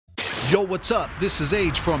Yo, what's up? This is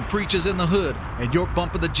Age from Preachas in the Hood, and you're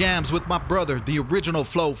bumping the jams with my brother, the original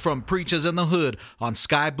flow from Preachas in the Hood on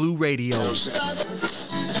Sky Blue Radio.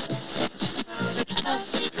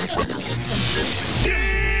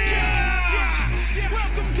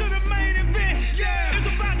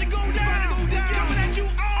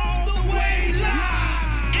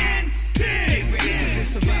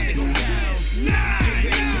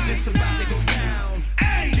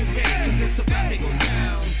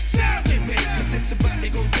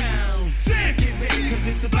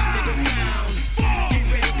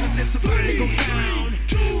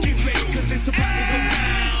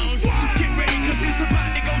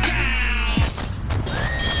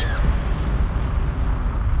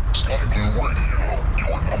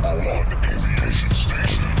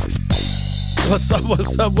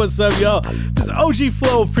 What's up, y'all? This is OG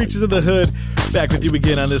Flow of Preachas in the Hood, back with you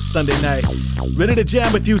again on this Sunday night. Ready to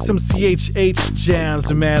jam with you some CHH jams,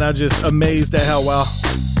 and man, I'm just amazed at how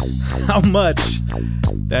much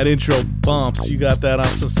that intro bumps. You got that on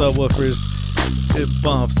some subwoofers, it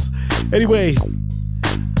bumps. Anyway,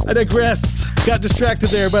 I digress. Got distracted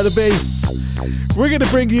there by the bass. We're going to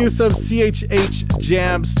bring you some CHH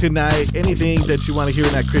jams tonight. Anything that you want to hear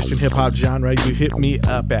in that Christian hip-hop genre, you hit me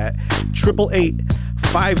up at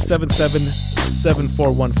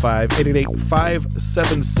 888-577-7415,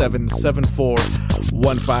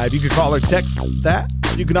 888-577-7415. You can call or text that.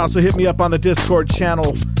 You can also hit me up on the Discord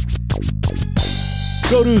channel.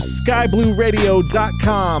 Go to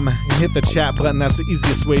skyblueradio.com and hit the chat button. That's the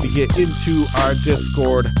easiest way to get into our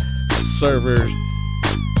Discord server.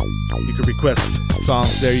 You can request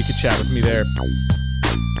songs there. You can chat with me there.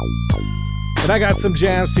 And I got some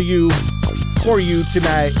jams for you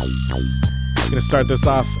tonight. I'm going to start this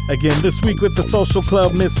off again this week with the Social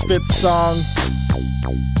Club Misfits song,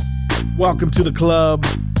 Welcome to the Club.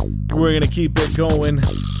 We're going to keep it going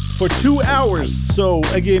for 2 hours. So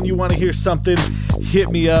again, you want to hear something,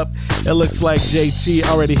 hit me up. It looks like JT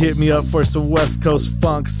already hit me up for some West Coast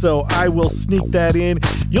funk, so I will sneak that in.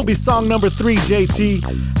 You'll be song number 3, JT.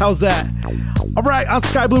 How's that? All right, on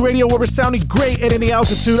Sky Blue Radio, where we're sounding great at any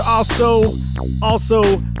altitude. Also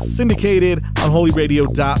syndicated on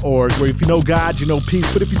holyradio.org, where if you know God, you know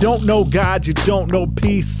peace. But if you don't know God, you don't know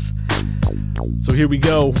peace. So here we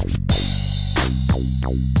go.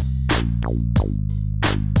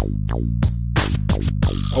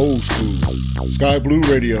 Old school. Sky Blue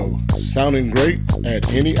Radio. Sounding great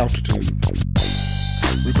at any altitude.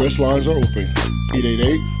 Request lines are open.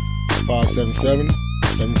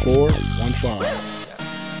 888-577-7415.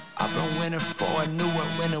 I've been winning for, I knew it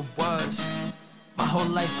when it was. My whole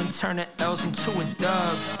life been turning L's into a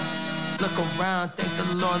dub. Look around, thank the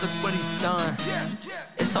Lord, look what he's done.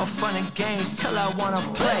 It's all fun and games till I wanna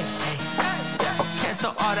play.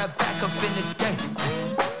 Cancel all that back up in the day.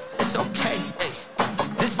 It's okay,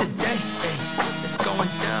 this the day. It's going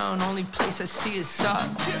down, only place I see is up.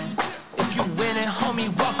 If you winning,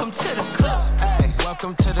 homie, welcome to the club. Hey,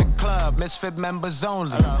 welcome to the club, Misfit members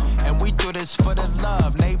only. And we do this for the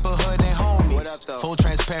love, neighborhood and homies. Full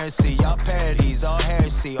transparency, y'all parodies, all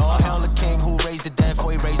heresy. All hell the king who raised the dead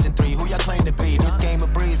for he raising 3. Who y'all claim to be? This game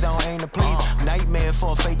of breeze, I don't aim to please. Nightmare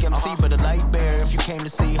for a fake MC, but a light bearer. If you came to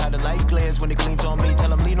see how the light glares when it gleams on me, tell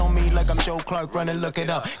them lean on me like I'm Joe Clark, run and look it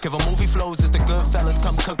up. Give a movie flows, it's the good fellas,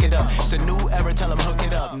 come cook it up. It's a new era, tell them hook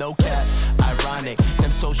it up. No cap, ironic,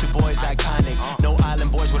 them social boys iconic. No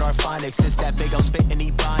island boys with our phonics. This that big old spit and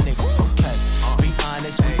ebonics. Okay, be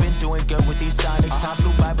honest, we've been doing good with these sonics. Time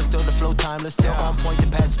flew by, but still the flow timeless. Still on point, the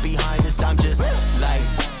past behind us. I'm just like,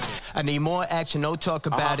 I need more action, no talk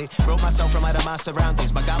about it. Wrote myself from out of my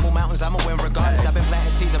surroundings. My God move mountains, I'ma win regardless. I've been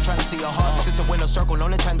planting seeds, I'm trying to see a harvest. It's the window circle, no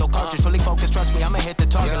Nintendo cartridge. Fully focused, trust me, I'ma hit the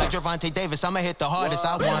target. Like Gervonta Davis, I'ma hit the hardest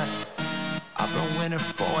I want. I've been winning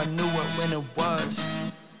for, I knew it when it was.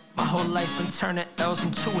 My whole life been turning L's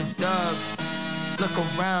into a dub. Look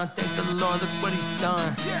around, thank the Lord, look what he's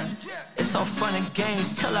done. It's all fun and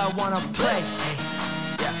games till I wanna play.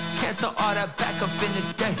 Cancel all that back up in the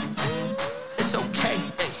day. It's okay,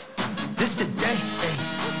 this the day.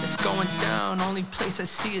 It's going down, only place I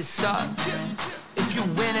see is up. If you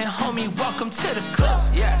winning, homie, welcome to the club.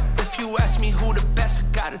 If you ask me who the best, I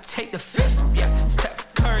gotta take the 5th.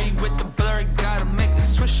 Steph Curry with the blurry, gotta make a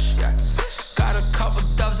swish. Got a couple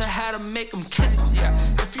doves, I had to make them kiss.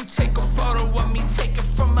 If you take a photo of me, take it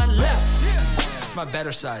from my left. It's my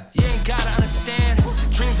better side. You ain't gotta understand.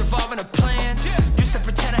 Dreams evolving to plans. Used to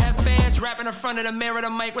pretend I had fans. Rapping in front of the mirror, the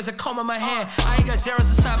mic was a comb in my hand. I ain't got zeros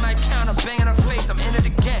inside my account. I'm banging on faith, I'm in it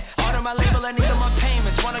again. Order my label, I need all my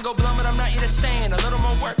payments. Wanna go blum, but I'm not yet saying. A little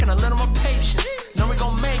more work and a little more patience. Know we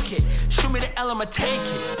gon' make it. Shoot me the L, I'ma take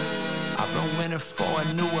it. I've I've been winning for,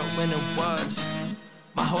 I knew what winning was.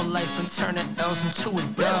 My whole life been turning L's into a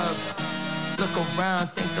dub. Look around,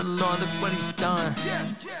 thank the Lord, look what he's done.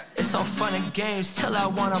 It's all fun and games till I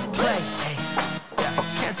wanna play. Hey, yeah,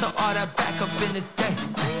 cancel all that back up in the day.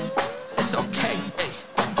 It's okay, hey,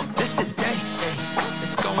 this the day. Hey,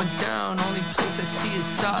 it's going down, only place I see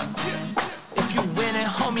is up. If you winning,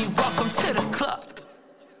 homie, welcome to the club.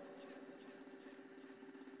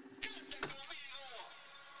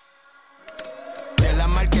 De la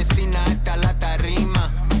marquesina hasta la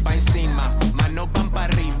tarima, pa' encima, manos van pa'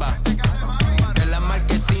 arriba. De la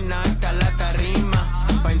marquesina hasta la tarima,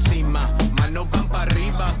 pa' encima, manos van pa'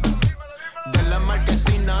 arriba. De la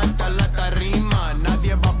marquesina hasta la tarima,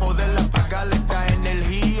 nadie va a poder apagar esta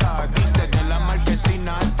energía. Dice de la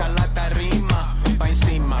marquesina hasta la tarima, pa'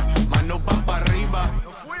 encima, manos van pa' arriba.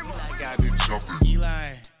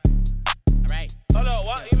 Eli, alright. Hold on,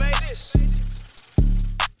 what? You made this?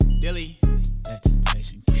 Dilly. That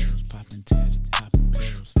temptation kills, popping tabs, popping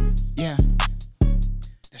pills. Yeah,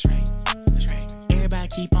 that's right, that's right. Everybody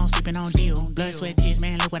keep on sleeping on deal. Blood, sweat, tears,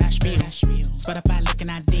 man, look what I spill. Spotify looking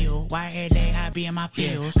ideal. Why every day I be in my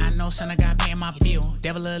pills? I know son of God paying my bill.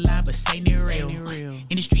 Devil alive, but Satan is real.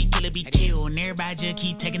 In the street, killer be killed. And everybody just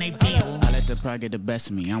keep taking their pill. I let the pride get the best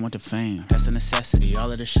of me. I want the fame. That's a necessity.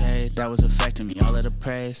 All of the shade, that was affecting me. All of the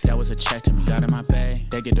praise, that was a check to me. Got in my bay,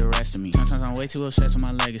 they get the rest of me. Sometimes I'm way too obsessed with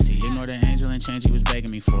my legacy. Ignore the angel and change he was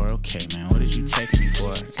begging me for. Okay, man, what is you taking me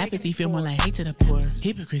for? Apathy feel more like hate to the poor.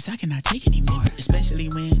 Hypocrites, I cannot take anymore. Especially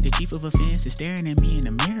when the chief of offense is staring at me in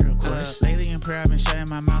the mirror, of course. Lately in prayer, I've been shutting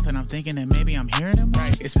my mouth and I'm thinking that maybe I'm hearing him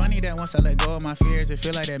right. It's funny that once I let go of my fears, it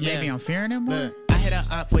feel like that maybe I'm fearing him more. I hit her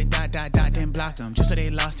up with ... then block them, just so they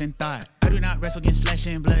lost in thought. I do not wrestle against flesh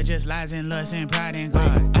and blood, just lies and lust and pride and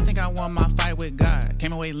God. I think I won my fight with God,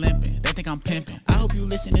 came away limping, they think I'm pimping. I hope you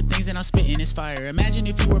listen to things that I'm spitting, it's fire. Imagine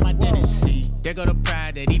if you were my dentist. See, there go the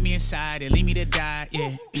pride that eat me inside, that lead me to die.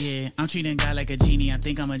 Yeah, I'm treating God like a genie, I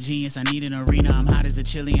think I'm a genius, I need an arena. I'm hot as a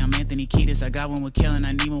chili, I'm Anthony Kiedis. I got one with Kellen,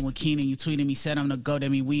 I need one with Keenan. You tweeted me, said I'm the GOAT, that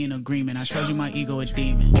mean we in agreement. I told you my ego a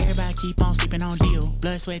demon. Everybody keep on sleeping on deal.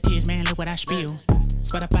 Blood, sweat, tears, man, look what I spill.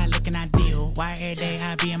 Spotify looking ideal. Why every day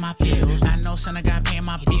I be in my pills? I know son of God paying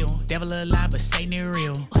my bill. Devil alive, but Satan is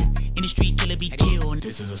real. In the street, killer be killed.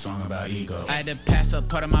 This is a song about ego. I had to pass up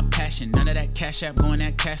part of my passion. None of that cash app going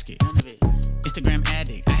that casket. None of it. Instagram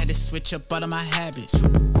addict. I had to switch up all of my habits.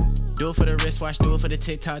 Do it for the wristwatch, do it for the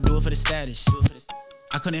TikTok, do it for the status.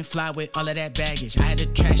 I couldn't fly with all of that baggage. I had to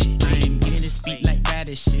trash it. I ain't getting to speak like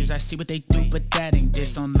radishes. I see what they do, but that ain't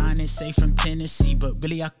this. Online it say from Tennessee, but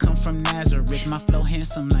really I come from Nazareth. My flow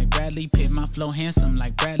handsome like Bradley Pitt. My flow handsome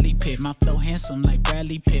like Bradley Pitt. My flow handsome like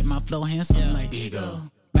Bradley Pitt. My flow handsome like ego.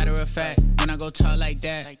 Matter of fact, when I go talk like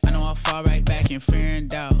that, I know I'll fall right back in fear and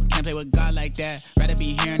doubt. Can't play with God like that. Rather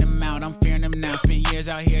be hearing him out. I'm fearing him now. Spent years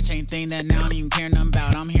out here, chain thing that now I don't even care nothing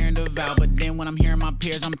about. I'm hearing the vow, but then when I'm hearing my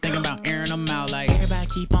peers, I'm thinking about airing them out. Like everybody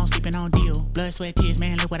keep on sleeping on deal. Blood, sweat, tears,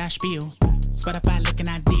 man, look what I spill. Spotify looking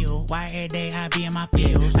ideal. Why every day I be in my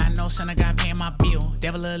pills? I know son of God paying my bill.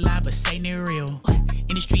 Devil alive, but Satan is real.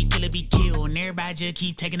 In the street, killer be killed, and everybody just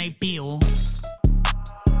keep taking their bill.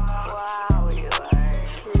 Wow, you are.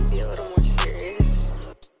 Can you be a little more serious?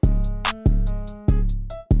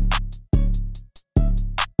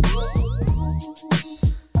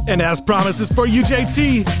 And as promised, it's for you,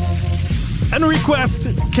 JT. And the request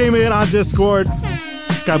came in on Discord,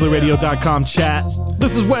 skyblueradio.com chat.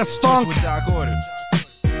 This is West Funk.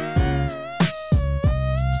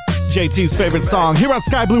 JT's favorite song here on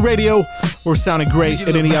Sky Blue Radio. We're sounding great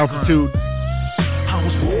at any altitude. I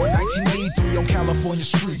was born 1983 on California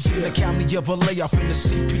streets in the county of LA off in the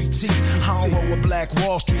CPT. I don't roll with Black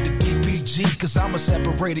Wall Street or DPG, cause I'm a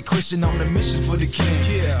separated Christian on a mission for the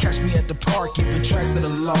king. Catch me at the park, giving tracks to the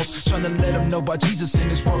lost, trying to let them know about Jesus and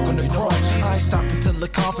his work on the cross. I ain't stopping till the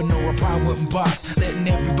coffin, no reply wouldn't box, letting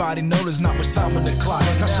everybody know there's not much time on the clock.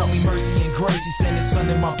 God show me mercy and grace, he sent his son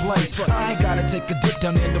in my place. I ain't gotta take a dip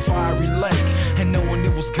down in the fiery lake, and knowing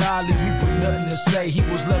it was God, leave me with nothing to say. He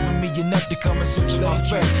was loving me enough to come and switch it on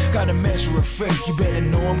faith. Got a measure of faith, you better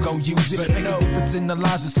know I'm gon' use it. Make a difference in the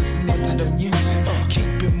lives, just listening to the music.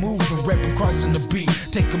 Keep it moving, repping Christ on the beat.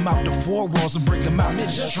 Take him out the four walls and bring him out to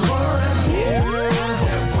the street.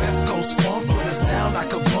 That West Coast funk, but it sound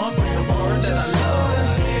like a bump in the word that I love.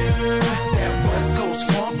 That West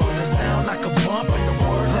Coast funk, but it sound like a bump in the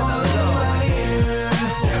word that I love.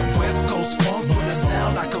 That West Coast funk, but it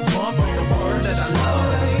sound like a bump in the word that I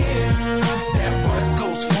love. That West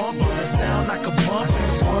Coast funk, but it sound like a bump in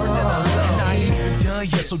the word that I love. And I ain't even done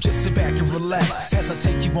yet, so just sit back and relax as I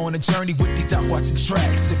take you on a journey with these dark watching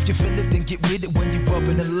tracks. If you feel it, then get with it when you up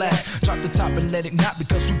in the lap. Drop the top and let it knock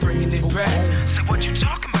because we bringing it back. Say what you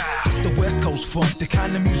talking about? It's the West Coast funk, the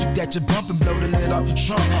kind of music that you bump and blow the lid off your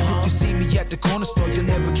trunk. If you see me at the corner store, you'll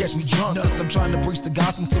never catch me drunk, cause I'm trying to preach the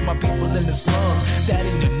gospel to my people in the slums. That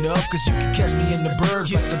ain't enough, cause you can catch me in the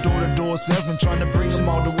burbs, like the door-to-door salesman trying to bring them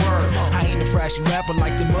all the word. I ain't a flashy rapper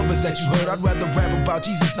like the mothers that you heard. I'd rather rap about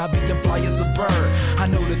Jesus, not being fly as a bird. I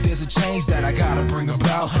know that there's a change that I gotta bring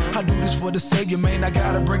about. I do this for the Savior, man, I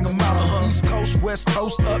gotta bring him out. East Coast, West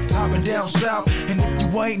Coast, up top and down south. And if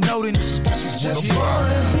you ain't know, then this is what I'm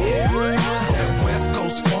about. That West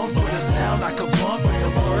Coast funk with a sound like a bump and the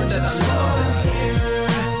word that I love.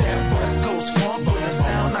 That West Coast funk with a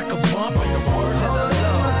sound like a bump and the word that I love.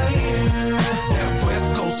 That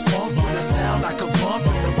West Coast funk with a sound like a bump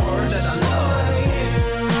and the word that I love.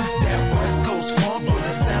 That West Coast funk with a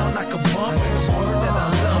sound like a bump and the word that I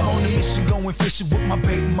love. I'm on a mission going fishing with my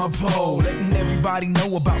bait and my pole, letting everybody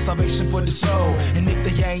know about salvation for the soul. And if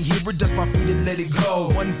they ain't hear it, dust my feet and let it go.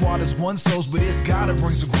 One waters, one souls, but it's gotta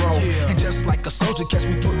bring some growth. And just like a soldier, catch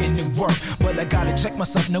me putting in work, but I gotta check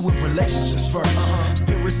myself, knowing relationships first.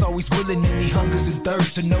 Spirit's always willing and he hungers and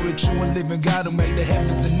thirsts to know the true and living God who made the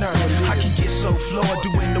heavens and earth. I can get so floored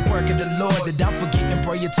doing the work of the Lord that I'm forgetting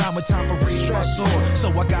prayer time with time for restore sword. So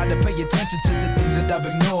I gotta pay attention to the things that I've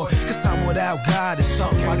ignored, cause time without God is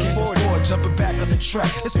something I can't afford. Jumping back on the track,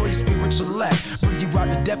 it's for your spiritual lack. Bring you out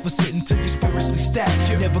the deficit until you're spiritually stacked.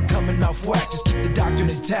 You're never coming off whack, just keep the doctrine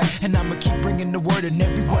intact. And I'ma keep bringing the word in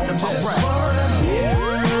every one of my raps.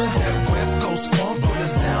 That West Coast funk with a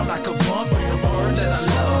sound like a bump and the word that I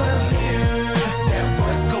love. That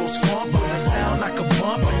West Coast funk with a sound like a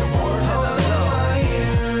bump and the word that I love.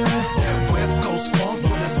 That West Coast funk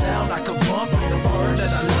with a sound like a bump and the word that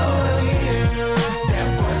I love. That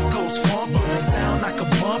West Coast funk with a sound like a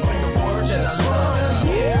bump and the word that I love.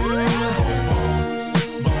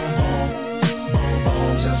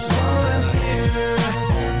 Just wanna hear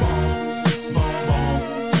boom, boom,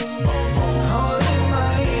 boom, boom, hold in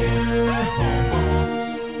my ear. Boom, boom,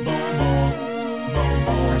 boom,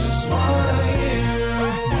 boom, I just wanna hear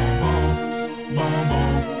boom, boom,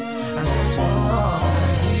 boom, I just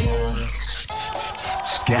wanna hear.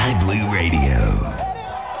 Sky Blue Radio.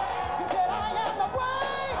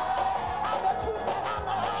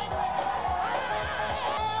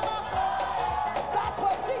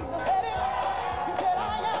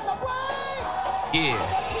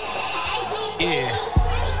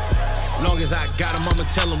 Long as I got him, I'ma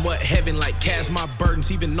tell him what heaven like. Cast my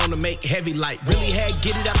burdens, even known to make heavy like. Really had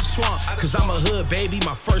get it out the swamp, cause I'm a hood baby.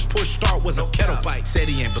 My first push start was a kettle bite. Said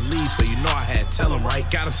he ain't believe, so you know I had to tell him right.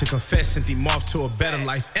 Got him to confess, sent him off to a better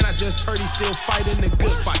life. And I just heard he's still fighting the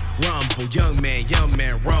good fight. Rumble, young man,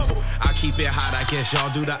 rumble. I keep it hot, I guess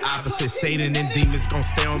y'all do the opposite. Satan and demons gon'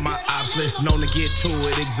 stay on my ops list. Known to get to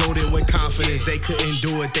it, exuded with confidence. They couldn't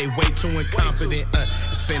do it, they way too incompetent.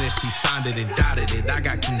 It's finished, he signed it and dotted it. I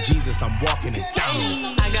got King Jesus, I'm walking it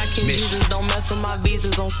dominance. I got King Jesus, don't mess with my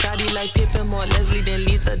visas. On Scotty like Pippen, more Leslie than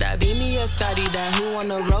Lisa. That beat me a Scotty, that who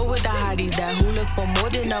wanna roll with the hotties. That who look for more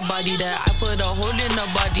than a body. That I put a hole in the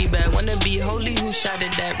body bag. Wanna be holy, who shot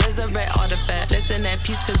it? That resurrect all the fat. Listen that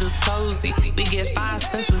piece cause it's cozy. We get 5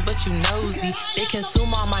 senses but you nosy. They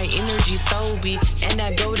consume all my energy so be. And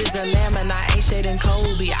that gold is a lamb and I ain't shading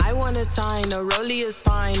Kobe. I want a time, the rollie is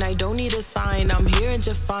fine. I don't need a sign, I'm here and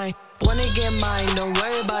just fine. Wanna get mine, don't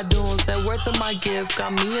worry about doing. That word to my gift,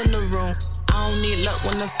 got me in the room. I don't need luck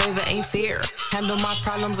when the favor ain't fair. Handle my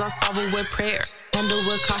problems, I solve it with prayer. Handle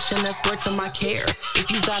with caution, that's word to my care. If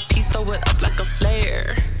you got peace, throw it up like a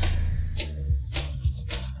flare.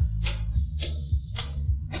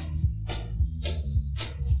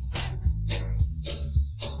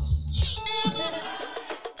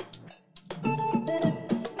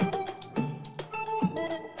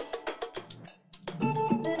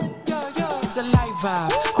 It's a light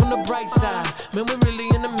vibe, on the bright side. Man, we're really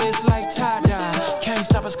in the midst like tie-dye. Can't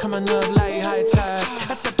stop us coming up like high tide.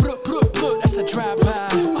 That's a put, that's a drive-by.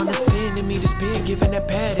 On the sin in me that's been giving that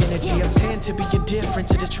bad energy. I tend to be indifferent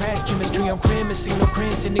to the trash chemistry. I'm grimacing, no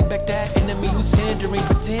grin, sending back that enemy who's hindering,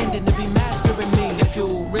 pretending to be mastering me. If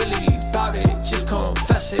you really bout it, just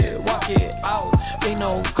confess it, walk it out. Ain't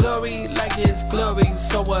no glory like it's glory,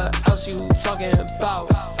 so what else you talking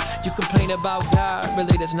about? You complain about God,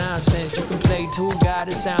 really that's nonsense. You can play to God,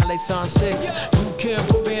 it sound like Psalm 6. You can't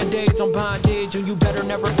put band-aids on bondage, and you better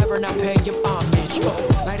never ever not pay your homage.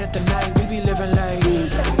 Light up the night, we be living late.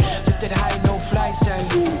 Lifted high, no flight, say.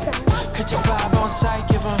 Cut your vibe on sight,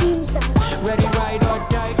 give 'em ready, right, or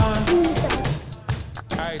die,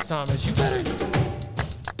 Alright, Thomas, you better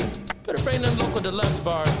Better bring them local deluxe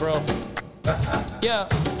bars, bro. Yeah.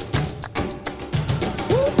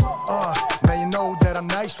 Now you know that I'm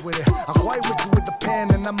nice with it. I'm quite wicked with the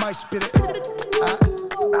pen and I might spit it.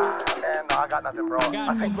 I got nothing, bro.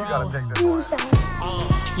 I think you gotta take this one.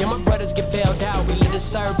 Yeah, my brothers get bailed out. We live to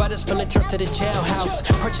serve others from the church to the jailhouse.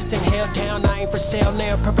 Purchased and held down, I ain't for sale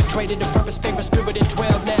now. Perpetrated the purpose, favorite spirit and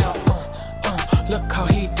dwell now. Look how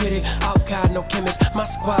he did it. Out God, no chemist. My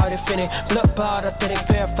squad infinite. Blood bought, authentic,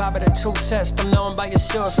 verified by the true test. I'm known by your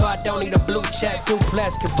sure, so I don't need a blue check.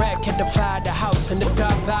 Duplex, can rack, can divide the house. And if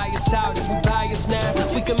God buy us out, as we buy us now,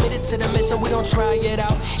 we committed to the mission, we don't try it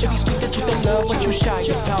out. If you speak the truth in love, what you shy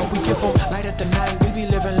about? We give them light at the night, we be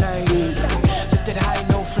living late. Lifted high,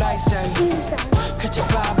 no fly, say. Catch a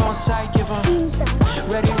vibe on sight, give them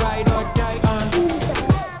ready, ride or die on.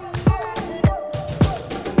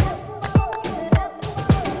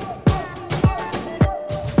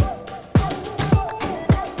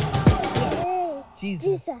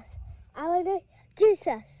 Jesus. I will do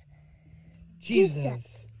Jesus. Jesus.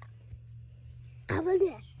 I will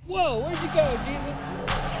do. Whoa, where'd you go, Jesus?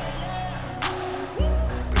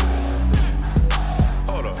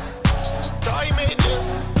 Hold up. So how you made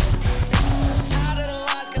this? Tired of the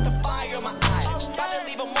lies, got the fire in my eye. Gotta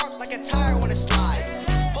leave a mark like a tire when it slide.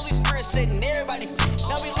 Holy Spirit setting everybody free.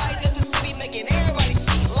 Now we lighting up the city, making everybody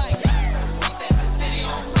see. Like, we set the city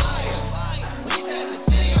on fire. We set the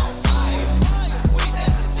city on fire. We set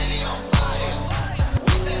the city on fire.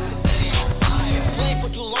 We set the city on fire. Playing for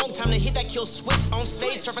too long, time to hit that kill switch. On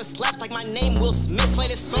stage, surfing slaps like my name Will Smith. Play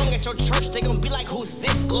this song at your church, they gon' be like, who's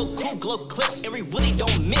this? Glow cool, glow clip, every really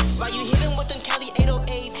don't miss. Why you hit him with them Cali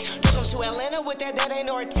 808s? Took him to Atlanta with that ain't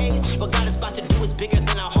our taste. What God is about to do is bigger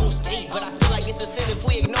than our home state. But I feel like it's a sin if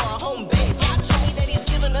we ignore our home base. God told me that he's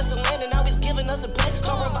giving us a land and now he's giving us a place.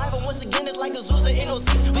 Our revival once again is like Azusa in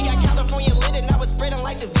 06. We got California lit and now it's spreading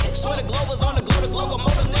like the vid. So when the globe was on the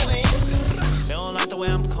locomotive never ends. They don't like the way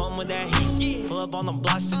I'm coming with that heat. Pull up on the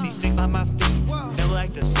block, 66 on my feet. Never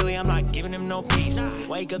like the silly, I'm not giving him no peace.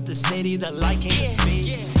 Wake up the city, the light can't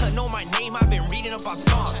speak. Know my name, I've been reading up on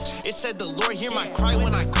Psalms. It said the Lord hear my cry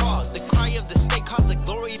when I call. The cry of the state caused the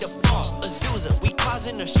glory to fall. Azusa, we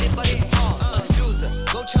causing the shit like it's Paul. Azusa,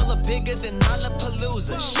 go Chell bigger than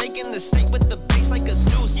Lollapalooza. Shaking the state with the bass like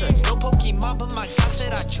Azusa. No Pokemon, but my God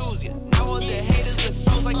said I choose you. Now all the haters it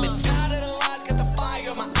flows like Menace. Tired of the lies, got the fire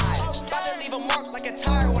in my eyes. About to leave a mark like a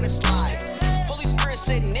tire when it slide. Holy Spirit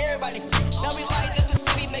setting everybody free. Now we lighting up the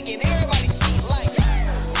city, making everybody see. Like,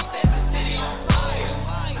 we set the city on fire.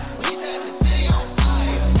 We set the city on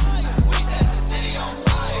fire. We set the city on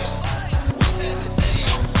fire. We set the city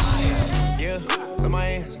on fire. Yeah, with my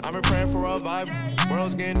hands, I've been praying for revival.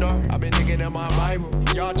 World's getting dark, I've been digging in my Bible.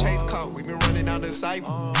 Y'all chase clout, we been running down the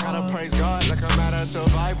cycle. Gotta praise God like I'm out of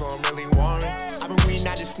survival. I'm really warring. I've been weeding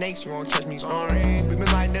out the snakes, you won't catch me snoring. We been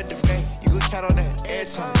lighting up the bay, you look cat on that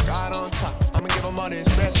airtime. God on top, I'ma give them all this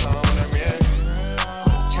best on them, yeah.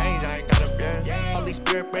 Change, I ain't got a fear. Holy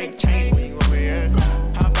Spirit break change when you over here.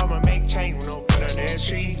 How if I'ma make change when no foot on that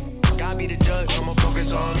tree? God be the judge, I'ma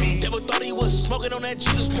focus on me. Devil thought he was smoking on that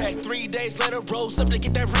Jesus pack. 3 days later, rose up to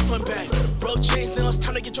get that refund back. Bro changed, now it's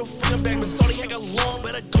time to get your freedom back. But Sony had got long,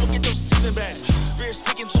 better go get your season back. Spirit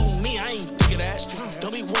speaking through me, I ain't thinking that. Don't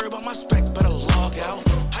be worried about my specs, better log out.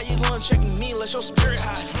 How you gonna check me unless your spirit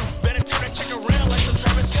high? Better turn that check around like some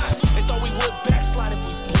Travis Scott. They thought we would backslide if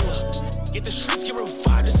we blew up. Get the streets, get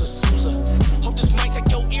revived, it's Azusa. Hope this might take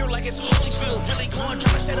your ear like it's Holyfield. Really going,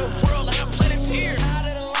 trying to set the world like I'm planning tears.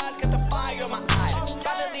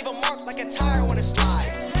 Leave a mark like a tire when it slide.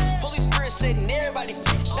 Holy Spirit setting everybody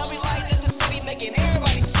free. Now we lighting up the city, making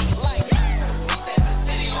everybody see. Like, we set the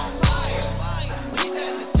city on fire. We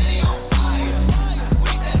set the city on fire.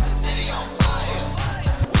 We set the city on fire.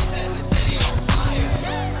 We set the city on fire.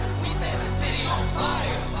 We set the city on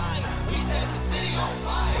fire. We set the city on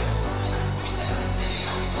fire. We set the city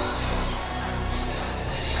on fire.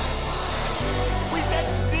 We set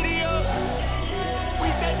the city up. We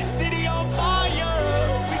set the city on fire.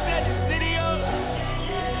 Set the city up.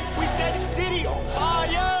 We set the city on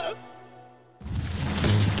fire.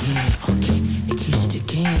 It keeps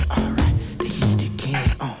sticking, alright. They keep sticking,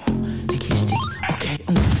 they keep sticking, okay.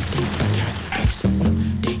 They can't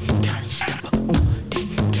step up, they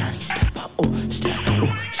can't step up, step,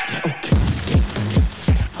 okay. They can't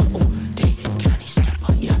step up, they can't step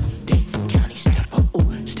up, yeah. They can't step up,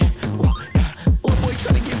 step, old boy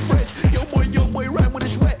trying to get fresh. Young boy, right when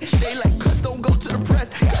it's wet. They like cuss, don't go to the press.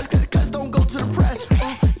 Cuss, don't go to the press.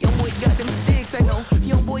 Young boy got them sticks, I know.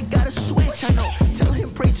 Young boy got a switch, I know. Tell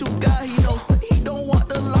him pray to God, he knows, but he don't want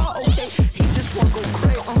the law, okay. He just want go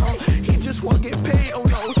crazy, he just want get paid, oh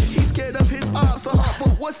no. He's scared of his ops,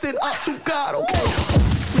 but what's listen up to God, okay?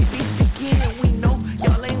 We be stickin', we know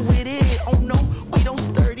y'all ain't with it. Oh no, we don't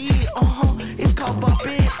sturdy. It's called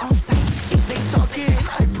bumpin' on sight. If they talkin',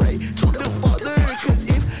 I pray to the Father. Cause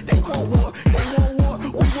if they want war,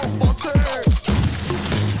 we won't falter.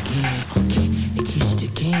 They keep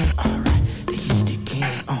stickin', alright. They keep stickin',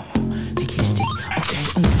 they keep stickin', okay.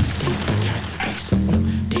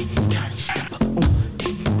 They kinda step up,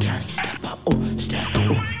 they kinda step up, step,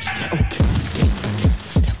 okay. They kinda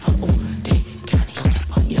step up, they kinda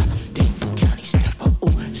step up, yeah. They kinda step up,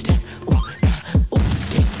 step,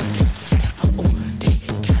 they kinda step up, they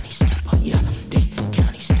kinda step up, yeah. They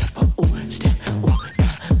kinda step up, step,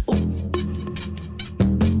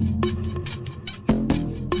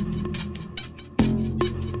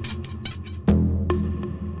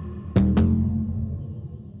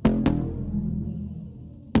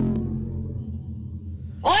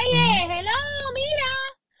 Oye, hello, mira.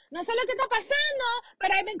 No sé lo que está pasando,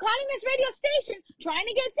 but I've been calling this radio station trying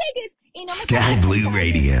to get tickets. Y no me Sky Blue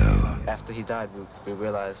Radio. After he died, we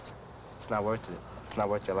realized it's not worth it. It's not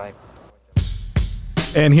worth your life.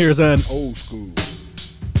 And here's an old school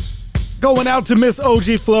going out to Miss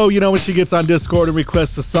OG Flow. You know, when she gets on Discord and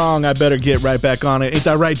requests a song, I better get right back on it. Ain't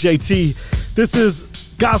that right, JT? This is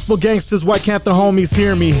Gospel Gangstaz. Why can't the homies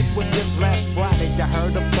hear me? It was just last Friday I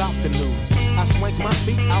heard about the news. I swings my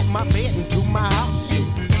feet out my bed into my house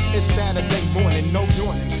shoes. It's Saturday morning, no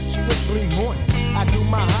yawning, strictly morning. I do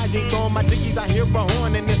my hygiene, on my dickies, I hear a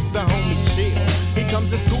horn, and it's the homie Chell. He comes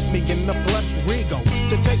to scoop me in the plush Rego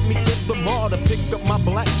to take me to the mall to pick up my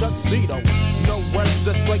black tuxedo. No words,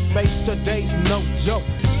 a straight face, today's no joke.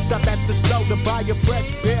 Stop at the store to buy a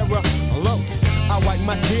fresh pair of locs. I wipe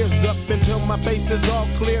my tears up until my face is all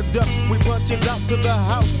cleared up. We bunches out to the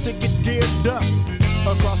house to get geared up.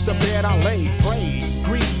 Across the bed I lay, prayed,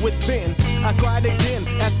 grieved within. I cried again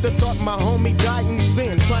at the thought my homie died in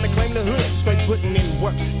sin. Trying to claim the hood, straight putting in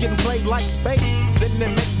work. Getting played like spades, and it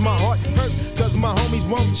makes my heart hurt. Cause my homies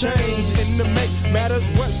won't change, and to make matters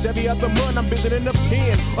worse, every other month I'm visiting the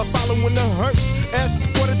pen or following the hearse.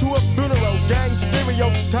 Escorted to a funeral, gang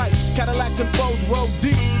stereotype. Cadillacs and foes roll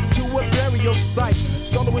deep to a burial site.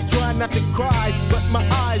 Soloist trying not to cry, but my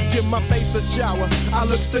eyes give my face a shower. I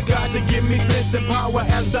look to God to give me strength and power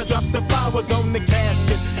as I drop the flowers on the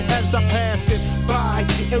casket. As I pass it by,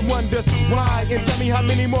 and wonders why. And tell me how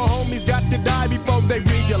many more homies got to die before they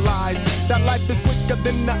realize that life is quicker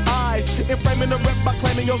than the eyes. And framing a rep by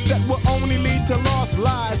claiming your set will only lead to lost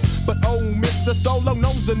lives. But oh, Mr. Solo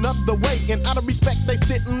knows another way. And out of respect, they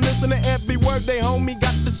sit and listen to every word they homie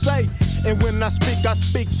got to say. And when I speak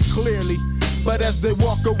clearly. But as they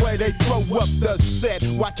walk away, they throw up the set.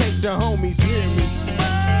 Why can't the homies hear me?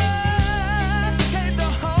 Why can't the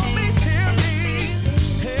homies hear me?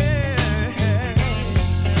 Hey, hey.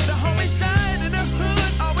 The homies died in the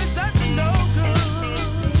hood, always up to no good.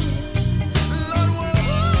 Lord, would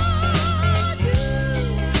you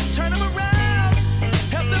turn them around,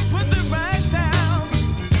 help them put the rags down?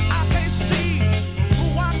 I can't see.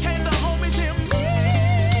 Why can't the homies hear me?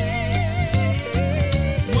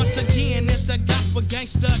 Once again, it's the gospel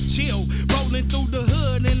gangsta chill, rolling through the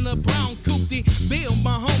hood in the brown coopty bill.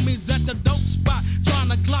 My homies at the dope spot, trying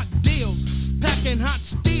to clock deals, packing hot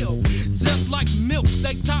steel, just like milk.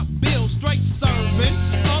 They top bill, straight serving.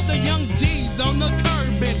 All the young G's on the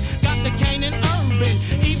curbin, got the Canon urban,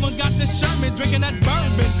 even got the Sherman drinking that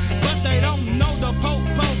bourbon. But they don't know the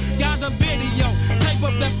po-po, got a video, tape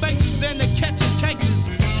up their faces and they're catching cases.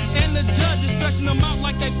 And the judge is stretching them out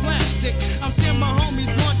like they plastic. I'm seeing my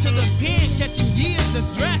homies going to the pen, catching years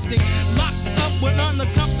that's drastic. Locked up with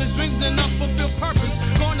unaccomplished dreams and unfulfilled purpose.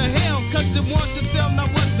 Going to hell cause it wants to sell, now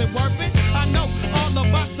was it worth it? I know all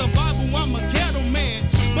about survival, I'm a ghetto man.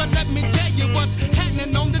 But let me tell you what's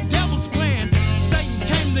happening on the devil's plan. Satan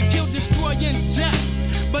came to kill, destroy, and jack.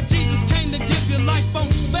 But Jesus came to give you life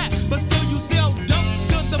on fat. But still you sell dope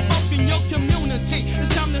to the folk in your community.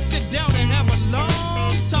 It's time to sit down and have a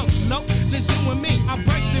long talk. No, just you and me. I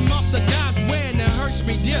breaks him off the guys wearing it hurts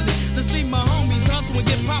me dearly to see my homies hustle and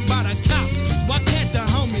get popped by the cops. Why can't the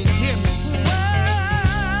homies hear me?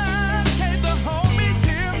 Why can't the homies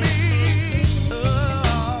hear me?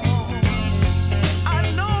 Oh, I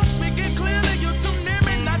know I'm speaking clearly. You're too near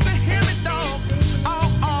me not to hear me, dog. Oh,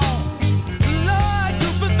 Lord, do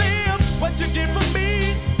for them what you did for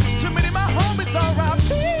me. Too many of my homies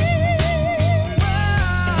R.I.P.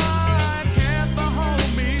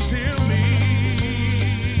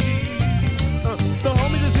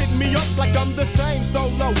 Like I'm the same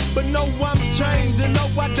solo, but no, I'm changed, and no,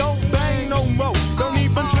 I don't bang no more. Don't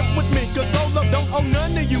even trip with me, cause solo don't owe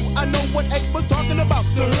none of you. I know what 8 was talking about,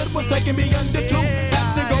 the hood was taking me under 2.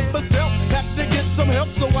 Had to go for self, had to get some help,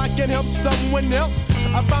 so can help someone else.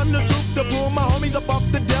 I found the truth to pull my homies up off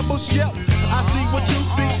the devil's shell. I see what you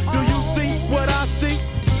see, do you see what I see?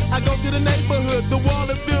 I go to the neighborhood, the wall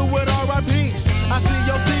is filled with RIPs. I see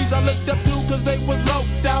your G's I looked up to cause they was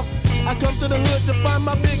loped out. I come to the hood to find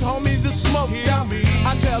my big homies is smoked out.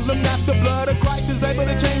 I tell them that the blood of Christ is able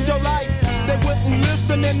to change your life. They wouldn't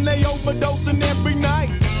listen and they overdosing every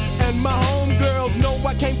night. And my homegirls know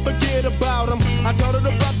I can't forget about them. I thought of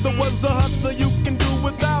the brother was a hustler, you can do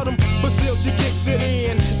without him. But still she kicks it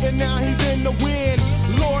in, and now he's in the wind.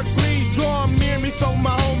 Lord, please draw him near me so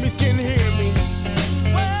my homies can hear me.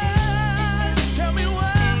 Tell me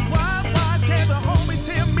why can't the homies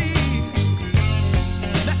hear me?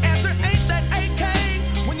 The answer ain't that AK.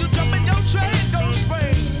 When you jump in your train, go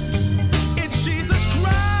spray. It's Jesus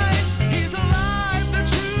Christ, he's alive, the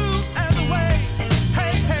truth and the way.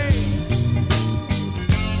 Hey, hey.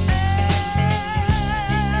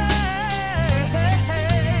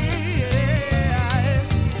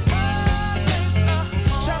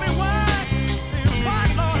 Tell me why,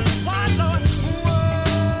 Lord,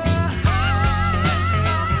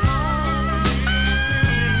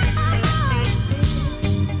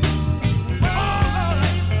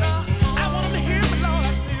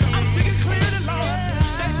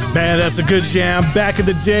 Man, that's a good jam. Back in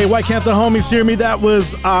the day, why can't the homies hear me? That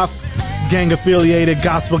was off gang-affiliated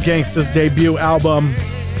Gospel Gangstaz debut album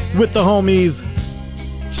with the homies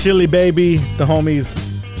Chili Baby, the homies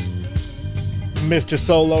Mr.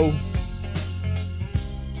 Solo.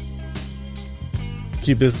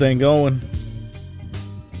 Keep this thing going.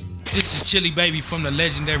 This is Chili Baby from the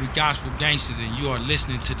legendary Gospel Gangstaz, and you are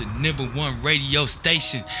listening to the #1 radio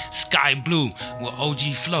station, Sky Blue, with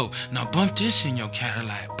OG Flow. Now bump this in your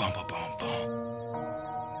Cadillac, bump a bump bump.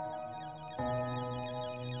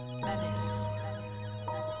 Menace.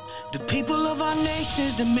 The people of our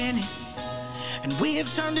nation's diminished, and we have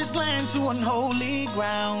turned this land to unholy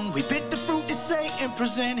ground. We pick the fruit that Satan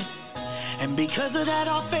presented, and because of that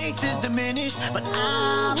our faith is diminished. But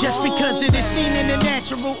just because it is seen in the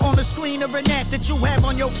natural on the screen or an app that you have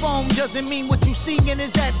on your phone doesn't mean what you seeing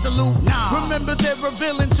is absolute. Remember there are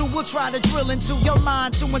villains who will try to drill into your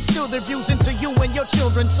mind to instill their views into you and your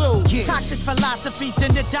children too. Toxic philosophies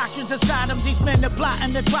and the doctrines aside them, these men are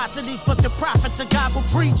plotting atrocities, but the prophets of God will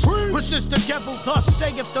preach. Resist the devil, thus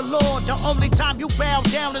saith the Lord. The only time you bow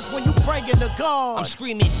down is when you pray in the God. I'm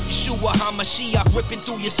screaming Yeshua HaMashiach, ripping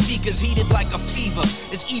through your speakers, heated like a fever.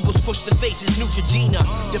 As evils push the faces, Neutrogena,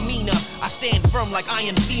 demeanor. I stand firm like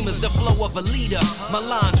iron femurs, the flow of a leader. My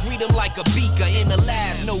lines read them like a beaker. In the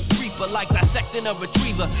lab, no creeper, like dissecting a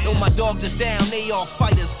retriever. Though my dogs is down, they all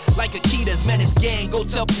fighters, like Akitas. Menace gang, go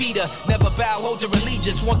tell Peter. Never bow, hold your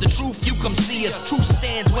allegiance. Want the truth, you come see us. Truth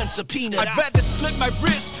stands when subpoenaed. I'd rather slit my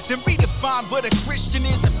wrist than redefine what a Christian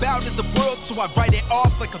is about in the world, so I write it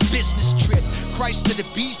off like a business trip. Christ to the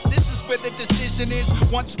beast, this is where the decision is.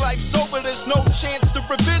 Once life's over, there's no chance to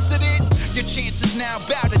revisit it. Your chances now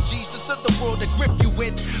bow to Jesus of the world to grip you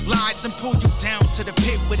with lies and pull you down to the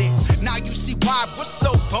pit with it. Now you see why we're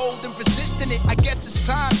so bold and resisting it. I guess it's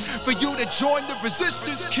time for you to join the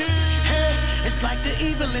resistance, kid. Hey, it's like the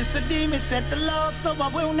evil is a demon set the law, so I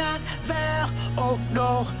will not vow. Oh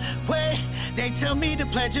no, way. They tell me to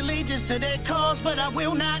pledge allegiance to their cause, but I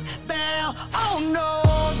will not bow. Oh no,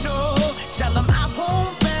 no. Tell them I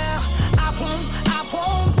won't bow. I won't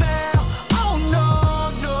bow. Oh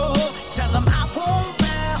no, no. Tell them I won't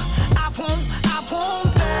bow. I won't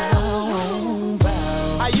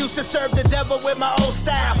bow. I used to serve the devil with my old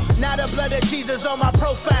style. Now the blood of Jesus on my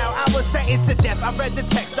profile. I was sentenced to death. I read the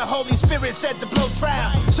text. The Holy Spirit said to blow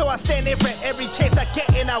trial. So I stand there for every chance I get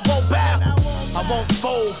and I won't bow. I won't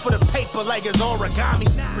fold for the paper like it's origami.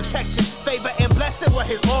 Protection, favor, and blessing with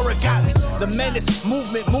his aura got me. The Menace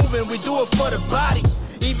movement moving, we do it for the body.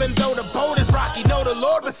 Even though the boat is rocky, know the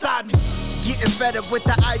Lord beside me. Getting fed up with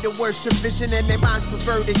the idol worship vision, and their minds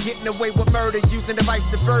perverted. Getting away with murder, using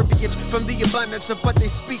divisive verbiage from the abundance of what they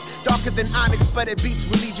speak. Darker than onyx, but it beats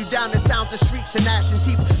will lead you down the sounds of shrieks and gnashing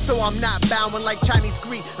teeth. So I'm not bowing like Chinese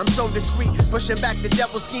greed. I'm so discreet, pushing back the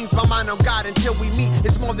devil's schemes. My mind on God until we meet.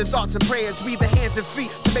 It's more than thoughts and prayers. We the hands and feet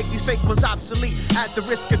to make these fake ones obsolete. At the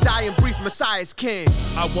risk of dying brief, Messiah's king.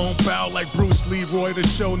 I won't bow like Bruce Leroy to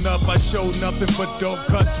show enough. I show nothing but dope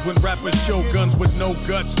cuts when rappers show guns with no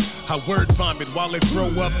guts. I word vomit while they throw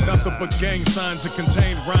up nothing but gang signs that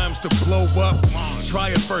contain rhymes to blow up. Try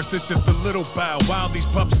it first, it's just a little bow. While these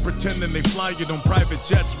pups pretending they fly it on private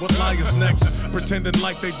jets. What lie is next? Pretending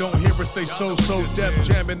like they don't hear us, they so deaf.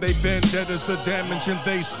 Jamming they vendettas are damaged and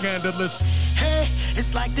they scandalous. Hey,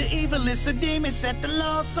 it's like the evil is a demon set the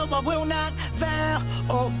law, so I will not vow.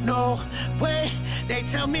 Oh no, way. They They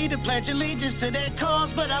tell me to pledge allegiance to their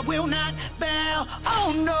cause, but I will not bow.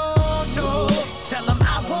 Oh no, no. Tell them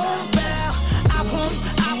I won't bow. I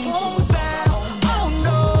won't bow. Oh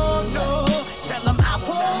no, no. Tell them I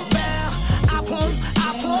won't bow. I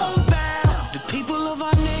won't bow. The people of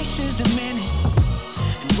our nation's diminished,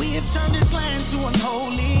 and we have turned this land to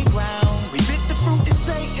unholy ground. We bit the fruit that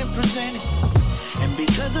Satan presented, and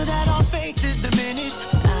because of that our faith is diminished.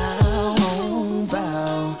 I won't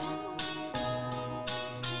bow.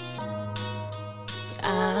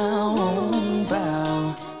 I won't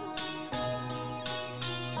bow.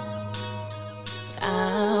 I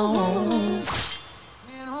won't.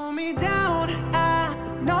 And hold me down. I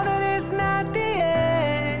know that it's not the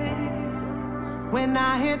end. When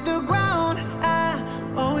I hit the ground, I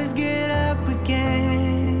always get up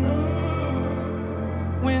again.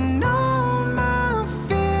 When all my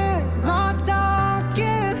fears are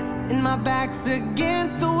talking and my back's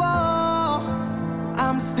against the wall,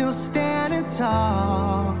 I'm still standing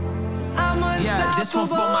tall. I'm unstoppable. Yeah, this one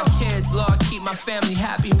for my kids. Lord, keep my family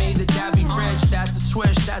happy. Made the dad be rich. That's a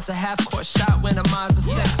swish. That's a half-court shot when a Mazda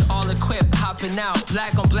 6. All equipped, hopping out.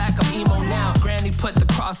 Black on black, I'm emo now. Granny put the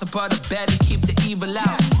cross above the bed to keep the evil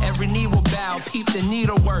out. Every knee will bow. Peep the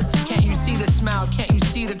needlework. Can't you see the smile? Can't you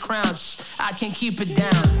see the crown? Shh, I can keep it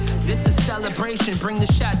down. This is celebration. Bring the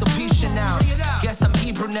shadow piece out. Guess I'm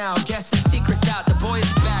Hebrew now. Guess the secret's out. The boy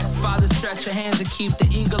is back. Father, stretch your hands and keep the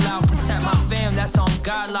eagle out. Protect my fam. That's on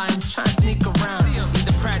guidelines. Try and sneak around.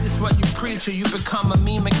 Either practice what you preach or you become a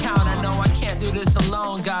meme account. I know I can't do this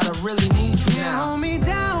alone. God, I really need you now. Hold me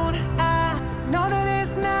down. I know that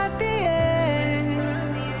it's not the end.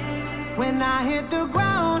 When I hit the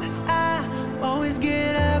ground, I always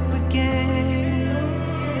get up again.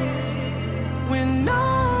 When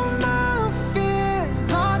all my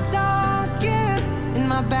fears are talking and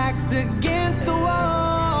my back's against the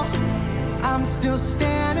wall, I'm still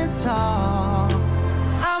standing tall.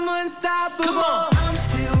 I'm unstoppable. Come on. I'm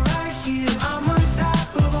still right here. I'm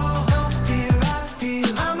unstoppable. Don't fear, I feel.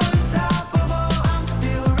 I'm unstoppable. I'm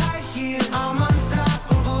still right here. I'm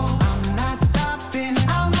unstoppable. I'm not stopping.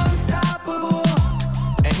 I'm unstoppable.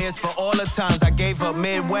 And here's for all the times I gave up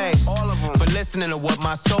midway. All of them. For listening to what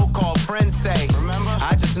my so-called friends say. Remember?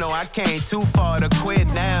 I just know I came too far to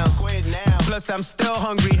quit now. Plus I'm still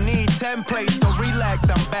hungry, need 10 plates, so relax,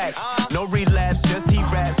 I'm back. No relapse, just he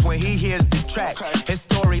raps when he hears the track. His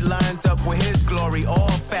story lines up with his glory, all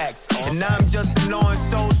facts. And I'm just knowing,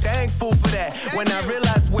 so thankful for that. When I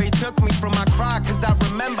realized where he took me from, I cried, cause I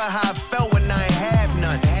remember how I felt when I ain't have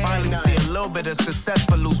none. Finally see a little bit of success,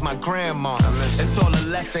 but lose my grandma. It's all a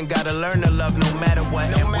lesson, gotta learn to love no matter what.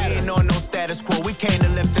 And we ain't on no status quo, we came to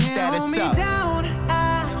lift the status hold me up. down,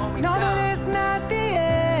 I know that it's not the end.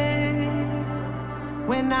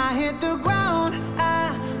 When I hit the ground,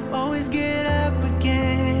 I always get up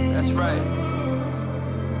again. That's right.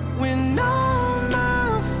 When all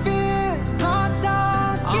my fears are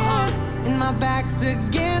talking and my back's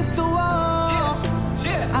against the wall,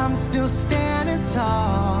 I'm still standing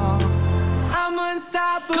tall. I'm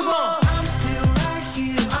unstoppable. Come on. I'm still right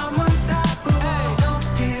here. I'm unstoppable. Hey. Don't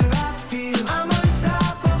fear, I feel. I'm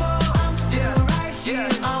unstoppable. I'm still right here.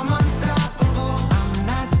 I'm unstoppable. I'm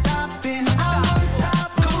not stopping. I'm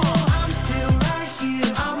unstoppable. Come on. I'm still right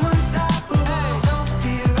here. I'm unstoppable. Hey. Don't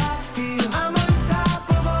fear, I feel. I'm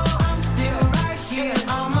unstoppable. I'm still right here.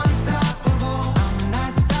 I'm unstoppable. I'm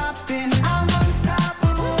not stopping. I'm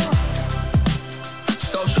unstoppable.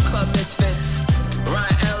 Social Club Misfits.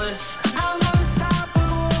 Ryan Ellis. I'm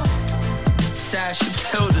unstoppable. Sash, you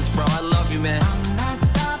killed us, bro. I love you, man. I'm not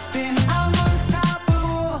stopping. I'm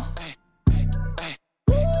unstoppable.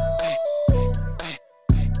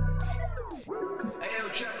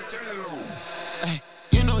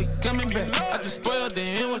 You know he coming back. I just spoiled the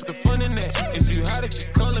end. What's the fun in that? Is you hot if you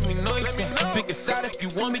calling me noisy? Pick a side if you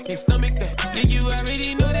want me, can't stomach that. Then you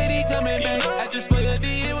already know that he coming back. I just spoiled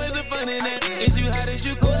the end. What's the fun in that? Is you hot if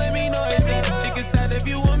you calling me noisy? Pick a side if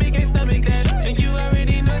you want me, can't stomach that. And you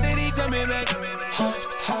already know that he coming back.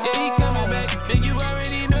 Yeah, he coming back. Then you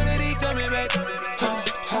already know that he coming back.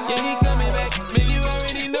 Yeah, he coming back. Man, you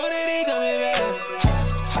already know that he coming back.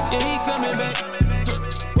 Yeah, he coming back.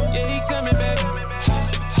 Yeah, he coming back.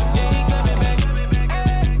 Yeah, he coming back.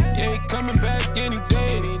 Yeah, he coming back any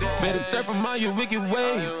day. Better turn from all your wicked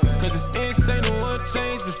ways. Cause it's insane to want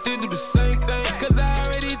change, but still do the same thing. Cause I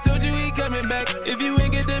already told you he coming back. If you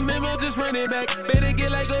ain't get the memo, just run it back. Better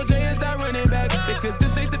get like OJ and start running back. Because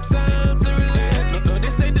this ain't the time to relax. No,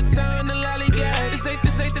 this ain't the time to lollygag. This ain't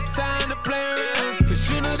the time to play around. Cause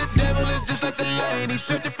you know the devil is just like the lion. He's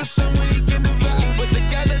searching for someone he can devour. But the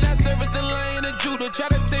guy that I serve is the lion of Judah. Try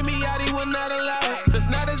to take me out, he will not allow it. So it's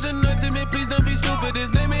not as anointed, man, please don't be stupid.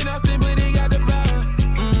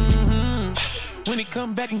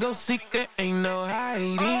 come back and go seek, there ain't no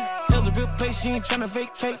hiding. Hell's a real place, you ain't tryna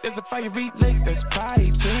vacate. There's a fiery lake that's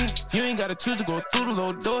piping. You ain't gotta choose to go through the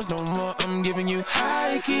low doors no more. I'm giving you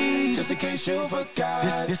high keys, just in case you forgot.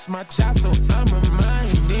 This my job, so I'm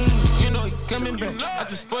reminding. You know you coming back. I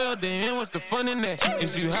just spoiled the end, what's the fun in that?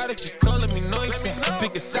 Is you hot if you calling me noisy?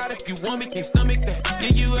 Pick a side if you want me, can't stomach that. Yeah,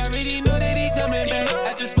 you already know that he coming back.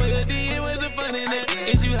 I just spoiled the end, what's the fun in that?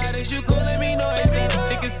 Is you hot if you calling me noisy?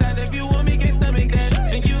 Pick a side if you want me, can't stomach that.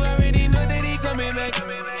 And you already know that he coming back.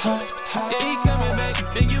 Yeah, he coming back.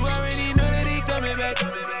 Then you already know that he coming back.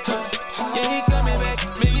 Yeah, he coming back.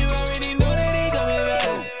 Man, you already know that he coming back.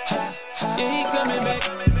 Yeah, he coming back.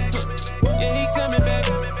 Yeah, he coming back.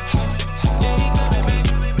 Yeah, he coming back.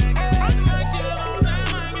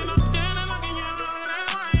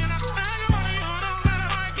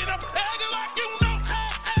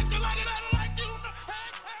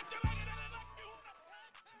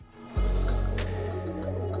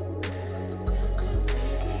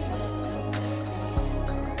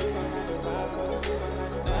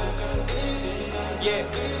 Yeah,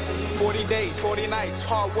 40 days, 40 nights,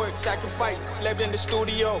 hard work, sacrifice, slept in the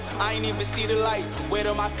studio, I ain't even see the light. Wait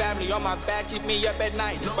on my family, on my back, keep me up at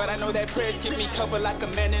night. But I know that prayers keep me covered like a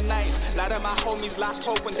man at night. A lot of my homies lost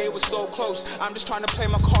hope when they were so close. I'm just trying to play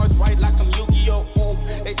my cards right like I'm Yu-Gi-Oh!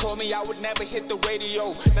 Ooh, they told me I would never hit the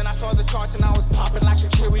radio. Then I saw the charts and I was popping like a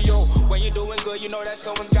Cheerio. When you're doing good, you know that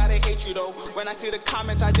someone's gotta hate you though. When I see the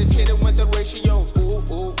comments, I just hit it with the ratio. Ooh,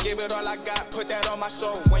 ooh, give it all I got, put that on my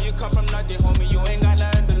soul. When you come from nothing, homie, you ain't got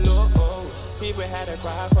nothing to look for. People had to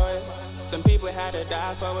cry for it. Some people had to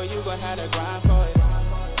die for it. You gon' have to grind for it.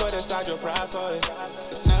 Put aside your pride for it.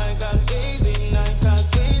 Cause nothing comes easy, nothing comes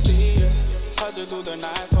easy. Hustle through the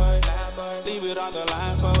night for it. Leave it on the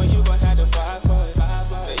line for it. You gon' have to fight for it.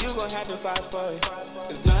 Say you gon' have to fight for it.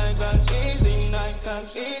 Cause nothing comes easy, nothing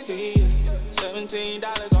comes easy.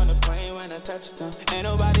 $17 on the plane when I touched down. Ain't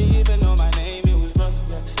nobody even know my name, it was rough.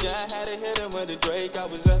 Yeah, I had to hit him with a Drake, I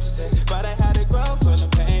was upset. But I had to grow from the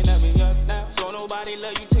pain that me up now. Don't nobody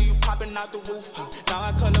love you till you popping out the roof. Now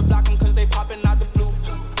I color block them cause they popping out the blue.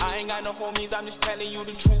 I ain't got no homies, I'm just telling you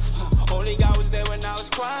the truth. Only God was there when I was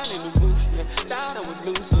crying in the booth. Down I was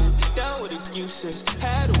losing, done with excuses.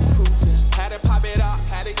 Had to improve, had to pop it up,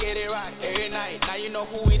 had to get it right every night. Now you know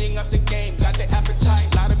who eating up the game, got the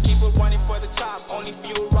appetite. A lot of people running for the top, only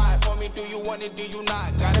few arrive. Homie, do you want it, do you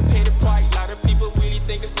not? Gotta pay the price. A lot of people really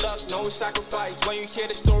think it's luck, no sacrifice. When you hear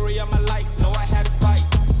the story of my life, know I had to fight.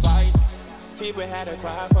 People had to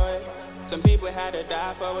cry for it. Some people had to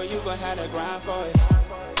die for it. You gon' have to grind for it.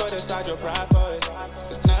 Put aside your pride for it.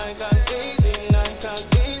 Cause nothing comes easy, nothing comes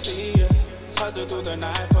easy. Hustle through the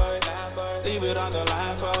night for it. Leave it on the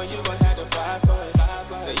line for it. You gon' have to fight for it.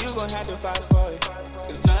 Say you gon' have to fight for it.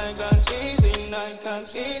 Cause nothing comes easy, nothing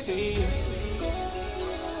comes easy.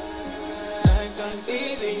 Nothing comes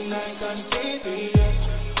easy, nothing comes easy.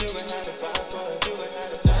 You gon' have to fight for it. You gon'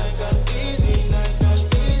 have to nothing comes easy, nothing comes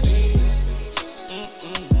easy.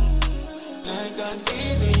 Nothing comes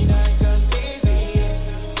easy, nothing comes easy.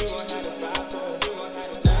 You gon' have to fight for it. You gon'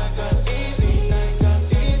 have to nothing comes easy, nothing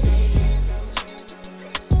comes easy.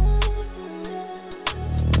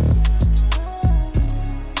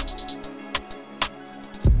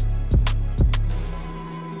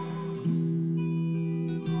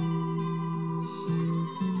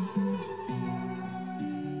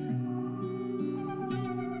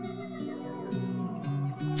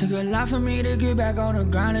 Took a lot for me to get back on the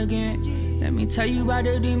grind again. Let me tell you about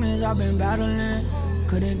the demons I've been battling.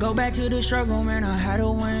 Couldn't go back to the struggle, man, I had to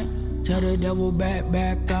win. Tell the devil back,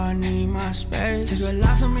 I need my space. Took a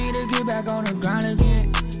lot for me to get back on the grind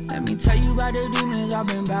again. Let me tell you about the demons I've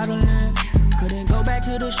been battling. Couldn't go back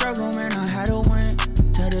to the struggle, man, I had to win.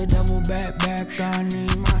 Tell the devil back, I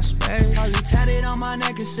need my space. Probably tatted on my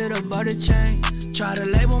neck instead of butter chain. Try to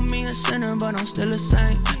label me a sinner, but I'm still a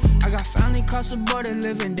saint. I got family cross the border,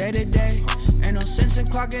 living day to day. Ain't no sense in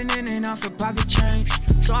clocking in and out for pocket change.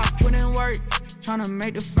 So I put in work, tryna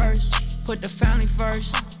make the first. Put the family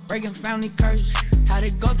first, breaking family curse. Had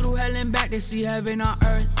to go through hell and back to see heaven on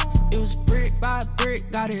earth. It was brick by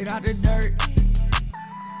brick, got it out the dirt.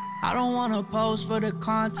 I don't wanna pose for the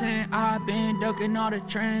content. I've been ducking all the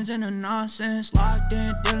trends and the nonsense. Locked in,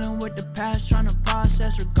 dealing with the past, trying to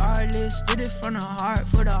process regardless. Did it from the heart,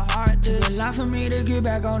 for the heart. Took a lot for me to get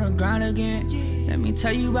back on the grind again. Let me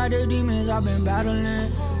tell you about the demons I've been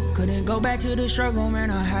battling. Couldn't go back to the struggle,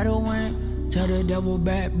 man, I had to win. Tell the devil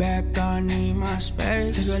back, I need my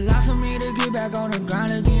space. Took a lot for me to get back on the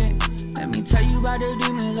grind again. Let me tell you about the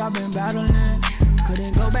demons I've been battling.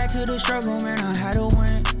 Couldn't go back to the struggle, man, I had to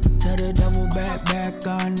win. Tell the devil back,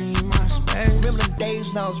 I need my space. space. Remember them days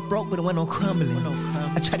when I was broke, but it went on crumbling.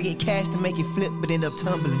 I tried to get cash to make it flip, but ended up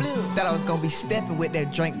tumbling. Thought I was gonna be stepping with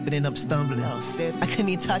that drink, but ended up stumbling. I couldn't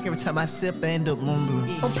even talk every time I sipped, I ended up mumbling.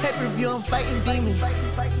 On pay-per-view, I'm fighting demons.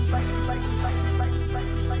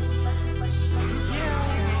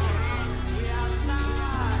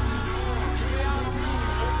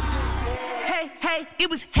 Hey, it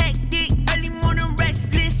was hectic, early morning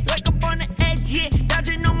restless. Wake up on the edge, yeah,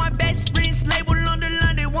 dodging on my best friends. Label on the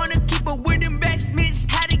line, they wanna keep up with investments.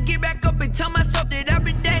 Had to get back up and tell myself that I've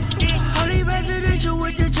been destined. Holy residential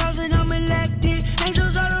with the chosen, I'm elected.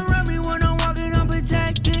 Angels all around me when I'm walking, I'm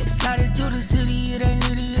protected. Sliding through the city, it ain't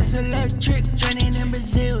litty, it's electric. Training in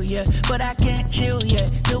Brazil, yeah, but I can't chill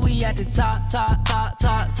yet. Till we at the top.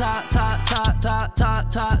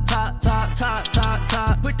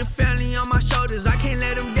 With the family on my shoulders, I can't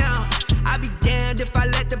let them down. I be damned if I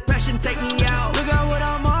let depression take me out. Look at what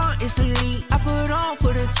I'm on, it's elite. I put on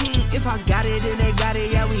for the team. If I got it, then they got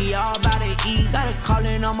it. Yeah, we all about to eat. Got a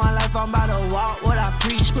calling on my life, I'm about to walk what I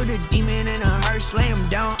preach. Put a demon in a hearse, lay him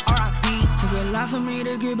down, R.I.P. Took a lot for me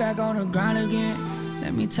to get back on the grind again.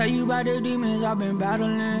 Let me tell you about the demons I've been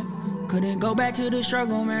battling. Couldn't go back to the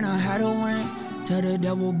struggle, man, I had to win. Tell the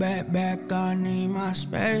devil back, I need my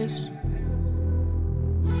space.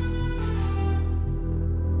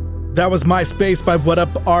 That was My Space by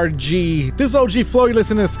WHATUPRG. This is OG Flow. You're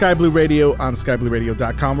listening to Sky Blue Radio on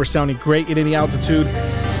skyblueradio.com. We're sounding great at any altitude.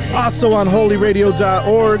 Also on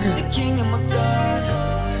holyradio.org. This is the kingdom of God.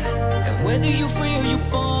 And whether you free or you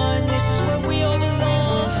born, this is where we all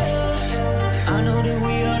belong. I know that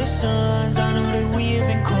we are the sons. I know that we have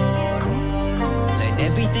been called. Let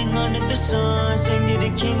everything under the sun sing to the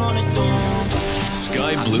king on the throne.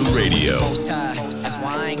 Sky Blue Radio. Most high. That's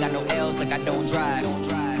why I ain't got no L's like I don't drive.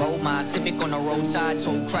 Rode my Civic on the roadside.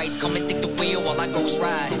 Told Christ, come and take the wheel while I ghost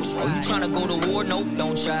ride. Oh, you tryna go to war? Nope,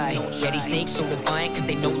 don't try. Yeah, these snakes so defiant cause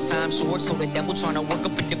they know time's short. So the devil tryna work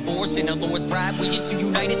up a divorce in the Lord's bride. We just too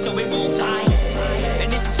united so it won't fly.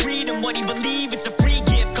 And this is freedom, what he believe. It's a free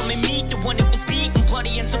gift. Come and meet the one that was beaten.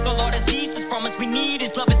 Bloody and took all our diseases from us. We need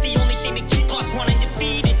his love is the only thing that keep us running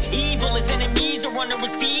defeated. Evil, his enemies are under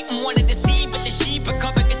his feet and wanted to see, but the sheep are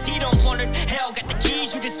covered cause he don't plunder. Hell got the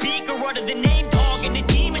keys, you the speaker, utter the name dog and the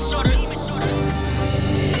demon shudder.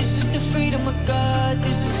 This is the freedom of God,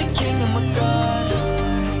 this is the kingdom of God.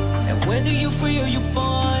 And whether you free or you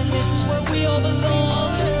born, this is where we all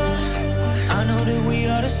belong. I know that we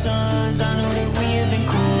are the sons, I know that we have been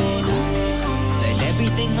called. Let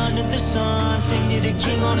everything under the sun sing to the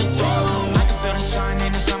king on the throne. I can feel the sun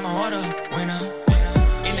in the summer or the winter.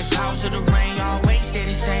 In the clouds of the rain, always stay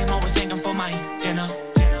the same, always thinking for my dinner.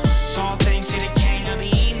 So all things to the king, I be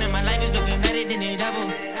eating and my life is looking better than it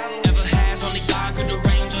ever has. Only God could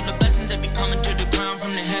arrange all the blessings that be coming to the ground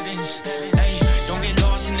from the heavens. Hey, don't get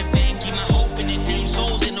lost in the fame, keep my hope in the name.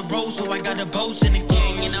 Souls in the row, so I gotta boast in the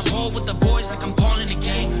king. And I roll with the boys like I'm calling the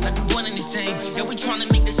game, like I'm one and the same. Yeah, we tryna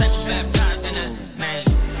make disciples baptized in that name.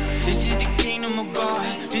 This is the kingdom of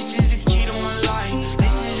God, this is the key to my life.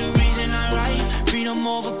 This is the reason I write, freedom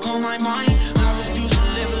overcome my mind. I refuse to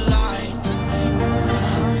live a lie.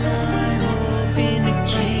 For my hope in the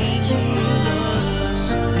king who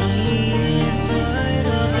loves me in spite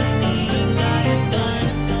of the things I have done.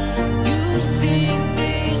 You think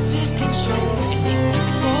this is control, and if you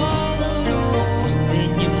follow the rules, then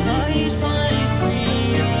you might find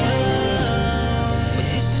freedom. But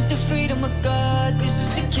this is the freedom of God, this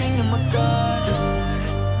is the kingdom of God.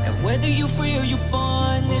 And whether you free or you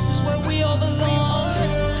born, this is where we all belong.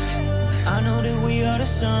 I know that we are the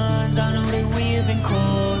sons, I know that we have been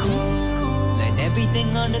called. Let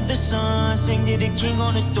everything under the sun sing to the king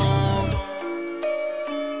on the throne.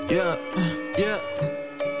 Yeah.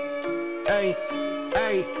 Hey.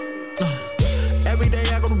 Every day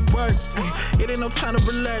I go to work, it ain't no time to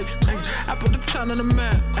relax. I put the time on the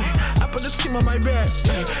map, I put the team on my back.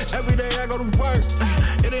 Every day I go to work,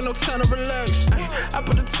 it ain't no time to relax. I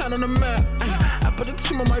put the time on the map, I put the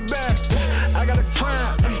team on my back. I gotta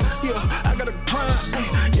grind, yeah, I gotta grind.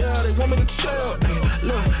 Yeah, they want me to chill,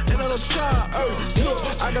 look, it ain't no time. Look,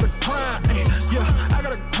 I gotta grind, yeah, I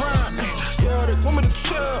gotta grind. Yeah, they want me to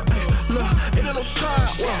chill, look, it ain't no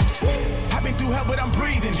time. I've been through hell, but I'm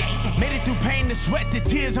breathing. Made it through pain, the sweat, the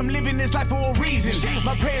tears. I'm living this life for a reason.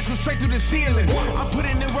 My prayers go straight through the ceiling. I'm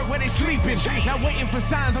putting in work where they sleeping. Not waiting for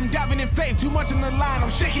signs, I'm diving in faith. Too much on the line, I'm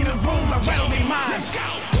shaking the rooms, I rattle their minds.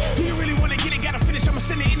 Do you really wanna get it? Gotta finish, I'ma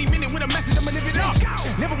send it any minute with a message, I'ma live it up.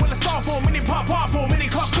 Never will I stall for a minute, pop off for a minute,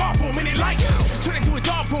 clock off for a minute, like turn into a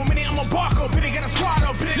dog for a minute, I'm a bark up, got a squad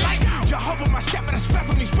up, like Jehovah, my shepherd, I stress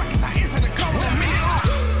on these records, I answer the call in a minute.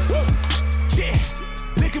 Yeah,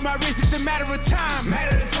 look at my wrist, it's a matter of time.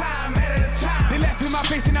 Matter of time.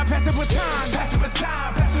 facing, I pass the baton.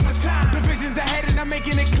 The vision's ahead and I'm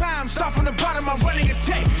making it climb. Start from the bottom, I'm running a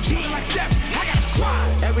check. Shooting like Steph, I gotta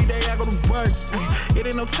grind. Every day I go to work, it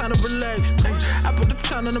ain't no time to relax. I put the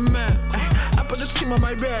time on the map, I put the team on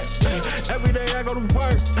my back. Every day I go to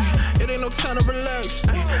work, it ain't no time to relax.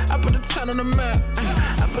 I put the time on the map,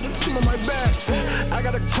 I put the team on my back. I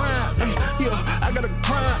gotta grind, yeah, I gotta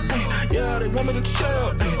grind. Yeah, they want me to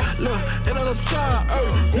chill, look, it ain't no time.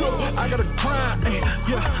 I gotta grind,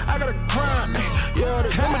 yeah, I gotta grind. Yeah,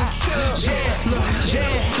 they want me to chill, look, it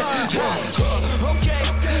ain't no time. Okay,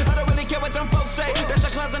 I don't really care what them folks say. That's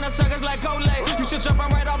your class and the suckers like Olay. You should jump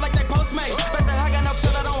right off like they Postmates. Best I got no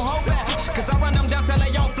chill, I don't hold back. Cause I run them down till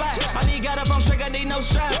they don't fly. I need got up on trigger, need no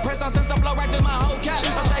strap. Press on system, blow right through my whole cap.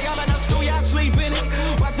 I say all in the studio, y'all sleep in it.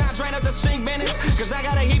 Watch time drain up the sink minutes. Cause I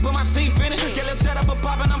got a heap of my teeth in it. Get a shut up for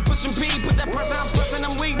poppin', I'm pushing P. Put that pressure, I'm pushing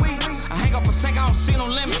them weak. I hang up a tank, I don't see no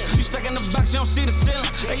limit. You stuck in the box, you don't see the ceiling.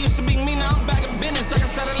 They used to be me, now I'm back in business. I can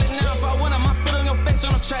settle it now if I want it. My foot on your face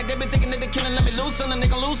on the track. They been thinking that they killing, let me lose some. They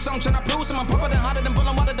gon' lose some, tryna prove some. I'm proper than hotter than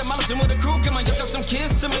bullin' water, demolishing with a crew. Come on, you got some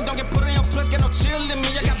kids to me. Don't get put in your place, get no chill in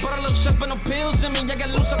me. I got bottle of shots, but no pills in me. I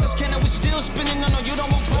got loose up this can and we still spinning. No, you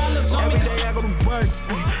don't want problems on me. Every day I go to work,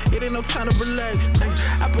 it ain't no time to relax.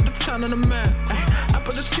 I put the time on the map, I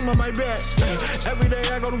put the team on my back. Every day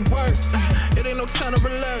I go to work, it ain't no time to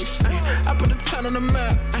relax. I put the time on the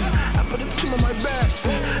map, I put the team on my back.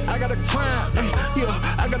 I gotta grind, yeah,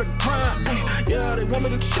 I gotta grind. Yeah, they want me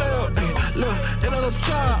to chill, look, it ain't no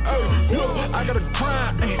time. Yeah, I gotta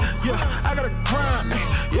grind, yeah, I gotta grind.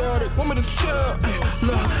 Yeah, they want me to chill,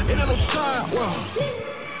 look, it ain't no time.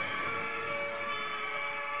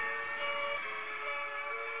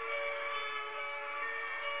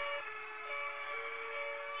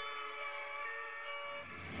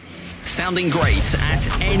 Sounding great at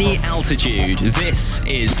any altitude. This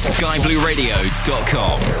is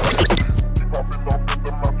skyblueradio.com.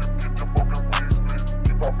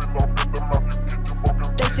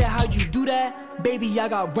 They said, how'd you do that? Baby, I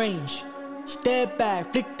got range. Step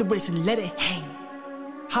back, flick the wrist and let it hang.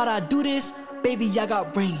 How'd I do this? Baby, I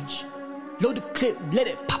got range. Load the clip, let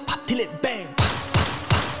it pop, pop, till it bang.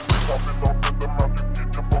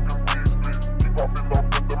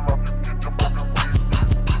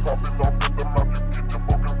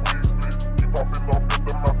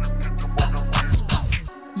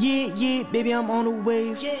 Yeah, baby, I'm on the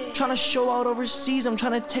wave. Tryna show out overseas, I'm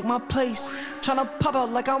tryna take my place. Tryna pop out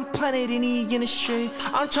like I'm Planet in the industry.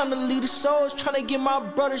 I'm tryna lead the souls, tryna get my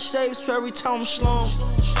brother saved. So every time I'm slow,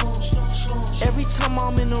 every time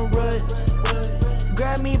I'm in a rut,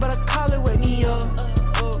 grab me by the collar, wake me up.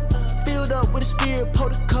 Filled up with a spirit, pour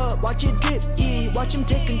the cup. Watch it drip, yeah, watch him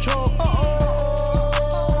take control.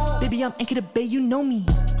 Baby, I'm Anchor the Bay, you know me.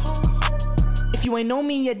 If you ain't know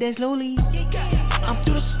me yet, then slowly. I'm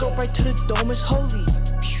through the scope right to the dome, it's holy.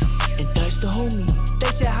 And that's the homie.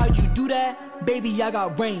 They said, how'd you do that? Baby, I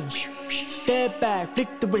got range. Step back,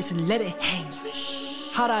 flick the wrist and let it hang.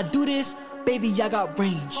 How'd I do this? Baby, I got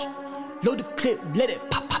range. Load the clip, let it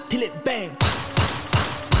pop, pop, till it bang.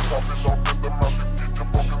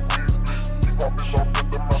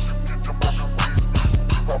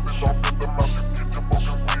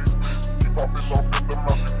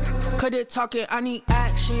 Cut it talking, I need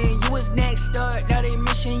action. You was next up, now they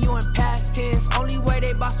mission you in past tense. Only way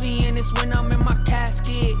they boss me in is when I'm in my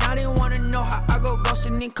casket. Now they wanna know how I go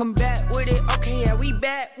ghosting and come back with it. Okay, yeah, we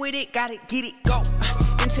back with it, gotta get it, go.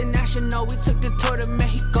 International, we took the tour to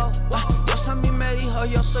Mexico. Dios a mí me dijo,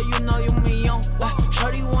 yo soy uno de un millón.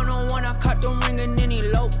 Shorty one-on-one, I caught the ring and then he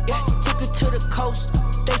low. Took it to the coast,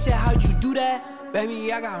 they said, how'd you do that?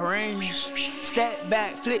 Baby, I got range. Step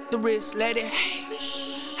back, flick the wrist, let it hang.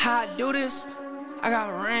 How I do this? I got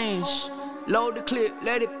range. Load the clip,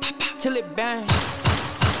 let it pop, pop, till it bang.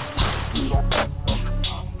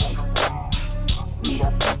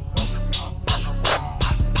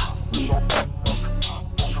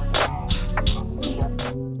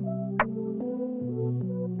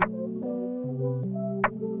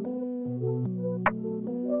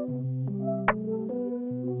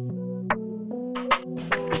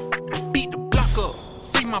 Beat the block up,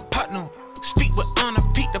 free my partner. Speak with honor,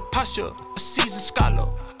 peak the posture. A seasoned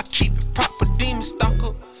scholar, I keep it proper, demon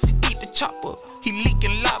stalker. Eat the chopper, he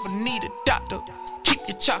leaking lava, need a doctor. Keep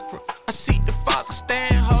your chakra, I seek the Father,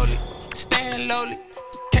 stand holy, stand lowly.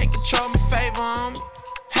 Can't control me, favor on me,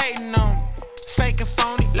 hating on me. Fake and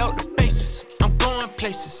phony, load the bases. I'm going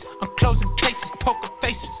places, I'm closing cases, poker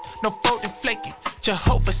faces. No folding, flaking,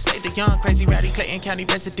 Jehovah say the young, crazy, rowdy Clayton County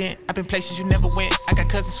resident. I've been places you never went. I got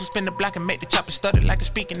cousins who spin the block and make the chopper stutter like a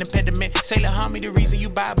speaking impediment. Say, la homie, the reason you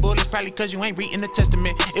buy bullets probably cause you ain't reading the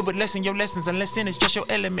testament. It would lessen your lessons unless sin is just your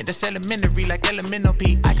element. That's elementary like elemental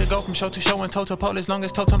P. I could go from show to show and toe to pole as long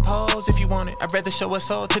as totem pose if you want it. I'd rather show a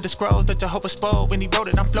soul to the scrolls that Jehovah spoke. When he wrote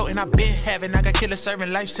it, I'm floating, I've been having. I got killer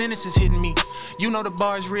serving, life sentences hitting me. You know the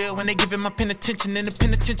bar is real when they giving my pen attention in the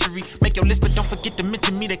penitentiary. Make your list, but don't forget to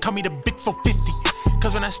mention me. They call me the Big 450.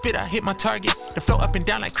 Cause when I spit, I hit my target. The flow up and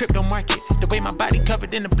down like crypto market. The way my body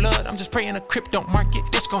covered in the blood, I'm just praying a crypto market.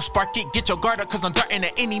 This gon' spark it, get your guard up, cause I'm darting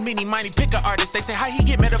at any, mini, mighty picker artist. They say how he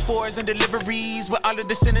get metaphors and deliveries with all of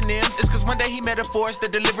the synonyms. It's cause one day he metaphors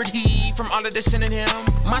that delivered he from all of the synonym.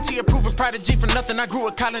 Monty a proven prodigy for nothing. I grew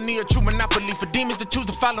a colony, a true monopoly. For demons to choose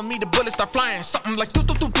to follow me, the bullets start flying. Something like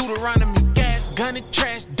Deuteronomy. Gas, gunning,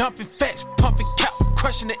 trash, dumping, fetch, pumping, cow.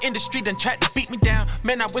 Crushing the industry, done tried to beat me down.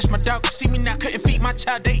 Man, I wish my dog could see me now. Couldn't feed my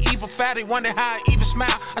child, they evil foul. They wonder how I even smile.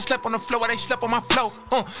 I slept on the floor, they slept on my flow.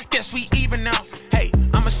 Guess we even now. Hey,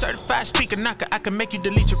 I'm a certified speaker knocker. I can make you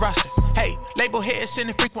delete your roster. Hey, label heads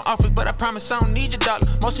sending frequent offers, but I promise I don't need your dollar.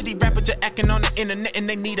 Most of these rappers are acting on the internet and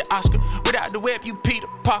they need an Oscar. Without the web, you Peter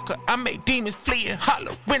Parker. I make demons flee and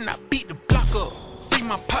holler when I beat the blocker. Free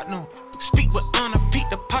my partner. Speak with honor, beat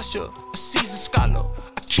the posture. A seasoned scholar.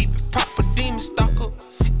 I keep it proper, demon stalker.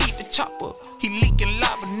 Eat the chopper. He leaking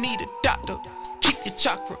lava, need a doctor. Keep your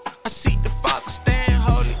chakra. I see the Father stand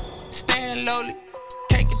holy, stand lowly.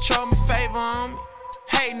 Can't control me, favor on me.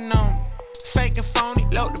 Hating on me. Fake and phony,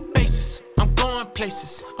 load the bases. I'm going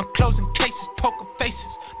places. I'm closing cases, poker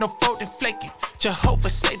faces. No folding, flaking.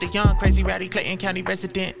 Jehovah say the young, crazy, rowdy Clayton County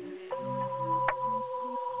resident.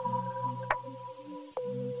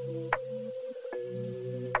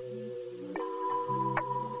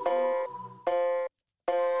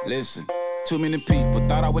 Listen, too many people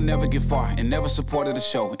thought I would never get far and never supported the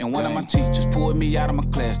show. And one of my teachers pulled me out of my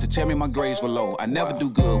class to tell me my grades were low. I never do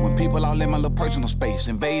good when people all in my little personal space,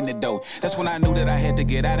 invading the door. That's when I knew that I had to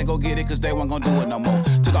get out and go get it, cause they weren't gonna do it no more.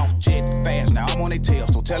 Took off jet fast, now I'm on their tail,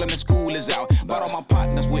 so tell them the school is out. Brought all my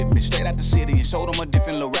partners with me, straight out the city and showed them a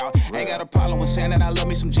different little route. Ain't got a problem with saying that I love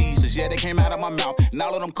me some Jesus, yeah, they came out of my mouth. And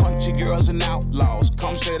all of them country girls and outlaws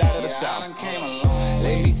come straight out of the South.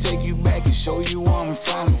 Let me take you back and show you where I'm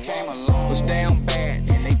from. Was down bad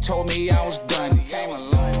and they told me I was done.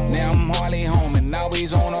 Now I'm hardly home and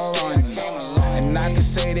always on a run. And I can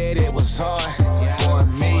say that it was hard for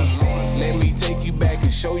me. Let me take you back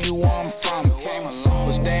and show you where I'm from.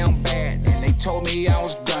 Was down bad and they told me I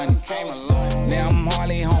was done. Now I'm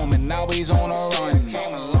hardly home and always on a run.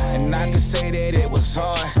 And I can say that it was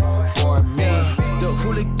hard for me. The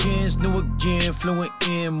hooligans new again, fluent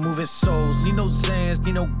in, moving souls. Need no Zans,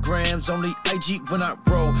 need no grams, only IG when I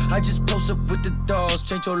roll. I just post up with the dogs,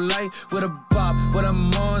 change your life with a bop. What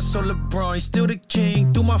I'm on, so LeBron, he's still the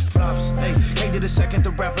king, do my flops. Hey, hey, to the second,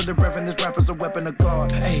 the rapper, the reverend, this rapper's a weapon of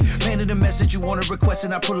God. Hey, landed the message you wanna request,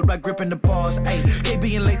 and I pull it like gripping the bars. Hey, can't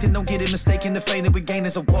be in late, then don't get it mistaken. The fame that we gain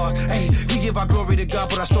is a walk. Hey, we give our glory to God,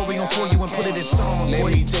 put our story on for you and put it in song. Let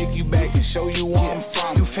me take you back and show you where I'm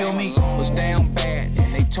from. You feel me? Was down bad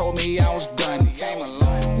and they told me I was done.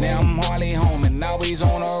 Now I'm hardly home and always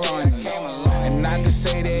on a run. And I can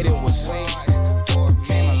say that it was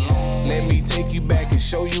let me take you back and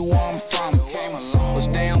show you where I'm from. Was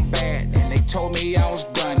down bad and they told me I was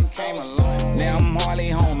done. Now I'm hardly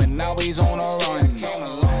home and always on a run.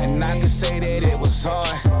 And I can say that it was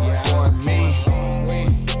hard for me.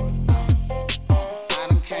 I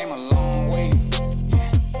done came a long way.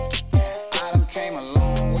 I done came a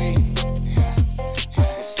long way. I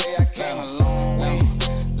can say I came a long way.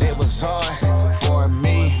 It was hard for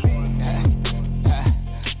me.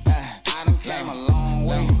 I done came a long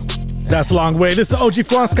way. That's a long way. This is OG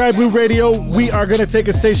Flow on Sky Blue Radio. We are going to take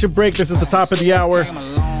a station break. This is the top of the hour.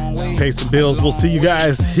 Pay some bills. We'll see you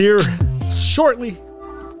guys here shortly.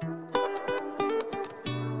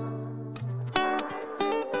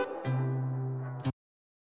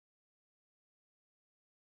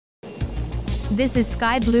 This is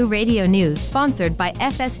Sky Blue Radio News, sponsored by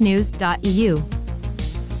fsnews.eu.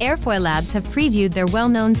 Airfoil Labs have previewed their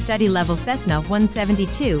well-known study-level Cessna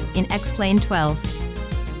 172 in X-Plane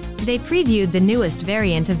 12. They previewed the newest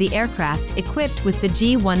variant of the aircraft equipped with the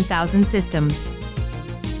G1000 systems.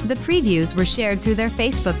 The previews were shared through their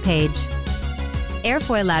Facebook page.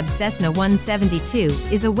 Airfoil Labs Cessna 172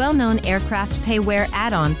 is a well-known aircraft pay-wear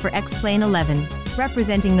add-on for X-Plane 11,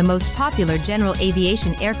 representing the most popular general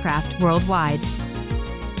aviation aircraft worldwide.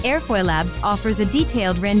 Airfoil Labs offers a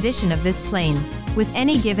detailed rendition of this plane, with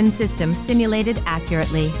any given system simulated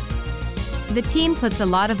accurately. The team puts a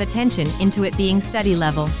lot of attention into it being study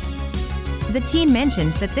level. The team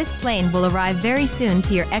mentioned that this plane will arrive very soon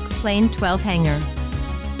to your X-Plane 12 hangar.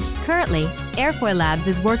 Currently, Airfoil Labs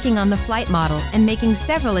is working on the flight model and making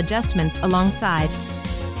several adjustments alongside.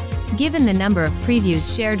 Given the number of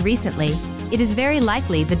previews shared recently, it is very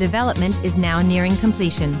likely the development is now nearing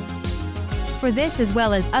completion. For this as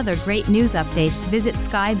well as other great news updates, visit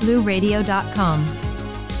skyblueradio.com.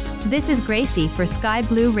 This is Gracie for Sky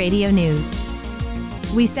Blue Radio News.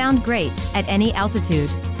 We sound great at any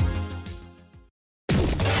altitude.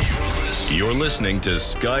 You're listening to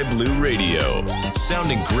Sky Blue Radio,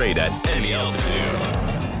 sounding great at any altitude.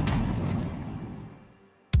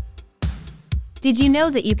 Did you know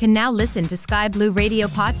that you can now listen to Sky Blue Radio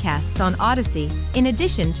podcasts on Odyssey, in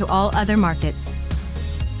addition to all other markets?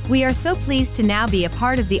 We are so pleased to now be a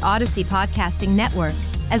part of the Odyssey podcasting network,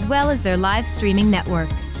 as well as their live streaming network.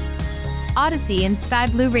 Odyssey and Sky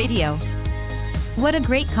Blue Radio. What a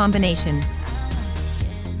great combination.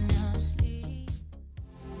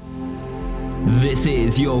 This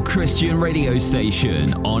is your Christian radio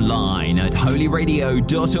station, online at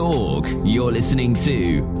holyradio.org. You're listening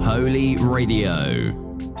to Holy Radio.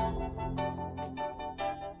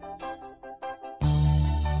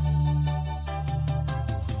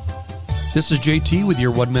 This is JT with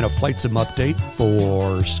your 1 minute Flight Sim update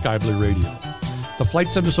for Sky Blue Radio. The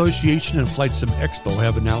Flight Sim Association and Flight Sim Expo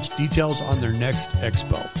have announced details on their next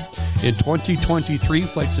expo. In 2023,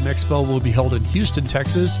 Flight Sim Expo will be held in Houston,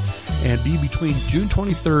 Texas, and be between June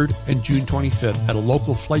 23rd and June 25th at a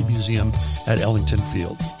local flight museum at Ellington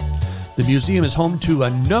Field. The museum is home to a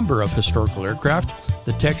number of historical aircraft,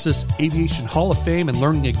 the Texas Aviation Hall of Fame and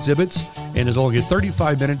learning exhibits, and is only a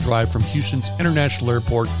 35-minute drive from Houston's International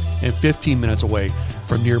Airport and 15 minutes away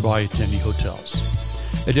from nearby attendee hotels.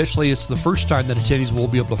 Additionally, it's the first time that attendees will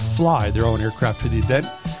be able to fly their own aircraft to the event,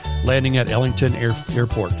 landing at Ellington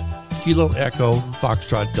Airport, Kilo Echo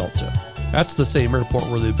Foxtrot Delta. That's the same airport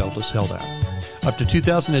where the event was held at. Up to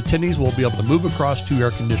 2,000 attendees will be able to move across 2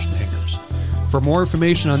 air-conditioned hangars. For more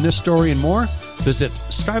information on this story and more, visit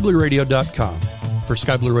skyblueradio.com. For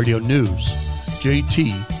Sky Blue Radio News,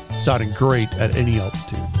 JT, sounding great at any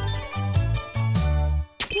altitude.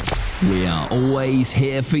 We are always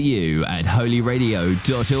here for you at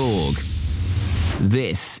holyradio.org.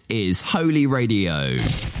 This is Holy Radio.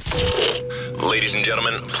 Ladies and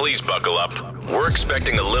gentlemen, please buckle up. We're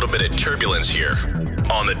expecting a little bit of turbulence here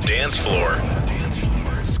on the dance floor.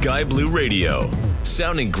 Sky Blue Radio,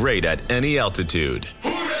 sounding great at any altitude.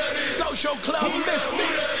 Social Club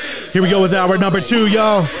Misfits. Here we go with hour number 2,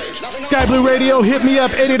 y'all. Sky Blue Radio, hit me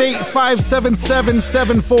up,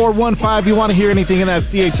 888-577-7415. You want to hear anything in that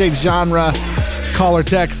CHH genre, call or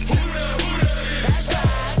text.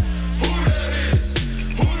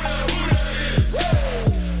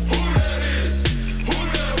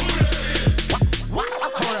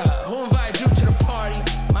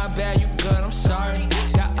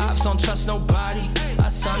 Nobody, I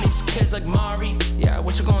son these kids like Mari. Yeah,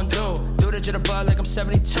 what you gonna do? Do the jitterbug like I'm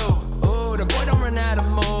 72. Ooh, the boy don't run out of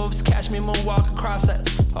moves. Catch me moonwalk across that.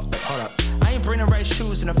 Oh, wait, hold up. I ain't bringing the right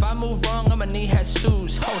shoes, and if I move wrong, I'ma need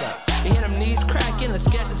Jesus. Hold up. You hear them knees cracking? Let's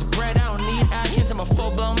get this bread. I don't need Atkins. I'm a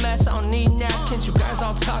full-blown mess. I don't need napkins. You guys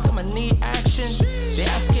all talk. I'ma need action. They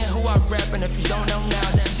asking who I rep, and if you don't know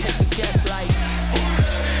now, then take a guess. Like.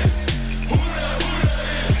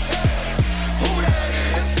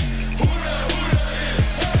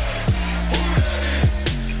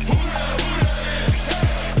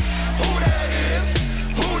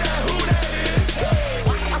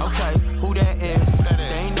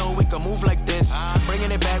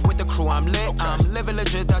 I'm lit, I'm living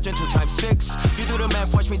legit, dodging 2 times 6. You do the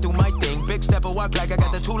math, watch me do my thing. Big step or walk like I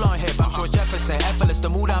got the tool on hip. I'm George Jefferson, effortless, the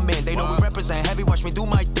mood I'm in. They know we represent heavy, watch me do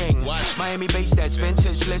my thing. Miami based, that's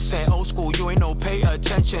vintage, listen, old school, you ain't no pay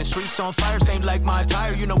attention. Streets on fire, same like my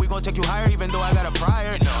attire. You know we gon' take you higher, even though I got a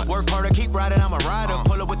prior. Work harder, keep riding, I'm a rider.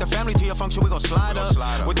 Pull up with the family to your function, we gon' slide up.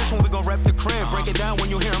 With this one, we gon' rep the crib. Break it down when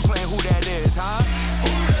you hear him playing who that is, huh?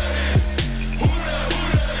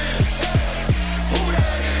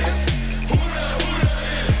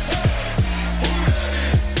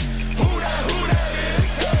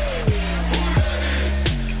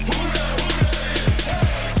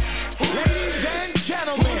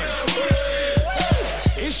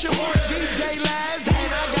 It's your boy DJ Laz, and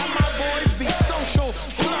I got my boys, the Social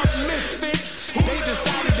Club Misfits. They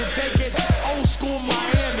decided to take it old school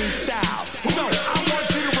Miami style. So I want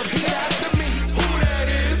you to repeat after me. Who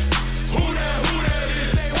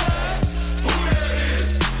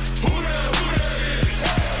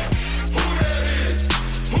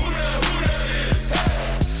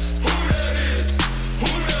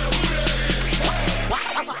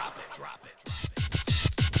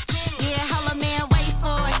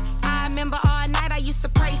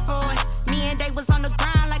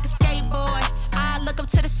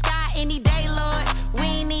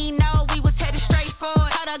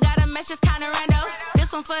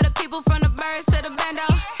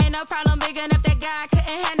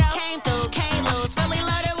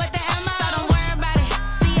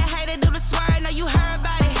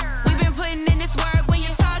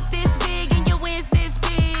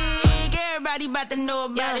Everybody about to know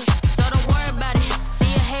about it. So don't worry about it.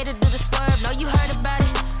 See a hater do the swerve. Know you heard about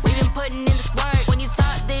it. We been putting in this work. When you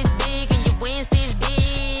talk this big and your wins this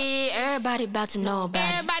big, everybody about to know about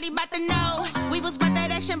it. Everybody about to know. We was about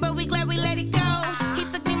that action, but we glad we let it go. He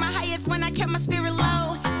took me my highest when I kept my spirit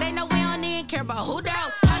low. They know we don't even care about who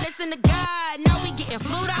though. I listen to God. Now we getting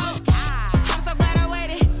flued out. I'm so glad I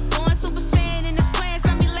waited. Going Super Saiyan in this plan.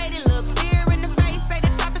 Saw me lady. Look fear in the face. Say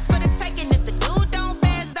the top is for the taking. If the dude don't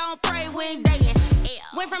fast, don't pray when dating.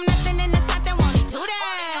 Went from nothing into something, won't he do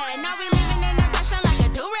that? Now we living in depression like a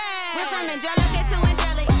do-rag. Went from angelic to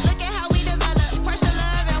angelic. Look at how we develop. Pressure,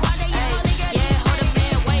 love, and one day you only get it. Yeah, hold up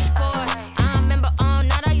and wait for it. I remember all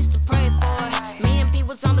night I used to pray for it. Me and P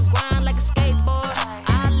was on the grind like a skateboard.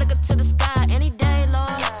 I look up to the sky any day,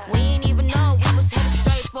 Lord. We ain't even know we was headed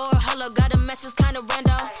straight for it. Hold up, got a message kinda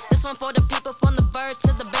random. This one for the people from the birds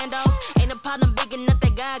to the bandos. Ain't a problem big enough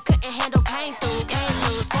that God couldn't handle. Came through, can't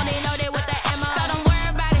lose. Funny know they with that ammo. So don't worry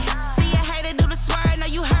about it. See a hater do the swerve. Know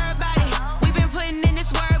you heard about it. We been putting in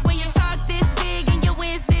this work. When you talk this big and your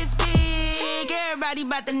wins this big, everybody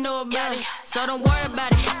about to know about it. So don't worry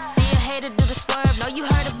about it. See a hater do the swerve. Know you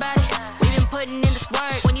heard about it. We been putting in this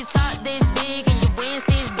work. When you talk this big and your wins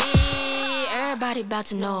this big, everybody about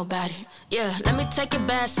to know about it. Yeah, let me take it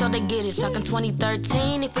back so they get it. Talking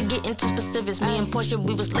 2013, if we get into specifics. Me and Portia,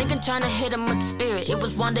 we was linking, trying to hit them with the spirit. It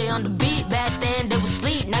was one day on the beat, back then they was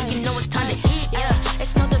sleep. Now you know it's time to eat, yeah.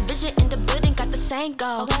 It's no division in the building, got the same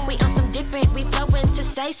goal. We on some different, we flow into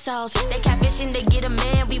say-sos. They catfishing, they get a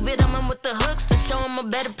man. We with them with the hooks to show them a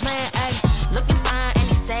better plan, ayy. Looking fine, and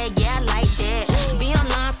he said, yeah, I like that. Be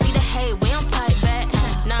online, see the hate, we don't type back.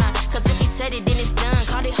 Nah, cause if he said it, then it's done.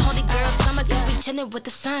 Call it holy girl summer, cause we chillin' with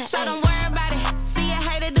the sun. So don't worry about it. See a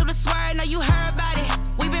hater do the swerve, know you heard about it.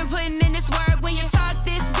 We been putting in this work. When you talk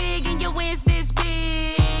this big and your wins this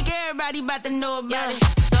big, everybody about to know about it.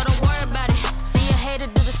 So don't worry about it. See a hater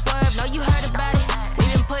do the swerve, know you heard about it. We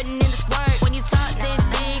been putting in this work. When you talk this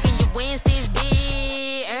big and your wins this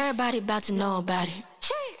big, everybody about to know about it.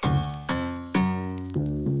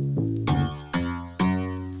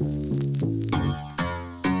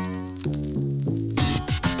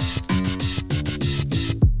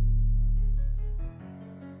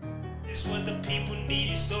 It's what the people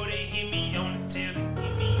needed, so they hit me on the telly. I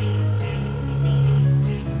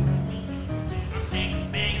pack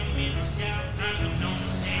a bag, I'm in the sky, I'm on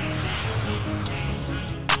this jet.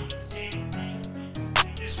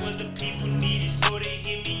 It's what the people needed, so they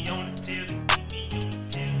hit me on the telly.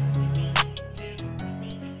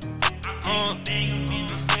 I pack a bag, I'm in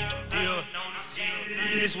the sky, I'm on this jet.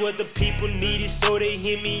 It's what the people needed, so they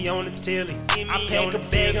hit me on the telly. I pack a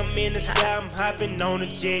bag, I'm in the sky, I'm hopping on a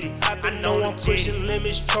jetty. I know I'm pushing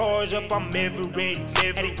limits, charge up, I'm ever ready.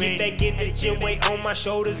 Had to get back in the gym, weight on my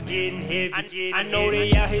shoulders getting heavy. I know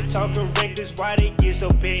they out here talking reckless, why they get so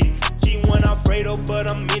petty? G1 Alfredo, but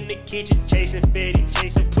I'm in the kitchen chasing Fetty.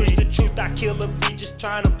 Chasing push the truth, I kill a beat, just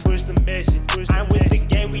trying to push the message. I'm with the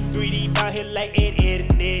game, we 3D out here like Ed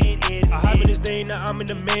and Ed. I hop in this thing, now I'm in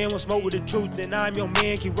the man, want smoke with the truth, then I'm your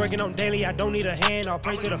man. Keep working on daily, I don't need a hand. All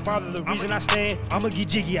praise to the Father, the reason I stand. I'ma get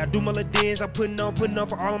jiggy, I do my little dance. I'm putting on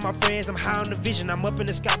for all of my friends. I'm high on the vision, I'm up in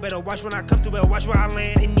the sky. Better watch when I come through, better watch where I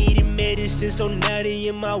land. They needed medicine, so now they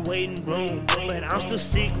in my waiting room. But I'm still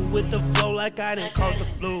sick with the flow like I done caught the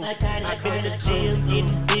flu. I've been in the gym,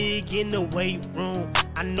 getting big in the weight room.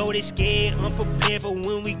 I know they scared, unprepared for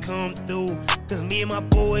when we come through. Cause me and my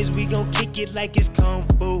boys, we gon' kick it like it's kung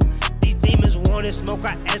fu. These demons wanna smoke,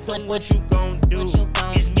 I ask them what you gon' do.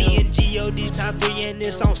 It's me and G.O.D. time 3 and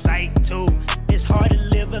it's on site 2. It's hard to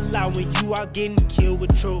live a lie when you are getting killed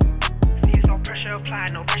with truth. No pressure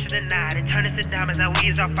applied, no pressure denied. It turn us to diamonds, now we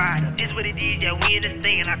is our fire. This what it is, yeah, we in this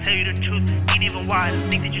thing, and I tell you the truth, ain't even wild.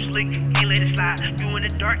 Think that you slick, can't let it slide. You in the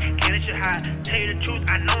dark, can't let you hide. Tell you the truth,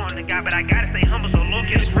 I know I'm the guy, but I gotta stay humble, so low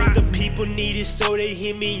can it's what the people needed, so they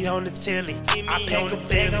hear me on the telly. I pack a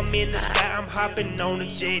bag, I'm in the sky, I'm hopping on the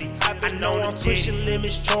jetty. I know I'm pushing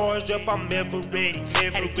limits, charged up, I'm ever ready.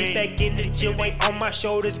 Had to get back in the gym, weight on my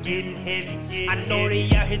shoulders getting heavy. I know they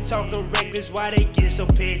out here talking reckless, why they get so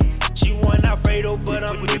petty? She want Alfredo, but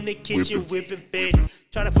I'm in the kitchen whipping Fetty.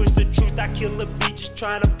 Tryna push the truth, I kill a beat, just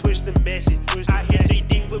tryna push the message. I hit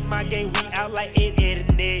 3D with my gang, we out like Ed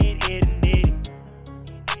and Ed.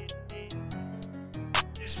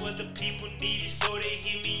 This what the people needed, so they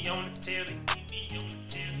hear me on the telly. I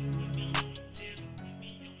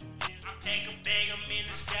pack a bag, I'm in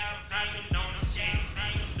the sky, I'm hopping on this jet.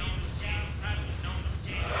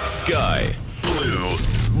 Sky Blue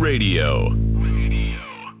Radio.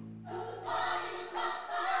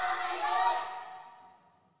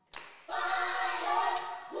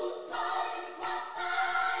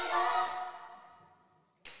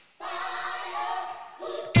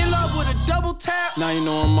 Now you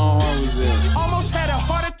know where my heart was at. Almost had a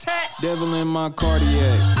heart attack. Devil in my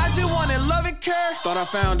cardiac. I just wanted love and care. Thought I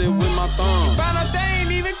found it with my thumb. Found out they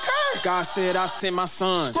ain't even care. God said I sent my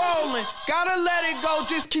son. Scrolling, gotta let it go,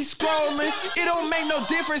 just keep scrolling. It don't make no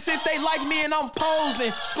difference if they like me and I'm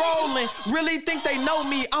posing. Scrolling, really think they know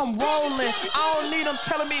me, I'm rolling. I don't need them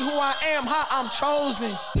telling me who I am, how I'm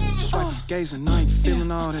chosen. Swiping, gazing, I ain't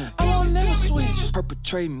feeling all that. I won't never switch.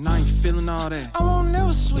 Perpetrating, I ain't feeling all that. I won't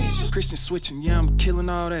never switch. Christian switching, yeah, I'm killing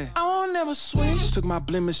all that. I won't never switch. Took my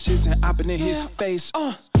blemishes and I been in his face.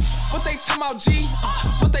 What they talking about G?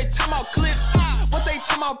 What they talking about clips? What they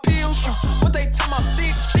talking about pills? What they talking about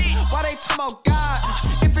sticks? Why they talking about God?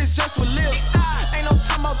 If it's just with lips, ain't no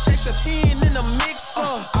talking about checks if he ain't in the mix.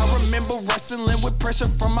 I remember wrestling with pressure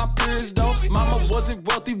from my peers though. Mama wasn't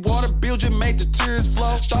wealthy, water bill just made the tears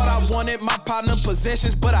flow. Thought I wanted my partner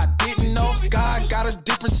possessions, but I didn't know. God got a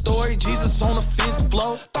different story, Jesus on the fifth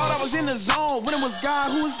floor. Thought I was in the zone when it was God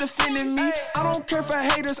who was defending me. I don't care for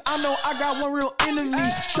haters, I know I got one real enemy.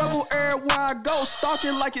 Trouble everywhere I go,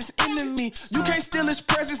 stalking like it's enemy. You can't steal his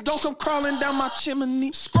presence, don't come crawling down my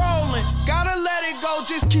chimney. Scrolling, gotta let it go,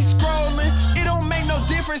 just keep scrolling. It don't make no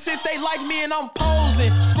difference if they like me and I'm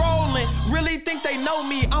posing. Scrolling, really think they know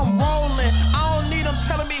me, I'm rolling. I don't need them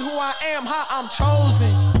telling me who I am, how I'm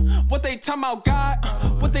chosen. What they talking about God?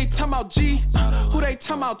 What they talking about G? Who they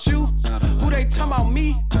talking about you? Who they talking about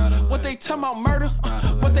me? What they talking about murder?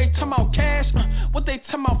 What they talking about cash? What they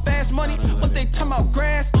talking about fast money? What they talking about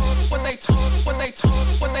grass?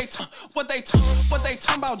 What they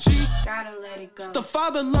talking about G? Gotta let it go. The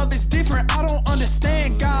Father love is different, I don't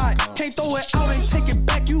understand God. Can't throw it out and take it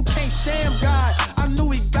back, you can't sham God. I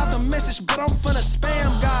knew he got the message, but I'm finna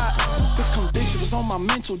spam God. The conviction was on my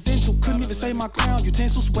mental, dental, couldn't even say my crown.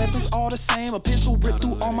 Utensils, weapons, all the same. A pencil ripped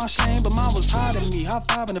through all my shame, but mine was hiding me. High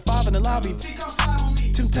fiving the five in the lobby.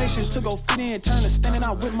 Temptation to go fit in, turn to standing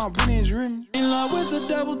out with my brilliance rim. In love with the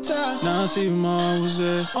double tap. Now I see where my heart was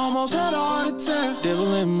at. Almost had a heart attack.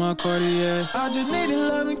 Devil in my cardiac. I just needed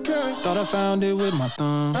love and care. Thought I found it with my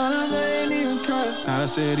thumb. Found out they ain't even care. I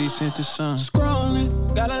said he sent his son. Scrolling,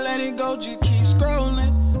 gotta let it go, just keep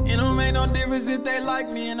scrolling. It don't make no difference if they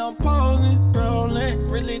like me and I'm posing. Rolling,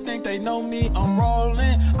 really think they know me, I'm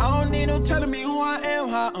rolling. I don't need no telling me who I am,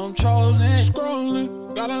 how I'm chosen.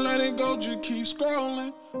 Scrolling, gotta let it go, just keep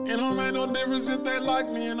scrolling. It don't make no difference if they like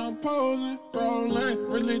me and I'm posing. Rolling,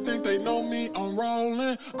 really think they know me, I'm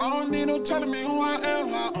rolling. I don't need no telling me who I am,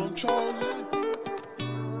 how I'm chosen.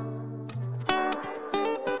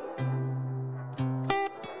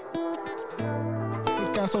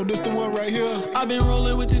 So this the one right here. I've been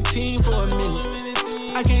rolling with the team for a minute.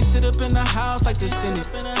 I can't sit up in the house like the Senate.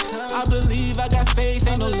 I believe I got faith,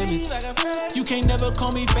 ain't no limits. You can't never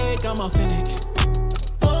call me fake, I'm authentic.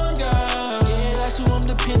 One God, yeah, that's who I'm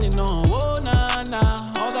depending on. Whoa, nah,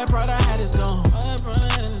 all that pride I had is gone.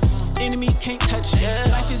 Enemy can't touch me.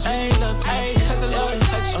 Life is really lovely, cause the Lord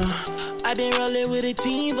touched me. I been rolling with a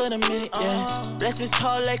team for a minute, yeah. Blessings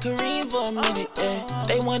tall like Kareem for a minute, yeah.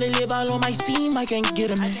 They wanna live all on my scene, I can't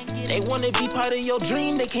get them in. They wanna be part of your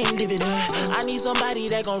dream, they can't live it in. I need somebody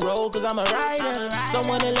that gon' roll, cause I'm a rider.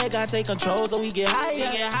 Someone to let God take control so we get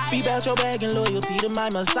higher. Be about your bag and loyalty to my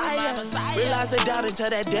Messiah. Realize the doubt and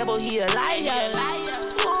tell that devil he a liar.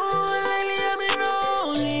 Ooh, lately I've been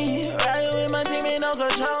rolling, riding with my team in no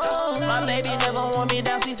control. My baby never want me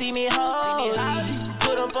down, she see me holy.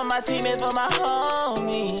 For my team and for my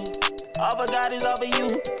homies. All for God is all for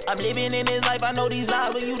you. I'm living in this life, I know these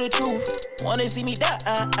lies, but you the truth. Wanna see me die,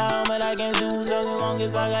 but I can't lose as long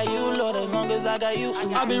as I got you, Lord, as long as I got you.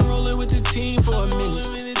 I've been rolling with the team for a minute.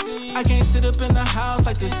 I can't sit up in the house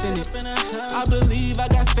like the Senate. I believe I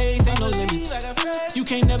got faith, ain't no limits. You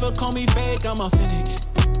can't never call me fake, I'm authentic.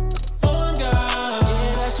 One God,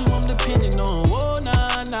 yeah, that's who I'm depending on. Whoa,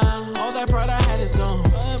 nah, all that pride I had is gone.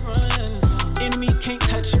 Enemy can't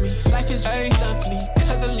touch me. Life is very lovely,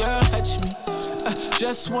 cause the Lord touched me.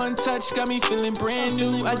 Just one touch got me feeling brand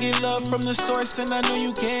new. I get love from the source and I know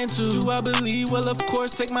you can too. Do I believe? Well, of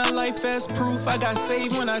course, take my life as proof. I got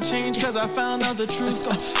saved when I changed cause I found out the truth.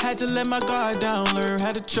 Had to let my guard down, learn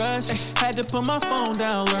how to trust. Had to put my phone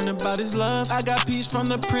down, learn about his love. I got peace from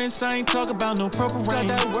the prince, I ain't talk about no purple rain.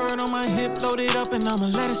 Got that word on my hip, loaded up and I'ma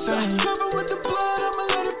let it sing. Covered with the blood, I'ma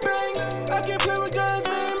let it bang. I can't play with God's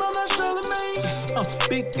name, I'm not Charlemagne.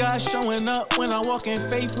 Big guy showing up when I walk in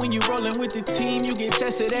faith. When you rolling with the team, you get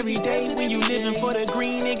tested every day. When you living for the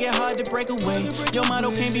green, it get hard to break away. Your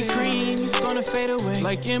motto can't be cream, it's gonna fade away.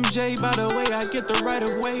 Like MJ, by the way, I get the right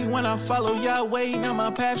of way. When I follow Yahweh, now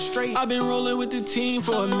my path straight. I've been rolling with the team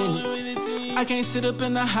for a minute. I can't sit up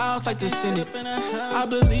in the house like the Senate. I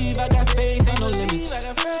believe I got faith, ain't no limits.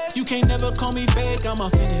 You can't never call me fake, I'm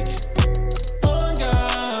authentic. Oh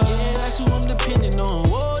God, yeah, that's who I'm depending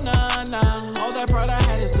on. Oh nah, nah, all that pride I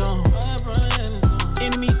had is gone.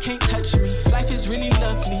 Enemy can't touch me. Life is really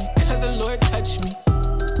lovely, cause the Lord touched me.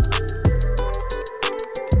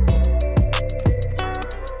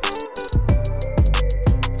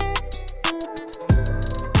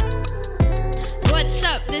 What's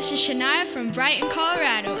up? This is Shania from Brighton,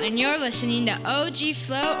 Colorado, and you're listening to OG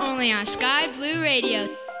Flow only on Sky Blue Radio.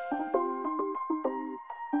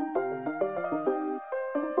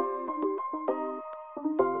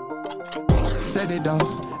 Set it off.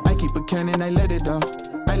 I keep a cannon, I let it off.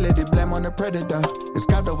 I let it blame on the predator. It's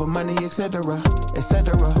got over money, etc.,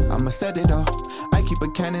 etc. I'ma set it off. I keep a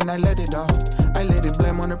cannon, I let it off. I let it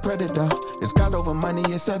blame on the predator. It's got over money,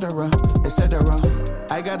 etc., etc.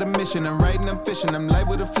 I got a mission, I'm riding, I'm fishing. I'm light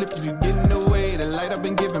with a flip if you get in the way. The light I've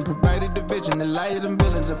been given provided the vision. The liars and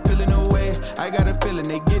villains are filling away. I got a feeling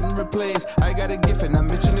they getting replaced. I got a gift and I'm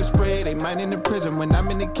itching to spray. They mine in the prison when I'm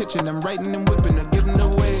in the kitchen. I'm writing and whipping or giving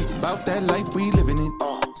away. About that life we living it.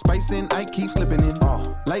 Spice in, I keep slipping in.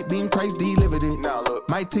 Light beam, Christ delivered it.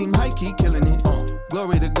 My team high key killing it.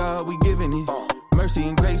 Glory to God, we giving it. Mercy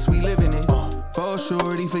and grace, we living it. Fall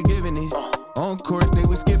short, he forgiving it. On court, they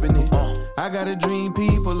was skipping it. I got a dream,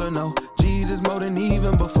 people will know Jesus more than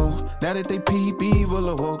even before. Now that they peep evil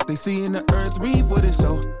awoke, they see in the earth reap what it's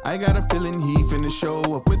so. I got a feeling he finna show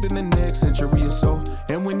up within the next century or so.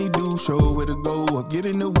 And when he do, show where to go up. Get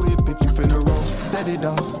in the whip if you finna roll. Set it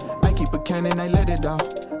off. I keep a cannon, I let it off.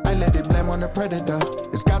 I let it blame on the predator.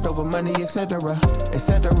 It's got over money, etc.,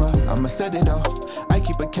 etc. I'ma set it off. I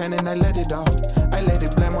keep a cannon, I let it off. I let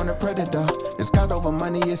it blame on the predator. It's got over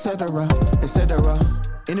money, etc., etc.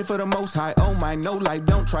 In it for the most high, oh my, no life,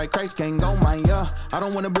 don't try, Christ can't go mine, yeah. I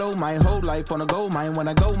don't wanna blow my whole life on a gold mine. When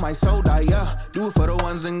I go, my soul die, yeah. Do it for the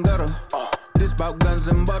ones in gutter. This bout guns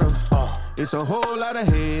and butter. It's a whole lot of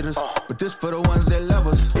haters, but this for the ones that love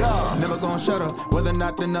us. Never gonna shut up, whether or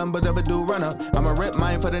not the numbers ever do run up. I'ma rep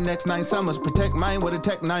mine for the next 9 summers. Protect mine with a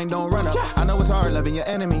tech 9, don't run up. I know it's hard loving your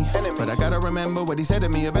enemy, but I gotta remember what he said to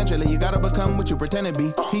me. Eventually you gotta become what you pretend to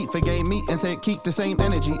be. He forgave me and said keep the same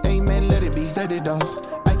energy. Amen, let it be. Set it off.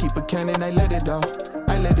 I keep a cannon, I let it off.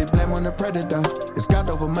 I let it blame on the predator. It's got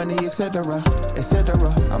over money, etc., etc.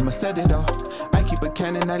 I'ma set it off. I keep a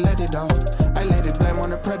cannon, I let it off. I let it blame on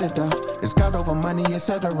the predator. It's got over money,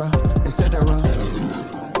 etc., etc.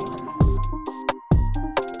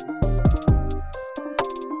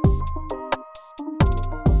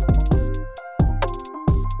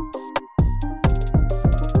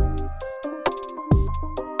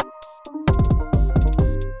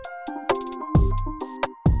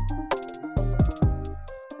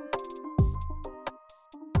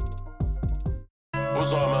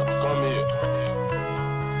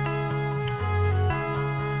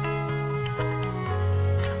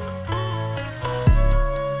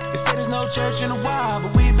 Church in a while,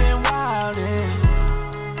 but we've been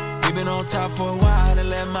wildin'. We've been on top for a while and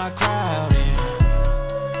let my crowd in.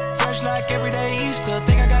 Fresh like everyday Easter,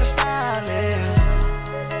 think I got a stylist.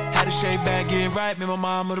 Had to shave back, get right, make my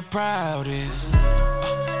mama the proudest.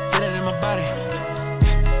 Feeling in my body,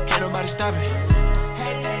 can't nobody stop it.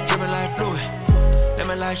 Drippin' like fluid, let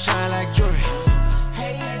my life shine like jewelry.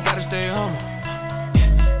 Gotta stay humble,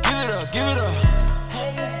 give it up, give it up.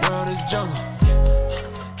 World is jungle.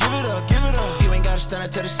 You ain't gotta stand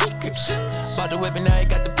up to the secrets. Bought the whip and now you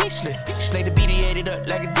got the beat slip. Play the beat, he ate it up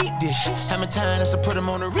like a deep dish. Hammer time, that's I put him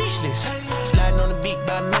on the reach list. Sliding on the beat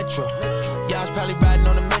by Metro. Y'all was probably riding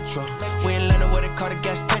on the Metro. We in Atlanta where they call the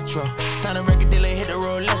gas petrol. Sign a record deal and hit the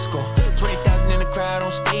road, let's go. 20,000 in the crowd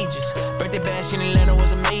on stages. Birthday bash in Atlanta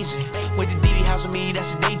was amazing. Went to Diddy house with me,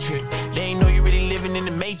 that's a day trip. They ain't know you really living in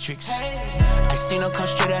the Matrix. I seen him come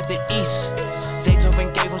straight out the east.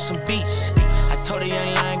 Zaytoven gave him some beats. I told the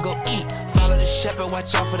young lion go eat. Follow the shepherd,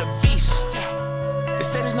 watch out for the beast. They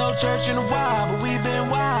say there's no church in a while, but we've been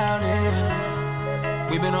wildin'.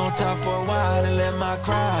 We've been on top for a while and let my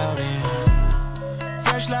crowd in.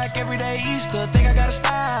 Fresh like everyday Easter, think I got a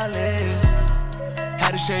stylist.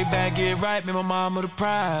 Had to shave back, get right, make my mama the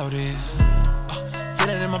proudest.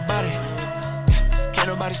 Feeling in my body, can't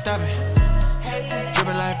nobody stop it.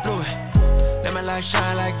 Drippin' like fluid, let my life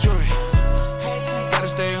shine like jewelry. Gotta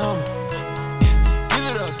stay humble, give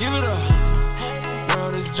it up, give it up.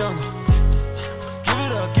 World is jungle, give it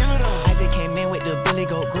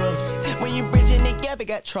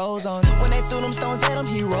got trolls on him. When they threw them stones at him,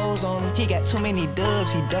 he rolls on them. He got too many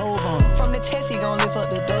dubs, he dove on them. From the test, he gon' lift up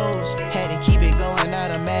the doors. Had to keep it going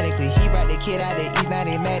automatically. He brought the kid out the east, now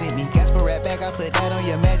they mad at me. Gasper right back, I put that on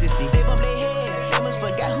your majesty. They bump their head, they must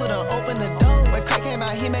forgot who done opened the door. When crack came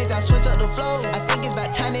out, he made y'all switch up the flow. I think it's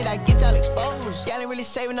about time that I get y'all exposed. Y'all ain't really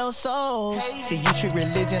saving no souls. See, you treat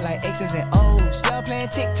religion like X's and O's. Y'all playing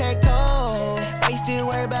tic-tac-toe. Why you still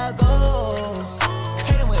worry about gold?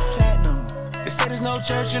 Cradle with platinum. They say there's no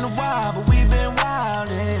church in a while, but we've been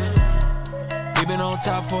wildin'. We've been on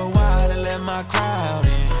top for a while and let my crowd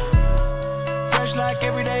in. Fresh like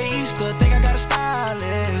everyday Easter, think I got a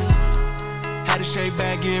stylist. Had to shake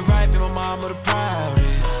back, get right, be my mama the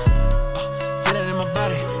proudest. Feel it in my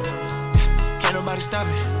body, can't nobody stop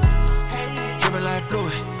it. Drippin' like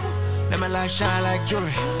fluid, let my light shine like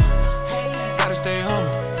jewelry. Gotta stay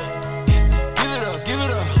humble, give it up, give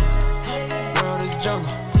it up. World is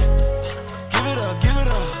jungle, give it up, give it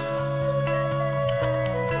up.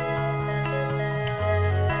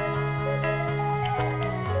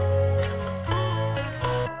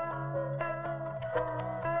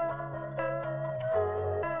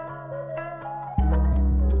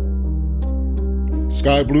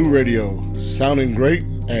 Sky Blue Radio, sounding great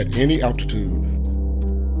at any altitude.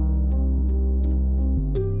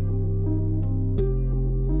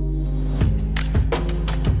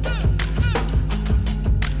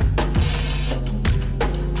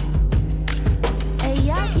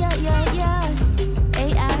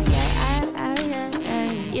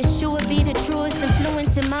 Yeshua be the truest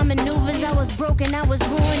influence in my maneuvers. I was broken, I was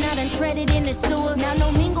ruined, I done treaded in the sewer. Now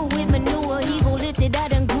no mingle with manure, evil lifted, I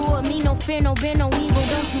done grew up. Me no fear, no bear, no evil.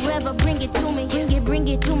 Don't you ever bring it to me. Bring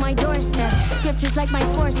it to my doorstep. Scriptures like my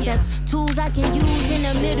forceps. Tools I can use in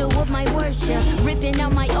the middle of my worship. Ripping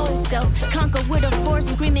out my old self. Conquer with a force.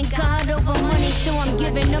 Screaming God over money till I'm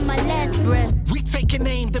giving up my last breath. We take a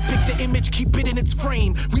name, depict the image, keep it in its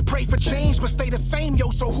frame. We pray for change, but stay the same, yo,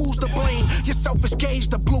 so who's to blame? Your selfish gauge,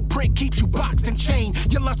 the blueprint keeps you boxed and chained.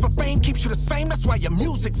 Your lust for fame keeps you the same, that's why your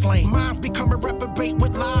music's lame. Minds become a reprobate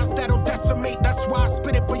with lies that'll decimate. That's why I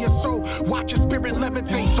spit it for your soul. Watch your spirit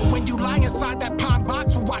levitate. So when you lie inside that pine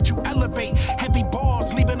box, we'll watch you elevate. Heavy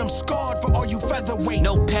balls, leaving them scarred for all you featherweight.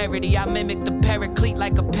 No parody, I mimic the paraclete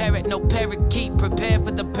like a parrot. No parakeet, prepare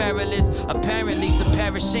for the perilous. Apparently to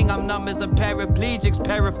perishing, I'm numb as a paraplegic's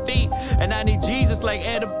parafeet. And I need Jesus like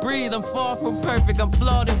air to breathe. I'm far from perfect, I'm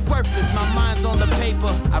flawed and worthless. My mind's on the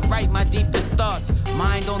paper, I write my deepest thoughts.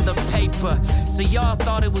 Mind on the paper. So y'all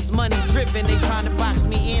thought it was money driven. They trying to box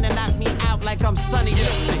me in and knock me out like I'm Sonny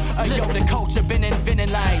Liston. Yo, the culture been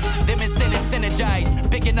inventilized. Them is synergized.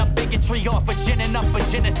 Picking up bigotry off of ginning up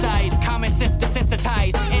a genocide. Common sense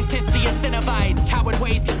desensitized. Intensity incentivized. Coward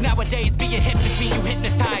ways, cause nowadays being hip is being you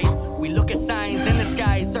hypnotized. We look at signs in the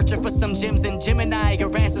sky, searching for some gems in Gemini.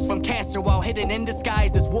 Your answers from cancer while hidden in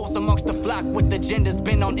disguise. There's wolves amongst the flock with agendas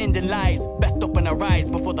been on ending lies. Best open our eyes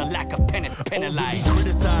before the lack of penalized.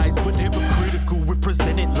 Criticized, but hypocritical with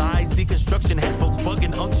presented lies. Deconstruction has folks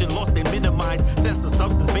bugging unction, lost and minimized. Sense of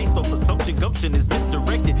substance based off assumption. Gumption is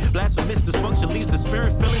misdirected. Blasphemous dysfunction leaves the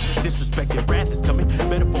spirit feeling disrespected. Wrath is coming.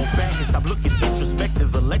 Better fall back and stop looking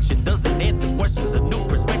introspective. Election doesn't answer questions of new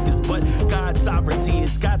perspectives, but God's sovereignty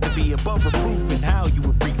has got to be above reproof. And how you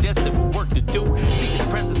were predestined with work to do. See his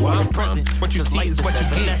presence while I'm present. What you see is what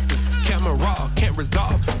you get. Camera raw, can't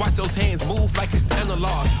resolve. Watch those hands move like it's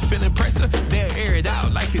analog. Feeling pressure, they'll air it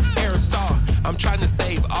out like it's aerosol. I'm trying to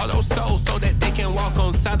save all those souls so that they can walk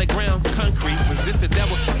on solid ground, concrete. Resist the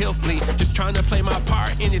devil, he'll flee. Just trying to play my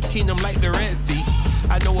part in his kingdom like the Red Sea.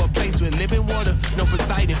 I know a place with living water, no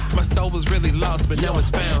Poseidon. My soul was really lost, but now it's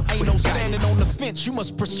found. Ain't no standing on the fence, you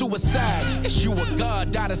must pursue a side. It's you or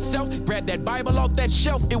God, died of self. Grab that Bible off that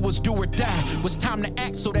shelf, it was do or die. Was time to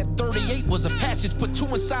act, so that 38 was a passage. Put 2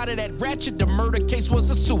 inside of that ratchet, the murder case was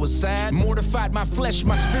a suicide. Mortified my flesh,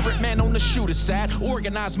 my spirit man on the shooter side.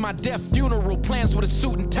 Organized my death, funeral plans with a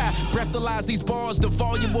suit and tie. Breathalyze these bars, the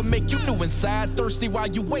volume will make you new inside. Thirsty while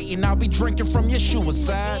you waiting, I'll be drinking from Yeshua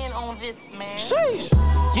side. Sheesh.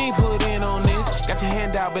 You ain't put in on this. Got your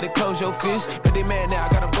hand out, better close your fist. But they mad now,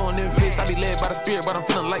 got them going in fists. I be led by the spirit, but I'm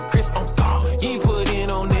feeling like Chris on God. You ain't put in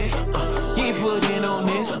on this. You ain't put in on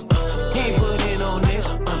this. You ain't put in on this.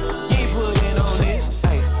 You ain't put in on this.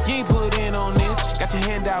 Hey, you ain't put in on this. Got your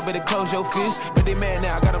hand out, better close your fist. But they mad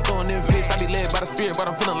now, got them going in fists. I be led by the spirit, but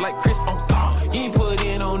I'm feeling like Chris on God. You ain't put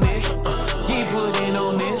in on this. You ain't put in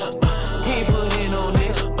on this. You ain't put in on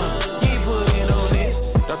this. You ain't put in on this.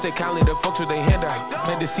 Don't take kindly to folks with they hand out.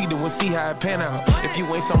 Plant the seed and we'll see how it pan out. If you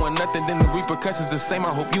ain't someone nothing, then the repercussions the same.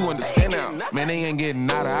 I hope you understand now. Man, they ain't getting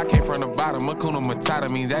nada. I came from the bottom. Hakuna Matata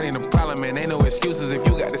means that ain't a problem, man. Ain't no excuses if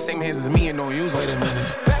you got the same hands as me and don't use. Wait a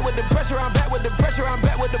minute. Back with the pressure, I'm back with the pressure, I'm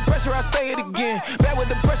back with the pressure. I say it again. Back with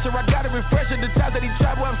the pressure, I gotta refresh it. The ties that he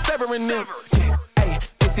tried, boy, I'm severing them. Yeah. Hey,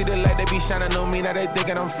 they see the light, they be shining on me, now they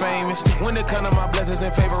thinking I'm famous. When it come to my blessings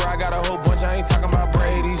and favor, I got a whole bunch, I ain't talking about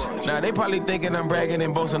Brady's. Now they probably thinking I'm bragging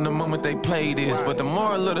and boasting the moment they play this. But the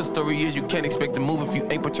moral of the story is you can't expect to move if you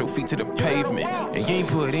ain't put your feet to the pavement. And you ain't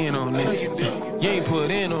put in on this. You ain't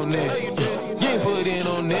put in on this. You ain't put in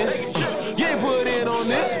on this. You ain't put in on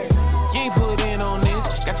this. You ain't put in on this.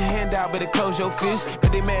 Got your hand out, better close your fist.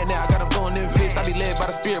 But they mad now, I got them going in fists. I be led by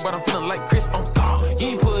the spirit, but I'm feeling like Chris on God. You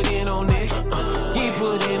ain't put in on this. You ain't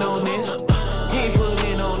put in on this. You ain't put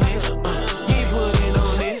in on this. You ain't put in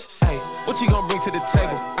on this. Hey, what you gonna bring to the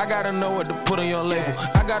table? I gotta know what to put on your label.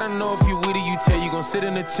 I gotta know if you witty, you tell you gon' sit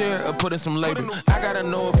in a chair or put in some labor. I gotta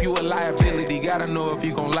know if you a liability. Gotta know if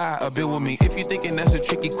you gon' lie or build with me. If you thinking that's a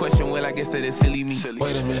tricky question, well, I guess that is silly me.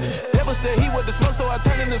 Wait a minute. Devil said he want the smoke, so I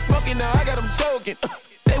turned into smoking. Now I got him choking.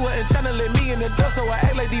 They wasn't tryna let me in the door, so I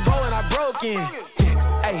act like Debo and I broke in.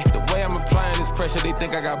 Yeah. Hey, the way I'm applying this pressure, they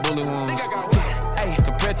think I got bullet wounds. Yeah. Hey,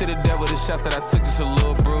 compared to the devil, the shots that I took just a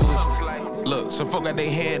little bruise. Look, some folk got their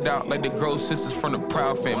hand out like the gross sisters from the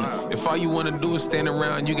Proud family. If all you wanna do is stand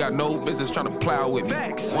around, you got no business trying to plow with me.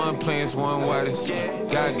 One plans, one widest.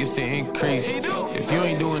 God gets the increase. If you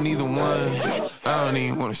ain't doing either one, I don't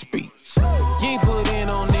even wanna speak. You ain't put in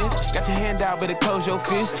on this. Got your hand out, better close your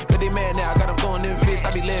fist. But they mad now, I got them going in fists.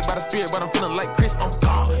 I be led by the spirit, but I'm feeling like Chris on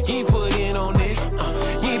God. You ain't put in on this.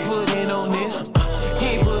 You ain't put in on this. You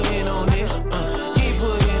ain't put in on this. You ain't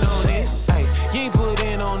put in on this. Hey, you ain't put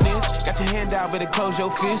in on this. Got your hand out, better close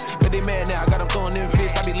your fist. But they mad now, I got them going in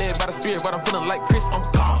fists. I be led by the spirit, but I'm feeling like Chris on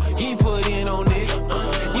God. You ain't put in on this.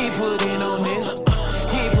 You ain't put in on this.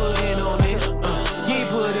 You ain't put in on this. You ain't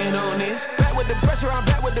put in on this. Back with the pressure, I'm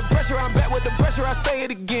back with the pressure, I'm back with the pressure. I say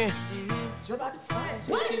it again.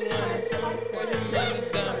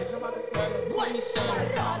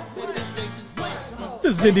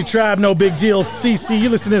 This is Indie Tribe, No Big Deal, CC. You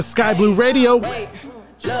listen to Sky Blue Radio. Wait,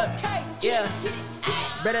 look, yeah.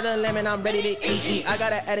 Better than lemon, I'm ready to eat. I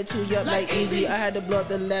got an attitude, yup, like easy. I had to blow up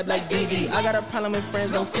the lab like DD. I got a problem with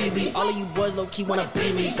friends, no Phoebe. All of you boys low-key wanna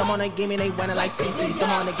beat me. Come on and give me, they running like CC.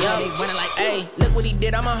 Come on and give me, they running like, hey, look what he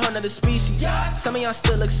did, I'm a hunter of the species. Some of y'all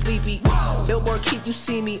still look sleepy. Billboard Keith, you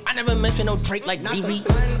see me. I never mentioned no Drake like Riri.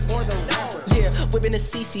 Yeah, whipping the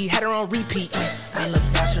CC, had her on repeat. I look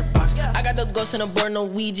past your box. I got the ghost and the board, no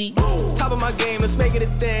Ouija. Top of my game, let's make it a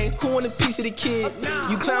thing. Who want a piece of the kid?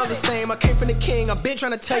 You clowns the same, I came from the king. I've been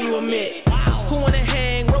trying to tell you a myth. Who wanna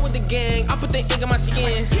hang, roll with the gang? I put the ink on my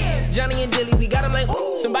skin. Johnny and Dilly, we got him like,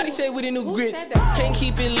 ooh. Somebody said we the new grits. Can't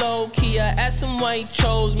keep it low key. I asked him why he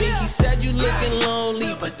chose me. He said you looking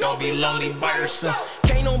lonely, but don't be lonely by yourself.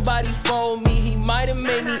 Can't nobody fold me. He might have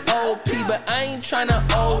made me OP, but I ain't tryna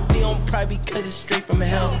OD on pride because it's straight from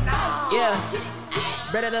hell. Yeah.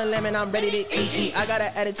 Better than lemon, I'm ready to eat. I got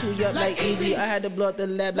an attitude, yup, like easy. I had to blow up the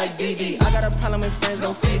lab like DD. I got a problem with friends,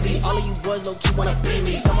 no Phoebe. All of you boys low-key wanna beat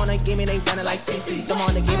me. Come on and give me, they running like CC. Come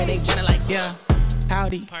on and give me, they running like, yeah.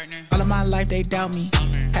 Howdy, partner. All of my life they doubt me.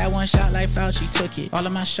 Had one shot like Fauci, took it. All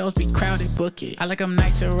of my shows be crowded, book it. I like them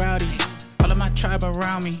nice and rowdy. All of my tribe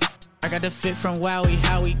around me. I got the fit from Wowie,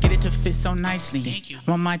 how we get it to fit so nicely. Thank you.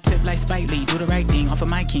 I'm on my tip like Spike Lee, do the right thing, off of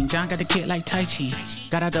my king. John got the kid like Tai Chi.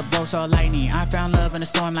 Got out the boat so lightning. I found love in the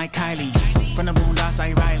storm like Kylie. From the boondocks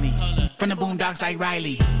like Riley. From the boondocks like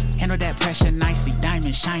Riley. Handle that pressure nicely.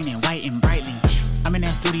 Diamonds shining white and brightly. I'm in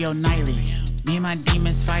that studio nightly. Me and my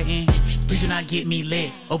demons fighting. Please do not get me lit.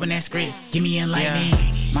 Open that script, give me enlightening.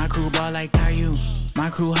 Yeah. My crew ball like Caillou. My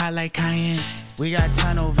crew hot like Cain't. We got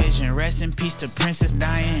tunnel vision. Rest in peace to Princess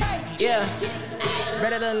Diane. Yeah.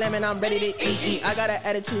 Better than lemon, I'm ready to eat. I got an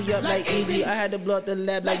attitude, yup, like easy. I had to blow up the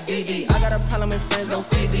lab like DD. I got a problem with friends, no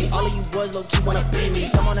Phoebe. All of you boys low-key wanna beat me.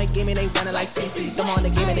 Come on and give me, they running like CC. Come on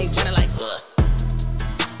and give me, they running like, ugh.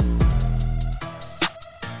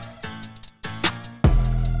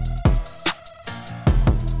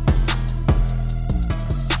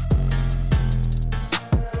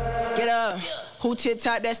 Get up. Who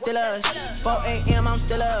tip-top, that's still us. 4 a.m., I'm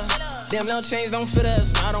still up. Them little chains don't fit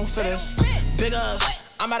us. Nah, don't fit us. Big ups.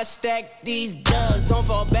 I'm about to stack these dubs. Don't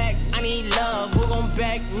fall back, I need love. Who gon'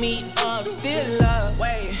 back me up? Still love.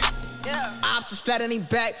 Wait. Ops is flat on his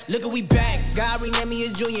back. Look at we back. God renamed me a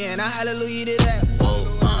junior and I hallelujah to that.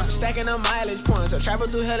 Whoa, stacking the mileage points. I traveled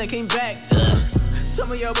through hell and came back.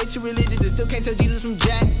 Some of y'all way too religious and still can't tell Jesus from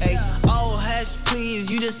Jack. Ay, oh, hush,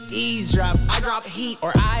 please, you just eavesdrop. I drop heat,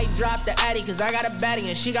 or I drop the addy, cause I got a baddie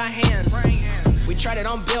and she got hands. We tried it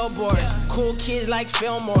on Billboard, cool kids like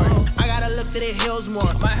Fillmore. I gotta look to the hills more,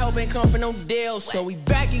 my help ain't come for no deal. So we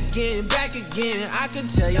back again, I could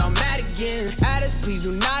tell y'all mad again. Addis, please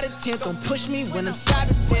do not attempt, don't push me when I'm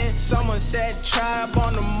Sabbathin'. Someone said try up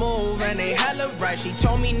on the move, and they hella right. She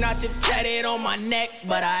told me not to tat it on my neck,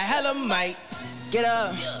 but I hella might. Get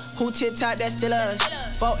up, who tit-tot, that's still us.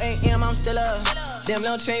 4 a.m. I'm still up. Them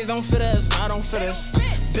little chains don't fit us, nah, don't fit us.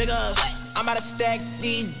 Big ups, I'm about to stack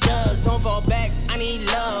these dubs. Don't fall back, I need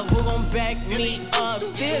love. Who gon' back me up?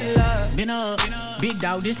 Still up. Been up, big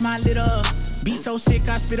dog, this my lit up. Be so sick,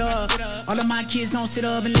 I spit up. All of my kids gon' sit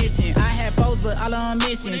up and listen. I had foes, but all of them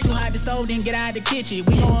missing. Too hot to stove, then get out the kitchen.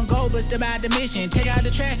 We gon' go, but step out the mission. Take out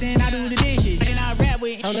the trash, then I do the dishes. Then I rap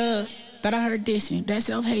with, hold up. Thought I heard dissing, that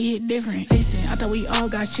self-hate hit different. Listen, I thought we all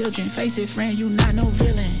got children. Face it, friend, you not no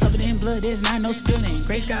villain. Covered in blood, there's not no spilling.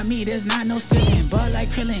 Grace got me, there's not no ceiling. Ball like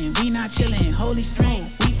Krillin, we not chillin'. Holy smoke,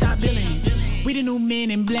 we top billing. We the new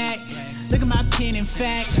men in black. Look at my pen and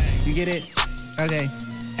facts. You get it? Okay.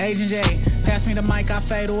 Agent J, pass me the mic, I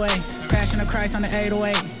fade away. Passion of Christ on the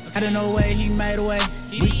 808. Out of no way, he made a way.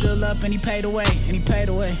 We still up and he paid away,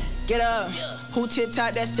 Get up, who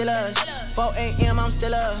tit-tot, that's still us. 4 a.m. I'm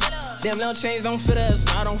still up. Them little chains don't fit us,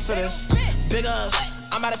 nah, don't fit us. Big ups,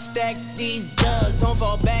 I'm about to stack these dubs. Don't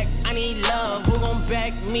fall back, I need love. Who gon'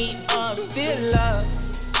 back me up? Still up.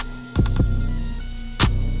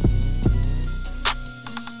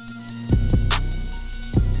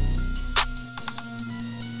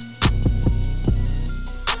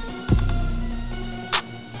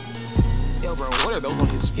 Bro, what are those on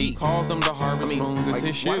his feet? He calls them the harvest moons. It's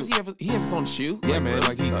his shoe. Why does he has his own shoe? Yeah, man.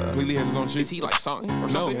 Like he completely has his own shoe. Is he like signed or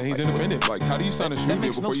something? No, he's independent. Like, how do you sign a shoe deal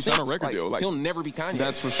before you sign a record deal? Like, he'll never be Kanye.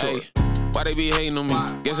 That's for sure. Why they be hating on me?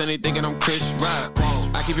 Guess they thinking I'm Chris Rock.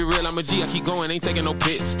 I keep it real, I'm a G. I keep going, ain't taking no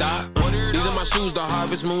pit stop. These are my shoes, the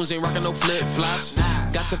harvest moons, ain't rocking no flip flops.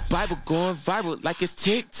 Got the Bible going viral like it's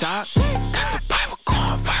TikTok. Got the Bible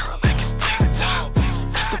going viral like it's TikTok.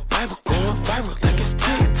 Got the Bible going viral like it's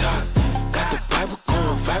TikTok. Got the Bible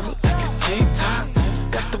going viral like it's TikTok.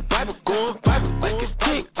 Got the Bible going viral like it's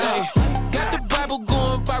TikTok. Got the Bible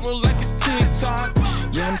going viral like it's TikTok.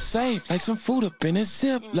 Yeah, I'm safe like some food up in a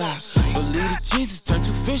Ziploc. Believe that Jesus turned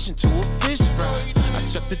 2 fish into a fish fry. I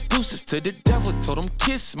chucked the deuces to the devil, told him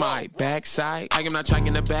kiss my backside. I am not trying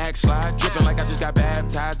to backslide, dripping like I just got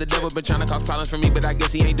baptized. The devil been trying to cause problems for me, but I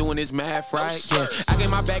guess he ain't doing his math right. Yeah, I gave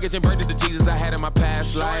my baggage and burned it to Jesus I had in my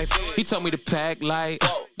past life. He told me to pack light.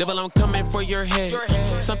 Devil, I'm coming for your head.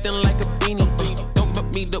 Something like a beanie. Don't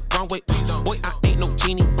rub me the wrong way. Boy, I ain't no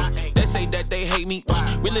genie. They say that they hate me.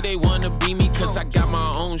 Really, they wanna be me, cause I got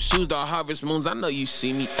my own shoes, the harvest moons. I know you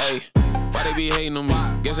see me, ayy. Why they be hating on me?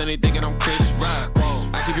 Guess they thinking I'm Chris Rock.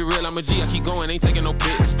 I keep it real, I'm a G. I keep going, ain't taking no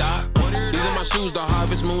pit stop. These are my shoes, the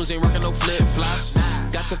harvest moons, ain't rocking no flip flops.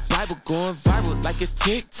 Got the Bible going viral like it's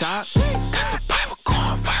TikTok. Got the Bible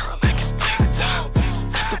going viral like it's TikTok.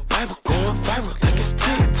 Got the Bible going viral like it's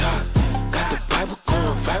TikTok. Got the Bible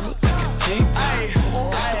going viral like it's TikTok.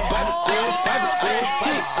 Got the Bible going viral like it's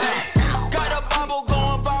TikTok. Got the Bible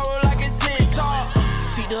going viral like it's TikTok.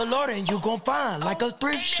 See the Lord and you gon' find like a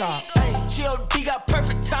thrift shop. Hey, GOD got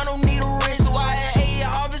perfect time, don't need a wrist. Why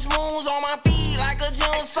harvest moons on my feet like a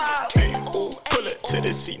genocide. Pull it to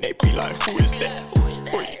the scene, they be like, who is that?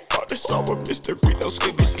 We thought this all a mystery, no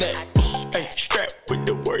Scooby Snack. Hey, strapped with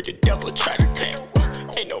the word, the devil try to tap.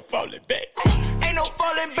 Ain't no falling back. Ain't no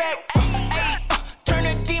falling back. Hey, turn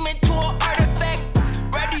a demon to an artifact.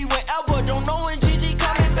 Ready whenever, don't know when Jeezy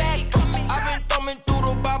coming back. I've been thumbing through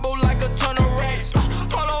the Bible like a ton of rats.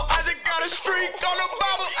 Hold on, I just got a streak on the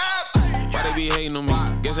Bible app. Why they be hating on me?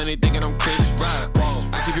 Guess they thinking I'm Chris Rock.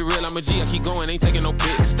 Keep it real, I'm a G, I keep going, ain't taking no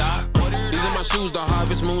pit stop. These are my shoes, the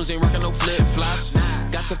harvest moons, ain't rocking no flip flops.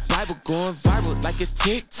 Got the Bible going viral like it's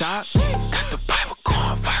TikTok. Got the Bible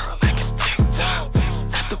going viral like it's TikTok.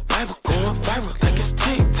 Got the Bible going viral like it's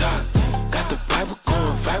TikTok. Got the Bible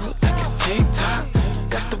going viral like it's TikTok.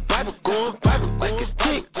 Got the Bible going viral like it's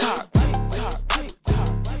TikTok.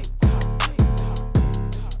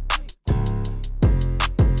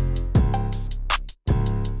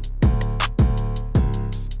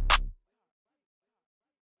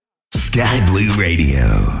 Sky Blue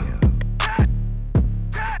Radio.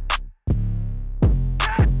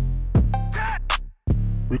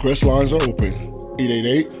 Request lines are open.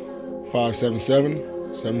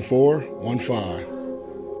 888-577-7415.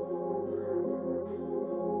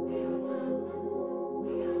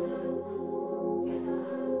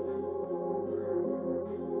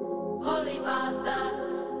 Holy Father,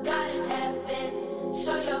 God in heaven,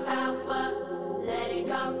 show your power.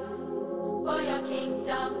 come for your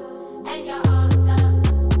kingdom and your honor.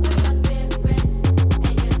 To your spirits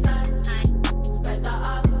and your son. Spread the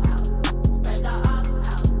ops out. Spread the ops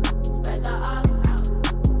out. Spread the ops out.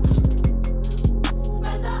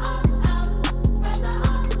 Spread the ops out. Spread the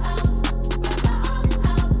ops out. Spread the ops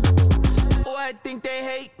out. Oh, I think they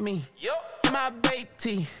hate me. My babe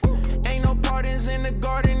tea. Ain't no pardons in the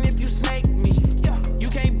garden if you snake me. You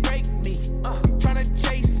can't break me. Tryna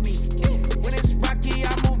chase me. When it's rocky,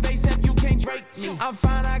 I move ASAP, you can't break me. I'm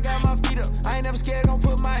fine, I got my feet up. I ain't never scared, gon'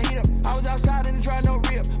 put my heat up. I was outside and try no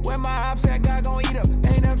rip. When my ops at, God gon' eat up.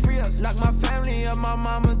 Ain't nothing free us. Lock my family up, my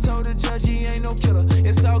mama told the judge he ain't no killer.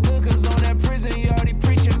 It's all good, cause on that prison, he already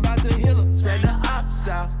preaching about the healer. Spread the ops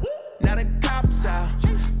out, now the cops out.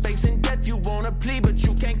 Facing death, you wanna plea, but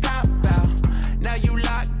you can't cop out. Now you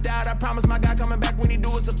locked out. I promise my God coming back when he do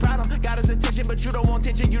it's a problem. Got his attention, but you don't want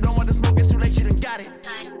tension. You don't want the smoke, it's too late, you done got it.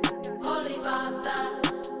 Holy Father,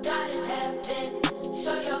 God in heaven,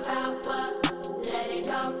 show your power, let it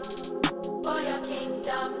come for your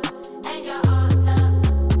kingdom and your honor.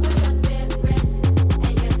 To your spirits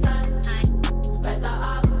and your son. Spread the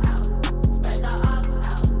ops out, spread the ops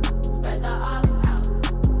out, spread the ops out.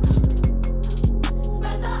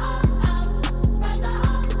 Spread the ops out, spread the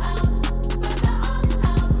ops out, spread the ops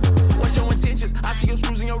out. What's your intentions? I see your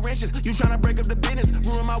screws and your wrenches. You tryna break up the business,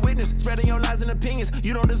 ruin my witness, spreading your lies and opinions.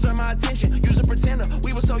 You don't deserve my attention. You's a pretender.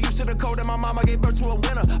 We were so used to the code that my mama gave birth to a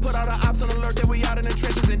winner. Put all the ops on alert that we out in the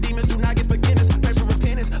trenches, and demons do not get forgiveness. Pray for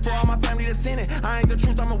repentance for all my family that's in it. I ain't the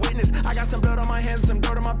truth, I'm a witness. I got some blood on my hands, some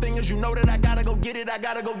dirt on my fingers. You know that I gotta go get it. I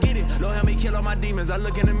gotta go get it. Lord help me kill all my demons. I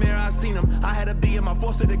look in the mirror, I seen them. I had to be him. I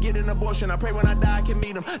forced her to get an abortion. I pray when I die I can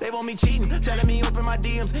meet them. They want me cheating, telling me open my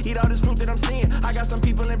DMs. Eat all this fruit that I'm seeing. I got some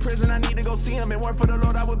people in prison. I need to go see them. And work for the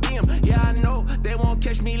Lord, I would be him. Yeah, I know they won't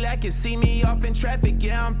catch me lacking. See me off in traffic.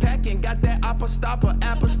 Yeah, I'm packing. Got that apostolic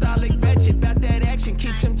batchet. About that action.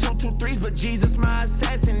 Keep them 223s, but Jesus my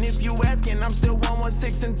assassin. If you asking, I'm still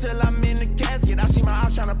 116 until I'm in the casket. I see my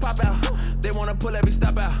ops trying to pop out. They wanna pull every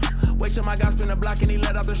stop out. Wait till my guy spin the block and he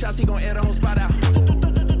let off the shots. He gon' air the whole spot out.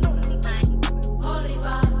 Holy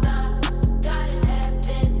Father, God in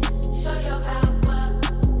heaven, show your power,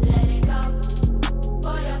 let it come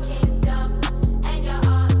for your kingdom and your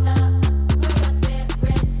honor. To your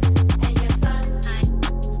spirits and your son.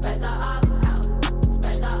 Spread the ops out,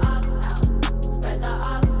 spread the ops out, spread the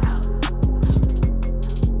ops out.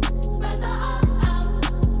 Spread the ops out,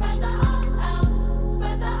 spread the ops out,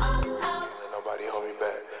 spread the ops out. Nobody hold me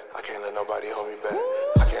back. I can't let nobody hold me back.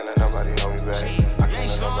 I can't let nobody hold me back. I can't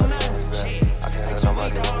let nobody hold me back. I can't let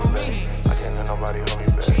nobody hold me back. I can't let nobody hold me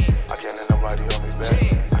back. I can't let nobody hold me back.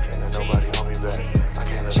 I can't let nobody hold me back. I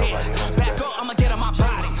can't let nobody hold me back. Back up, I'ma get on my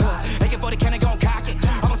body. AK-40 cannon gon' cock it.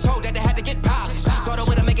 I was told that they had to get polished. Thought I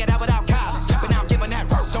would've make it out without college, but now I'm giving that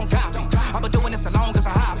work, don't copy. I've been doing this so long as a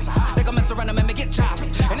hobby. They gon' mess around and make me get choppy.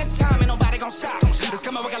 And this time ain't nobody gon' stop me. It's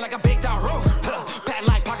coming working like a big dog room. Bad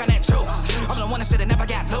like pocket that juice. I'm the one that should've never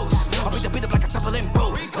got loose. I'll beat the beat up like a temple in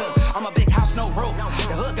boot. I'm a big house, no roof.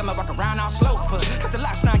 The hood got me walk around all slow. Got the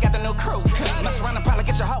locks, now I got the new crew. Mess around and probably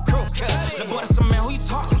get your whole crew. The boy, that's some man, who you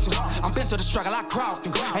talking to? I'm been through the struggle, I crawled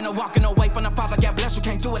through. Ain't no walking away from the Father, God bless you,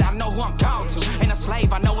 can't do it, I know who I'm called to. Ain't a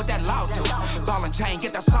slave, I know what that law do. Ball and chain,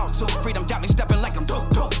 get that salt too. Freedom got me stepping like I'm dope.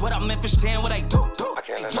 What up, Memphis 10, what they do? I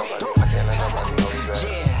can't let nobody hold me back.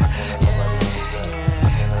 I can't let nobody hold me back. I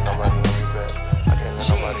can't let nobody hold me back. I can't let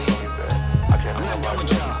nobody hold me back. I can't let nobody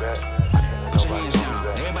hold me back. Put your hands down,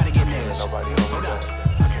 everybody get nervous. Hold up,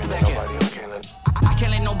 get back here. I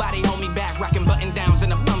can't let nobody hold me back. Rocking button downs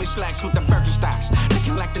and the bummy slacks with the Birkenstocks.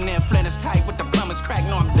 Looking like the Nair Flannels tight with the plumbers crack.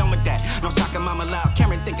 No, I'm done with that. No soccer mama loud.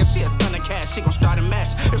 Cameron thinking she a Thundercat. She gon' start a match.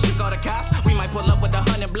 If she go to cops, we might pull up with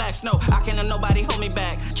 100 blacks. No, I can't let nobody hold me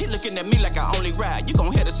back. Keep looking at me like I only ride. You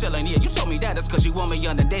gon' hit the ceiling. Yeah, you told me that. It's cause you want me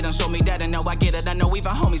under. They done show me that. And now I get it. I know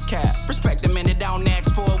even homies cap. Respect the minute down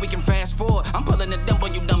ask for. We can fast forward. I'm pulling the dump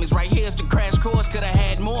on you dummies. Right here's the crash course. Could've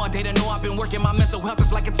had more. They done know I've been working my mental health.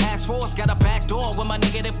 It's like a task force. Got a back door with my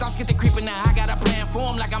negative thoughts get to creeping now. I got a plan for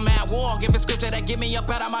 'em like I'm at war. Give a scripture that get me up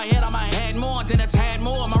out of my head. I'ma had more than a tad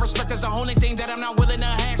more. My respect is the only thing that I'm not willing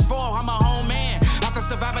to ask for. I'm a home man. After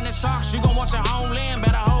surviving the sharks, you gon' want your homeland.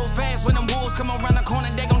 Better hold fast. When them wolves come around the corner,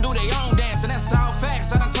 they gon' do their own dance. And that's all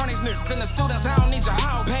facts. I done turn these niggas into students. I don't need your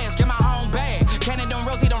hall pass. Get my home bag. Canon done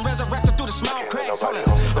Rosie done resurrected through the small cracks. Hold up.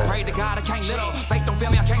 I pray to God I can't little. Faith don't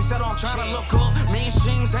feel me, I can't settle. I'm trying to look cool. Mean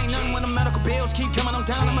streams ain't nothing when the medical bills keep coming. I'm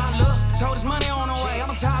down to my luck. Told his money on the way.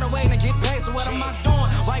 I'm tired of waiting to get paid. So what am I doing?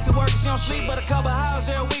 Wifey working, she don't sleep but a couple hours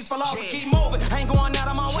every week. Fall off and keep moving. Ain't going out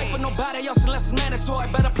of my way for nobody else unless it's mandatory.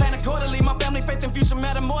 Better plan accordingly. My family, faith, and future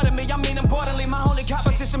matter more than me. I mean importantly, my only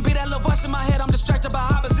competition be that little voice in my head. I'm distracted. judging by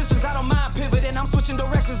oppositions. I don't mind pivoting, I'm switching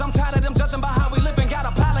directions. I'm tired of them judging by how we living. Got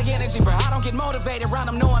a pile of energy, but I don't get motivated. Round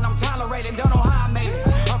them knowing I'm tolerated, don't know how I made it.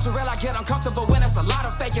 I'm too real, I get uncomfortable when it's a lot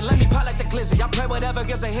of faking. Let me pile like the glizzy. I play whatever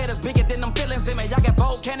gets ahead is bigger than them feelings in me. I got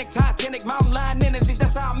volcanic, titanic, mountain lion energy.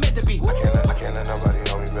 That's how I'm meant to be. I can't let nobody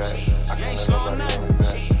hold me back. I can't let nobody hold me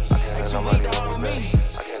back.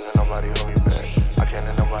 I can't let nobody hold me back. I can't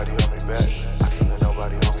let nobody hold me back. I can't let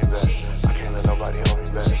nobody hold me back. I can't let nobody hold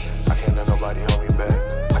me back. I can't let nobody hold me back.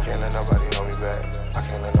 I can't let nobody hold me back. I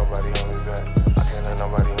can't let nobody hold me back. I can't let nobody hold me back. I can't let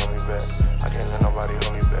nobody hold me back.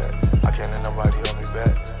 I can't let nobody hold me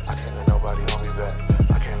back. I can't let nobody hold me back.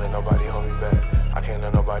 I can't let nobody hold me back. I can't let nobody hold me back. I can't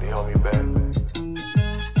let nobody hold me back.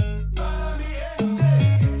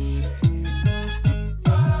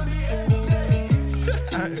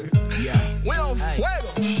 We on fuego.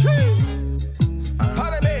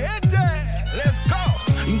 Para mi gente, let's go.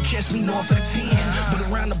 You can catch me north of the 10, but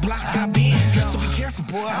around the block I been. So be careful,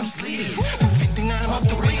 boy, I'm slid. 259 off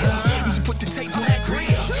the real. Used to put the tape on that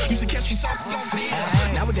grill. Used to catch me saucy on feel.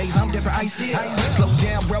 Nowadays I'm different, I see it. Slow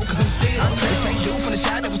down, bro, cause I'm still the same dude from the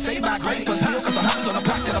shot that was saved by grace, but still, cause I'm hopping on the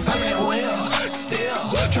block that I'm playing well.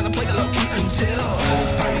 Still, trying to play a low key until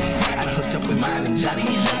I hooked up with mine and Johnny.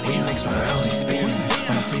 We mix my early spin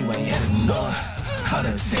on the freeway heading north.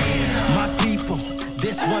 My people,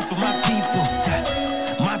 this one for my people.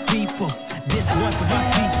 My people, this one for my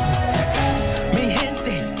people. Mi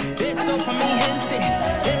gente, esto pa' mi gente.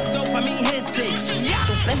 Esto pa' mi gente.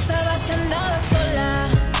 Tú pensabas que andaba sola,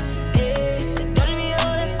 se te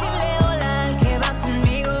olvidó decirle hola al que va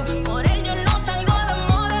conmigo. Por él yo no salgo de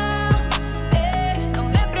moda, no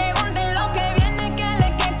me pregunten lo que viene, que él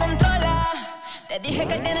es que controla. Te dije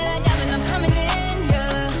que él tiene la llave and I'm coming in,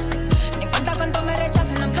 yeah. Ni cuenta cuánto me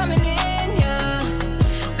rechazan, I'm coming in, yeah.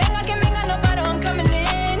 Venga que venga, no paro, I'm coming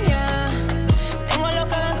in, yeah. Tengo los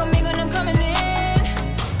que van conmigo and I'm coming in.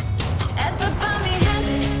 Esto es pa' mi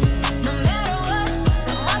gente, no matter what.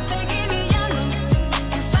 Vamos a seguir brillando,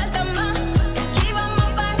 que falta más. De aquí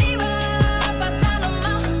vamos pa' arriba, pa' atrás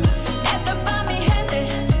nomás. Esto es pa' mi gente,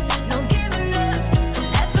 no giving up.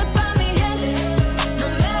 Esto es pa' mi gente, no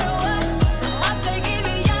matter what. Vamos a seguir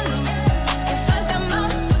brillando, que falta más.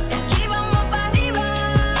 De aquí vamos pa' arriba,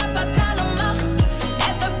 pa' atrás nomás.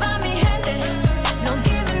 Esto es pa' mi gente, no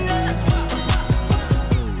giving up.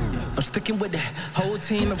 I'm sticking with that whole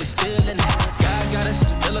team and we still in it. God got us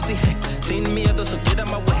stability. Seen miedo, so get out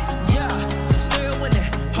my way. Yeah, I'm still winning.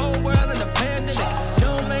 Whole world in a pandemic.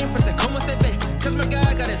 No main protect, como se ve. Cause my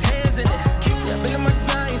guy got his hands in it. Yeah, been in my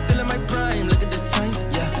grind, still in my prime. Look at the time,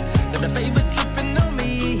 yeah. Got the favorite dripping on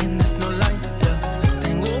me, and that's no lie, yeah.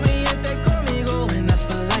 Tengo mi gente conmigo, and that's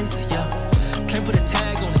for life, yeah. Can't put a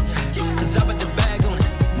tag on it, yeah. Cause I put the bag on it.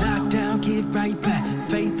 Knock down, get right back.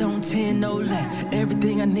 Faith on 10, no lag.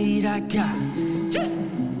 Everything I need, I got.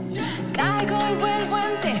 Caigo y vuelvo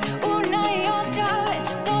en ti, una y otra vez,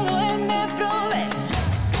 todo él me provee.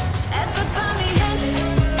 Esto es pa' mi gente,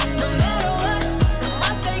 no matter what. Vamos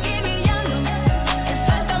a seguir brillando, que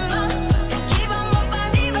falta más. De aquí vamos pa'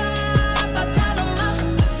 arriba, pa' atrás nomás.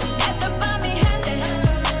 Esto es pa' mi gente,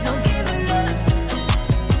 no giving up.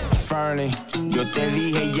 Fernie, yo te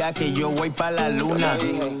dije ya que yo voy pa' la luna.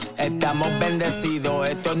 Estamos bendecidos,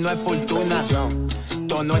 esto no es fortuna.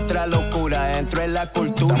 Toda nuestra locura dentro de la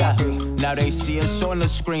cultura. Now they see us on the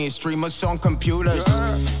screen, streamers on computers.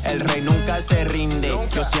 El rey nunca se rinde.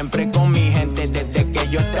 Yo siempre con mi gente desde que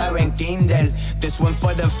yo estaba en Kindle. This one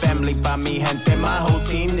for the family, pa' mi gente, my whole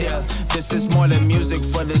team there. This is more than music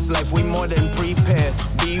for this life, we more than prepared.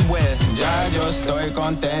 Beware. Ya yo estoy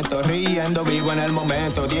contento, riendo, vivo en el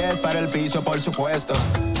momento. 10 para el piso, por supuesto.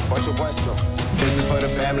 Por supuesto. This is for the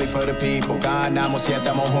family, for the people. Ganamos y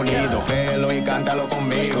estamos unidos. Créelo y cántalo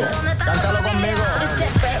conmigo. Cántalo conmigo. It's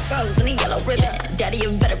Jack Red Rose and a yellow ribbon. Daddy a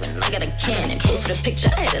veteran, I got a cannon. Posted a picture,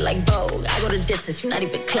 I hit it like Vogue. I go the distance, you're not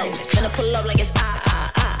even close. Finna pull up like it's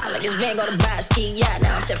like it's man go to buy a ski yacht.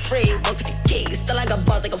 Now I'm set free, won't pick the keys. Still I got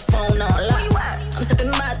bars like a phone on lock. I'm sipping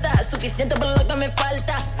mata, suficiente por lo que me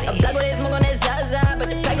falta. A black with smoke on his zaza, but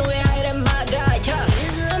the pack no way higher than my guy, yeah.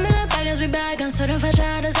 I'm in the back as we back, I'm sort of a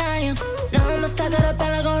shot of Zion. Now I'm a stack of the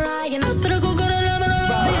pala go Ryan. I'm still a go to lemon on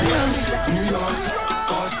New York,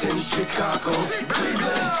 Boston, Chicago,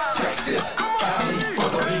 Cleveland, Texas, Cali,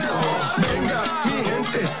 Puerto Rico. Venga, mi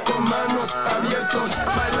gente, con manos abiertos,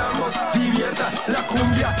 bailamos, divierta, la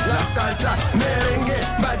cumbia, la salsa, merengue,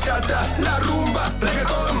 bachata, la rumba,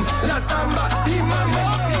 reggaetón, la samba y mambo,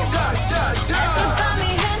 cha, cha, cha. Esto es pa'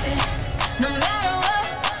 mi gente, no matter what,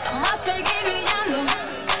 vamos a seguir brillando,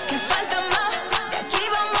 que falta más, de aquí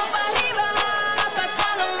vamos pa' arriba, pa'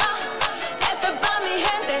 atrás nomás. Esto es pa' mi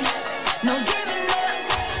gente, no giving up.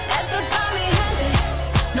 Esto es pa' mi gente,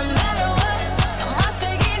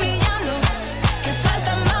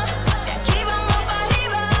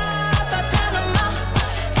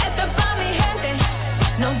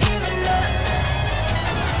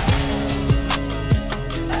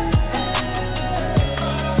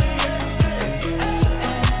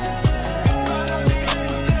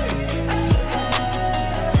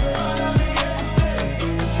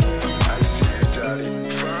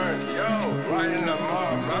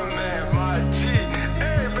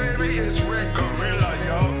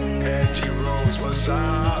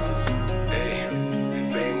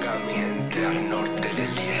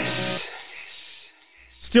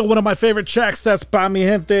 Still one of my favorite tracks. That's Pa Mi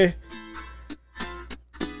Gente.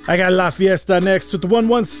 I got La Fiesta next with the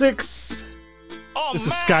 116. This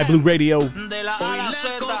is Sky Blue Radio. De la A a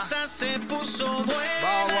la cosa se puso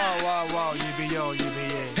buena. Wow, YBO.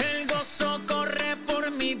 El gozo corre por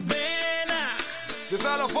mi vena.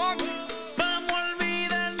 Vamos a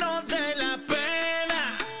olvidarnos de la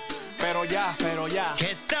pena. Pero ya.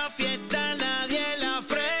 Esta fiesta nadie la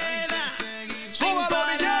frena. Súbalo,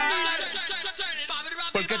 DJ.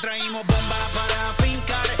 Porque traímos bomba para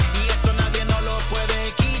fincar. Y esto nadie nos lo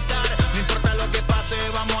puede quitar. No importa lo que pase,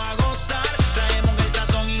 vamos a gozar. Traemos el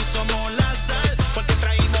sazón y somos la sal. Porque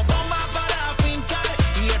traímos bomba para fincar.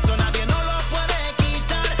 Y esto nadie nos lo puede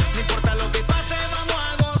quitar. No importa lo que pase, vamos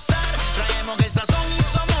a gozar. Traemos el sazón y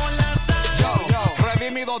somos la sal. Yo,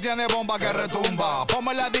 Redimido tiene bomba que retumba.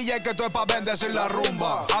 Ponme la DJ que esto es pa' bendecir la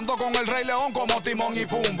rumba. Ando con el Rey León como Timón y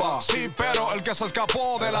Pumba. Sí, pero el que se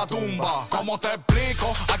escapó de la tumba. ¿Cómo te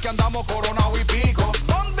explico? Aquí andamos coronado y pico.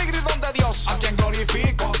 ¿Dónde grito de Dios? ¿A quien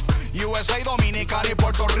glorifico? USA, Dominicana y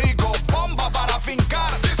Puerto Rico. Bomba para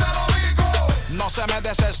fincar. Díselo, Vico. No se me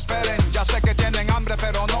desesperen. Ya sé que tienen hambre,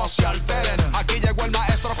 pero no se alteren. Aquí llegó el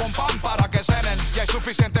maestro con pan para que cenen. Y hay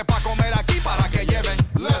suficiente para comer aquí para que lleven.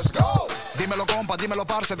 Let's go. Dímelo compa, dímelo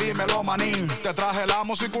parce, dímelo manín. Te traje la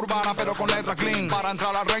música urbana pero con letra clean. Para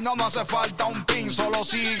entrar al reino no hace falta un pin. Solo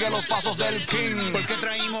sigue los pasos del king. Porque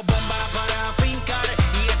traímos bomba para fincar.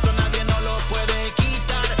 Y esto nadie nos lo puede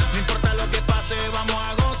quitar. No importa lo que pase, vamos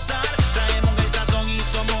a gozar. Traemos el sazón y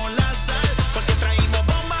somos la sal. Porque traímos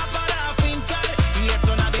bomba para fincar. Y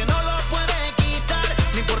esto nadie nos lo puede quitar.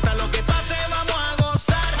 No importa lo que pase, vamos a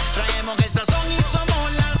gozar. Traemos el sazón y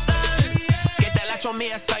somos la sal. Que te la echo mi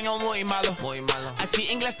español muy malo. I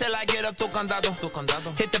speak English till I get up tu condado.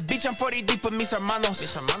 Hit the beach, I'm 40 deep with mis hermanos.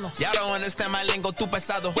 Ya don't understand my lingo, tu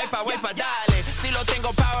pesado. Wepa, dale. Si lo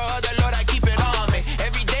tengo power of the Lord, I keep it on me.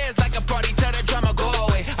 Every day is like a party, tell the drama go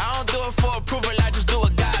away. I don't do it for approval, I just do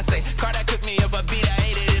what God say. Car that cooked me up a beat, I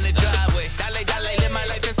ate it in the driveway. Dale, live my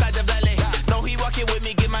life inside the valley. No, he walking with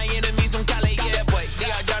me, give my enemies un cale. Yeah, boy, they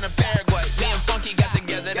are down in Paraguay. Me and Funky got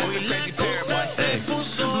together, that's a crazy pair, boy. Se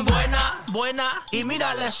puso buena, y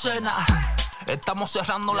mira la escena. Estamos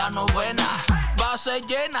cerrando la novena. Va a ser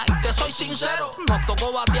llena y te soy sincero. Nos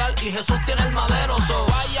tocó batear y Jesús tiene el madero. So,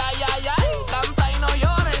 ay, canta y no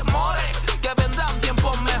llores, more. Que vendrán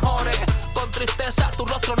tiempos mejores. Con tristeza tu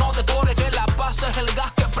rostro no decore. Que la paz es el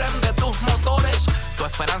gas que prende tus motores. Tu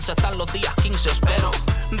esperanza está en los días 15, espero.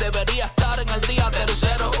 Debería estar en el día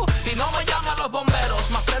tercero. Y no me llamen a los bomberos,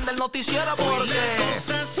 más prende el noticiero porque la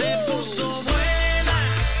cosa se puso buena.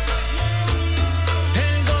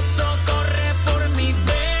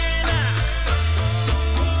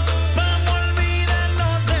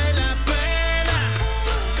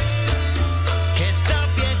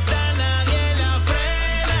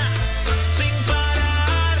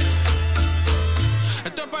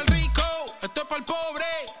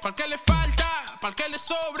 Pa'l que le falta, pa'l que le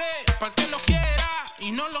sobre, pa'l que lo quiera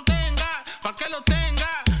y no lo tenga, pa'l que lo tenga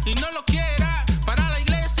y no lo quiera, para la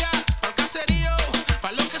iglesia, pa'l caserío,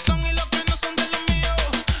 pa' los que son y los que no son de los míos,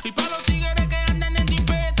 y pa' los tigres que andan en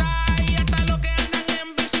jipeta y hasta los que andan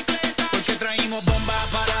en bicicleta. Porque traímos bomba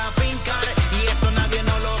para fincar y esto nadie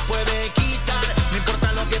nos lo puede quitar. No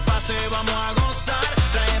importa lo que pase, vamos a gozar.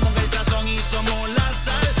 Traemos el sazón y somos la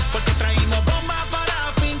sal. Porque traímos bomba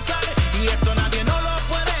para fincar y esto nadie nos lo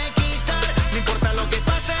puede quitar. No importa lo que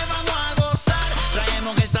pase, vamos a gozar.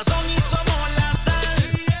 Traemos el sazón y somos la sal.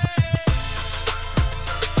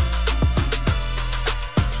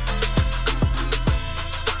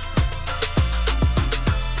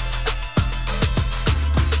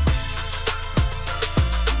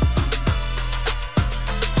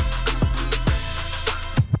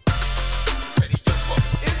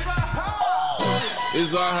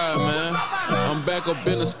 It's alright, man. I'm back up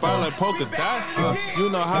in the spot like polka dot. You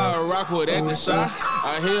know how I rock with that shot.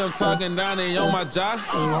 I hear him talking down there on my job.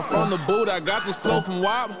 I'm from the boot, I got this flow from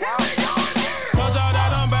WAP. Told y'all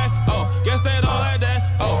that I'm back. Oh, guess they don't like that.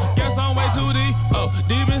 Oh, guess I'm way too deep. Oh,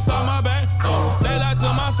 deep inside my back. Oh, they lie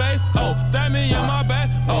to my face. Oh, stab me in my back.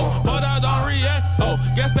 Oh, but I don't react. Oh,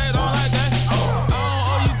 guess they don't like that. Oh, I don't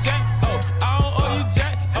owe you jack. Oh, I don't owe you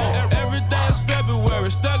jack. Oh, every day is February.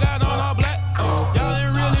 Still got on all black. Y'all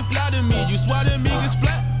ain't really fly to me. You swatted me, get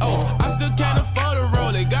splat. Oh, I still can't afford a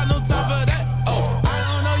roll. They got no time for that. Oh, I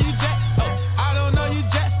don't know you jack. Oh, I don't know you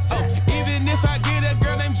jack. Oh, even if I get a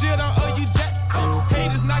girl named Jill, don't owe you jack. Oh,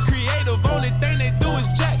 haters not creative. Only thing they do is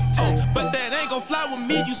jack. Oh, but that ain't gon' fly with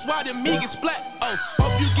me. You swatted me, get splat. Oh,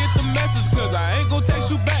 hope you get the message, cause I ain't gon'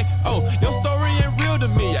 text you back. Oh, your story ain't real to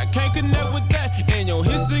me. I can't connect with that. And your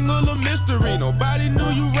hit single a mystery. Nobody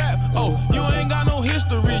knew you rap. Oh, you ain't got no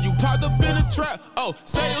history. trap. Oh,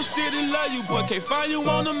 say your city love you, but can't find you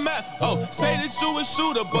on the map. Oh, say that you a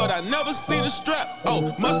shooter, but I never seen a strap.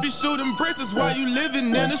 Oh, must be shooting bricks, that's why you living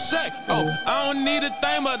in a shack. Oh, I don't need a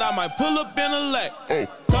thing, but I might pull up in a lack. Oh,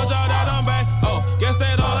 told y'all that I'm back. Oh, guess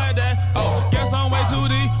they don't like that. Oh, guess I'm way too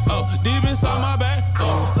deep. Oh, deep inside my back.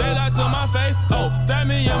 Oh, they lie to my face. Oh, stab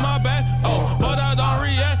me in my back. Oh, but I don't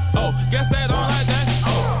react. Oh, guess they don't like that.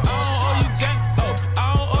 Oh, I don't owe you jack. Oh,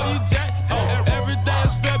 I don't owe you jack. Oh, every day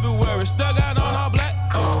is February. Still got on all black.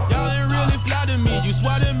 Oh, y'all ain't really fly to me. You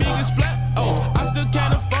swatted me, get splat. Oh, I still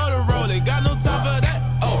can't afford a roll. They got no time for that.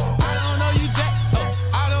 Oh, I don't know you jack. Oh,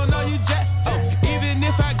 I don't know you jack. Oh, even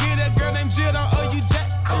if I get a girl named Jill, don't owe you jack.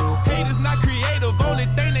 Oh, hate is not creative. Only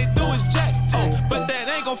thing they do is jack. Oh, but that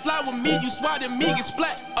ain't gon' fly with me. You swatted me, get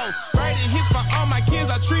splat. Oh, writing hits for all my kids.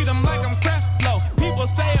 I treat them like I'm crap. Low. People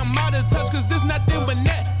say I'm out of touch, cause this nothing but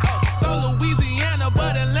net. Oh, so Louisiana,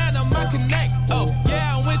 but Atlanta, my connect. Oh,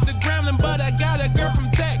 yeah, I went to Grambling, but I got a girl from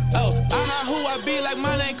Tech. Oh, I'm not who I be, like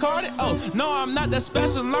my name Kurtis. Oh, no, I'm not that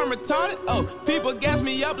special, I'm retarded. Oh, people gas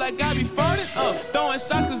me up like I be farted. Oh, throwing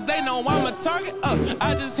shots cause they know I'm a target. Oh,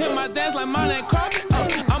 I just hit my dance like my name Crockett. Oh,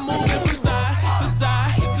 I'm moving from side to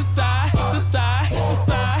side, to side, to side, to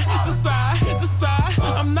side, to side, to side.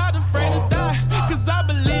 I'm not afraid to die, cause I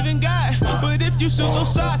believe in God. But if you shoot your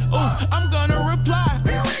shot, oh, I'm gonna reply.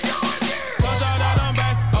 Here we go again. Told y'all that I'm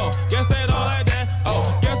back. Oh, guess they don't like that.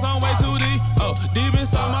 Oh, guess I'm way too deep. Oh, deep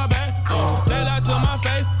inside my back. Oh, they lie to my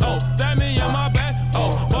face. Oh, stab me in my back.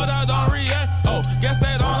 Oh, but I don't react. Oh, guess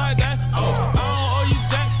they don't like that. Oh, I don't owe you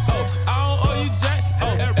jack. Oh, I don't owe you jack.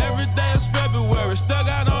 Oh, every day is February. Still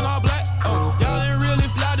got on all black. Oh, y'all ain't really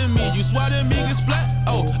fly to me. You swatted me, get splat.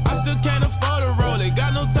 Oh, I still can't afford a roll. They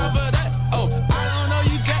got no time for that. Oh, I don't know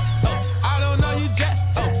you jack. Oh, I don't know you jack.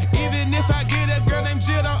 Oh, even if I get a girl named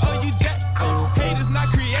Jill, don't owe you jack. Oh, hate is not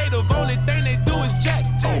creative. Only thing they do is jack.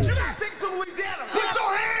 Oh. You gotta take it to Louisiana. Put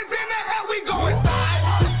your hands in the air. We going side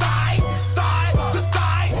to side, side to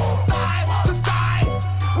side, side to side.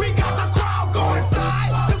 We got the crowd going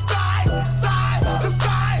side to side, side to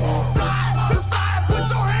side, side to side. Put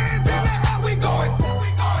your hands in the air. We going.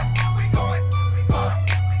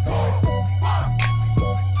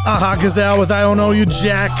 Aha Gazelle with I Don't Know You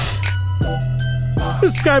Jack.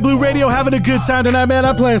 This is Sky Blue Radio, having a good time tonight, man.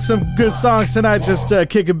 I'm playing some good songs tonight, just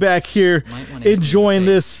kicking back here, enjoying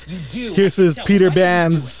this. Here's this Peter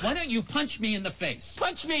Bands. Why don't you punch me in the face?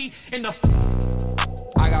 Punch me in the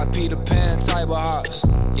I got Peter Pan type of hops,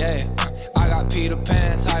 yeah. I got Peter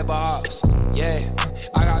Pan type of hops, yeah.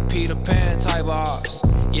 I got Peter Pan type of hops,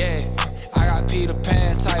 yeah. I got Peter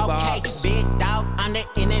Pan type of hops. Okay, big dog on the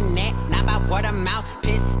internet, not by word of mouth.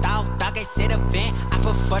 Pissed off, dog, I said event. I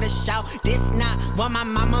prefer to shout. This not what my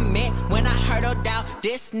mama meant when I heard her doubt.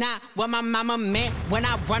 This not what my mama meant when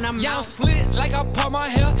I run her mouth. Y'all slit like I part my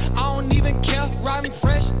hair. I don't even care. Riding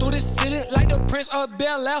fresh through the city like the Prince of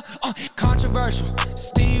Bel-Air. Controversial,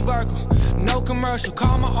 Steve Urkel, no commercial.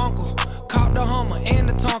 Call my uncle, caught the Hummer and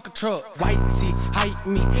the Tonka truck. White tee, hype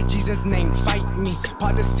me, Jesus name, fight me.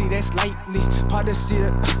 Part to see that slightly, part to see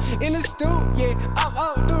that in the stool, yeah.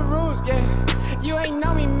 Up the roof, yeah. You ain't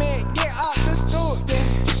know me, man. Get off the stool, yeah.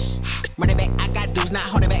 Run it back, I got dudes, not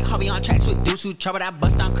holding back. Hoppie on tracks with dudes who trouble. I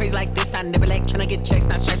bust on crazy like this. I never like tryna get checks,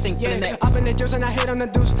 not stripes, ain't feeling that. Up in the juice and I hit on the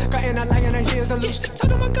deuce. Got in a lie and the heels are loose. Tell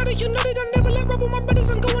them I got it, you know they don't never let rub with my brothers.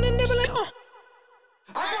 I'm going and never let,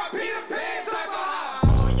 I got Peter Pan type of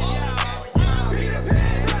house. I got Peter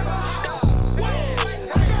Pan type of house. I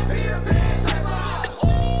got Peter Pan type of house.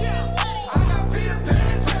 I got Peter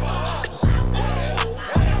Pan type of house.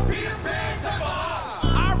 I got Peter Pan type of house.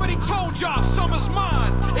 I already told y'all, summer's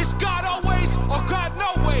mine. It's God always or God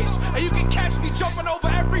no ways. And you can catch me jumping over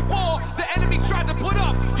every wall the enemy tried to put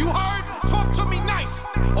up. You heard? Talk to me nice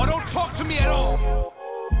or don't talk to me at all.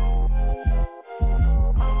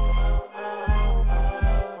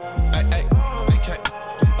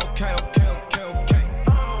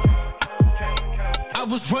 I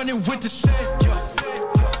was running with the set, yeah.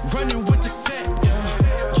 Running with the set,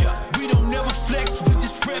 yeah. Yeah. We don't never flex, we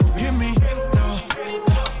just rep, hear me? No.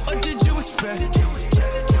 Or did you expect?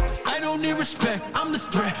 I don't need respect, I'm the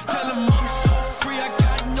threat. Tell them I'm so free, I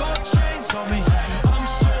got no chains on me. I'm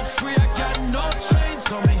so free, I got no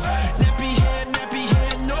chains on me. Nappy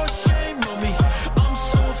head, no shame on me. I'm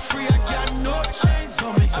so free, I got no chains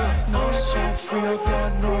on me. I'm so free, I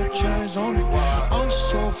got no chains on me. I'm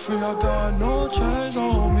so free, I got no chains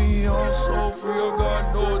on me. I'm so free, I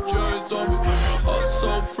got no chains on me. I'm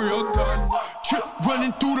so free, I got no chip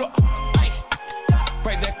running through the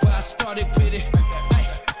right back where I started with it.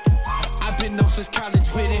 I've been known since college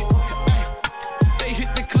with it. They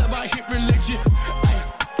hit the club, I hit religion.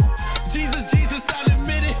 Jesus, I'll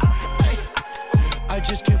admit it.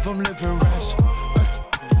 I'm living rash.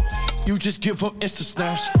 You just give them Insta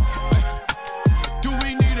snaps. Do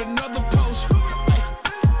we need another post?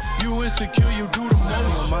 You insecure, you do the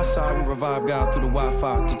most. On my side, we revive God through the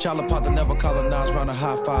Wi-Fi. T'Challa pot that never colonized, round the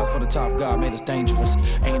high fives for the top God made us dangerous.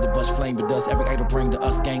 Ain't the bust flame with us, every idol bring to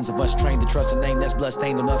us gangs of us trained to trust a name that's blood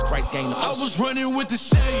stained on us, Christ gained on us. I was running with the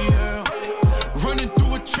shade, yeah. Running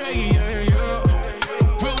through a chain, yeah.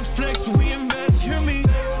 Real flex, we invest, hear me,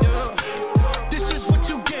 yeah. This is what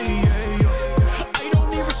you get, yeah. I don't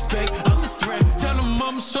need respect, I'm the threat. Tell them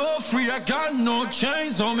I'm so free, I got no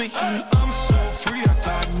chains on me. I'm so free, I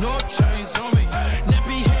got no chains on me.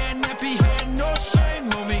 Nappy hair, no shame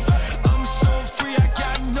on me. I'm so free, I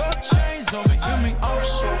got no chains on me. Hear me, I'm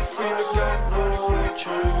so free, I got no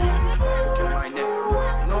chains. Look at my neck, boy,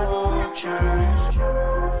 no chains.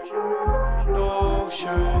 No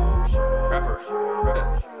shame. Rapper.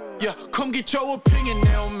 Yeah, come get your opinion, it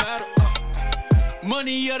don't matter.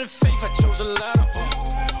 Money or the faith, I chose a ladder.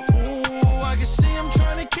 Ooh, I can see him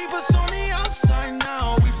trying to keep us on the outside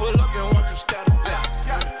now. We pull up and watch them scatter.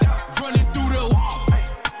 Running through the wall.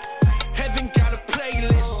 Heaven got a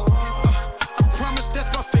playlist. I promise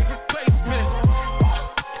that's my favorite placement.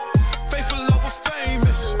 Faithful over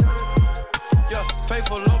famous. Yeah,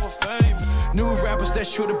 faithful over famous. New rappers that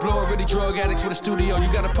sure to blow, really drug addicts with a studio.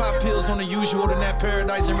 You gotta pop pills on the usual, then that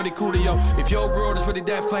paradise ain't really cool to yo. If your world is really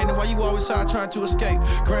that flame, then why you always high trying to escape?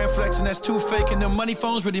 Grand flex and that's too fake, and them money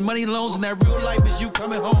phones really money loans, and that real life is you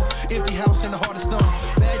coming home. Empty house in the heart of stone.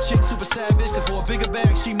 Bad chick, super savage, cause for a bigger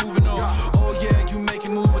bag, she moving on. Oh yeah, you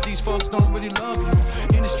making moves, but these folks don't really love you.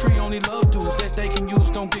 Industry only love dudes that they can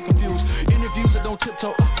use, don't get confused. Interviews that don't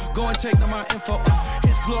tiptoe, go and take them my info.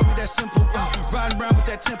 His glory, that's simple. Riding around with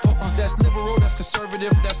that tempo, that's liberal, that's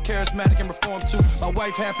conservative, that's charismatic and reformed too. My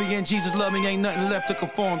wife happy and Jesus love me, ain't nothing left to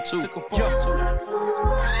conform to. No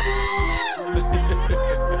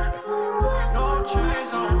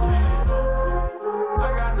chains on me.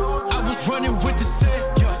 I got no chains. I was running with the set,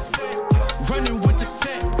 yeah. Running with the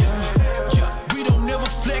set, yeah. Yeah. We don't never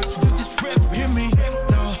flex, we just rep, hear me?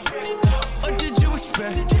 No. What did you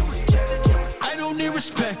expect? I don't need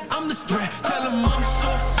respect, I'm the threat. Tell them I'm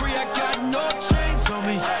so free, I got no chains on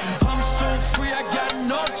me. I'm so free, I got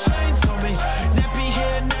no chains on me. Nappy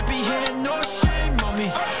hair, no shame on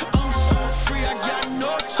me. I'm so free, I got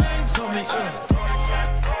no chains on me.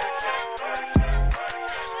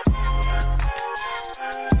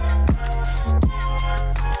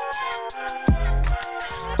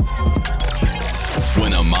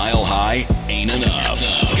 When a mile high ain't enough.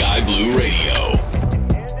 Sky Blue Radio.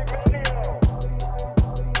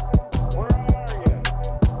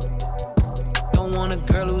 Don't want a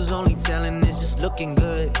girl who's only telling is just looking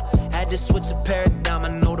good. Had to switch the paradigm, I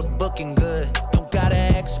know the booking good. Don't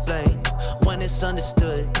gotta explain when it's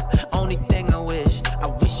understood. Only thing I wish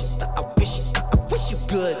you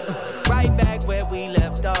good. Right back where we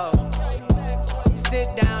left off.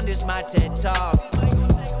 Sit down, this my TED Talk.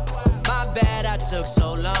 My bad I took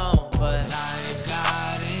so long, but life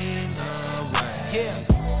got in the way. Yeah.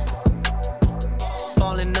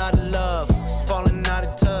 Falling out of love, falling out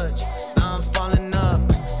of touch. I'm falling up,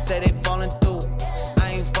 say they falling through.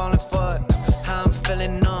 I ain't falling for it. How I'm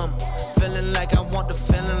feeling numb, feeling like I want the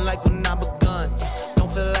feeling like when I begun.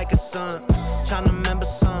 Don't feel like a son, trying to remember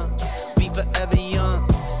some. Be forever young,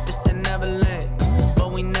 this the Neverland,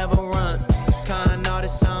 but we never run. Kind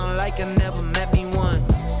artists sound like I never met me one.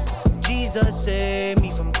 Jesus saved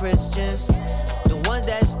me from Christians, the ones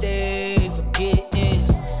that stay forgetting.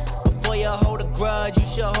 Before you hold a grudge, you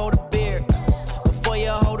should hold a beer. Before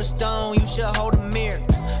you hold a stone, you should hold a mirror.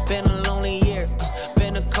 Been a lonely year,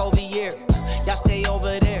 been a COVID year. Y'all stay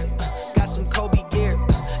over there, got some Kobe gear.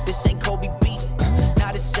 This ain't Kobe beef,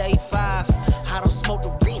 not a say 5. I don't smoke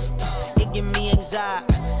the reef, it give me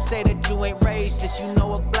anxiety. Say that you ain't racist, you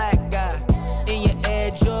know a black guy. In your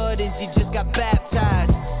Air Jordans, you just got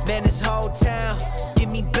baptized. Man, this whole town give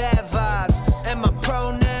me bad vibes, and my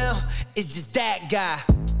pronoun is just that guy.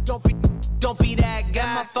 Don't be that guy.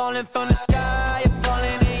 Am I falling from the sky or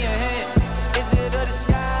falling in your hand? Is it of the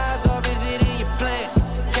skies or is it in your plan?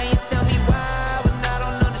 Can you tell me why when I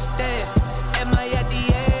don't understand? Am I at the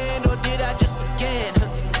end or did I just begin?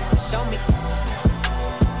 Show me.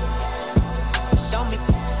 Show me.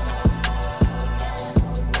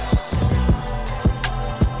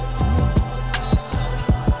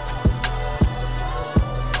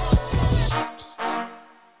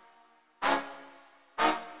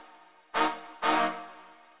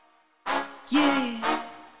 Yeah.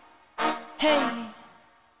 Hey.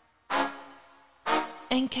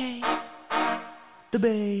 NK. The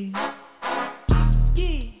Bay.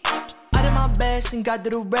 Yeah. I did my best and God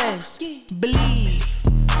did the rest. Yeah. Believe.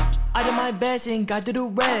 did my best and God did the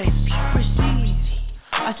rest. Receive.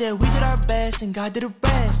 I said we did our best and God did the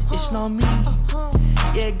rest. It's not me.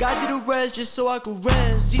 Yeah, God did the rest just so I could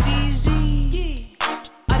rest. Z.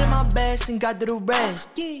 I did my best and God did the rest.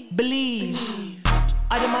 Believe.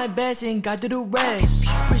 I did my best and God did the rest.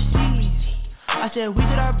 Receive. I said we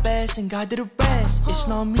did our best and God did the rest. It's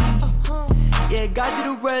not me. Yeah, God did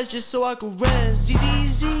the rest just so I could rest.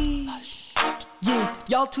 Z. Yeah,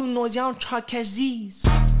 y'all too noisy, I don't try to catch Z's.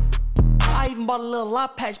 I even bought a little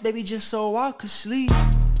lot patch, baby, just so I could sleep.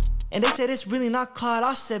 And they said it's really not Clyde.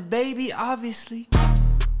 I said, baby, obviously.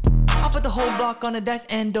 I put the whole block on it, that's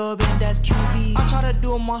N-Dub and that's QB. I tried to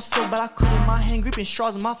do it myself, but I couldn't. My hand gripping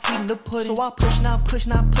straws and my feet in the pudding. So I push, and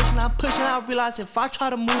I realized if I try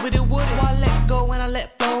to move it, it would. So I let go and I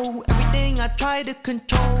let flow. Everything I try to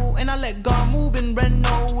control. And I let God move and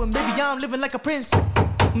Renault. And baby, I'm living like a prince.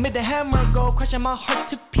 Made the hammer go, crushing my heart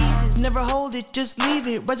to pieces. Never hold it, just leave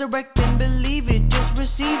it. Resurrect and believe it, just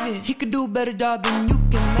receive it. He could do a better job than you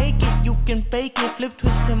can make it. You can fake it, flip,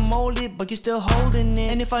 twist and mold it, but you're still holding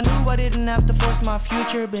it. And if I knew I didn't have to force my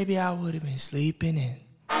future, baby, I would've been sleeping in.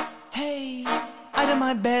 Hey, I did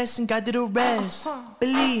my best and God did the rest.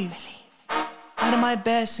 Believe. I did my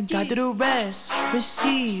best and God did the rest.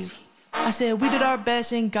 Receive. I said we did our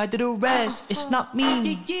best and God did the rest. It's not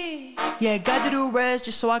me. Yeah, God did the rest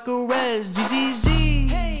just so I could rest. Z.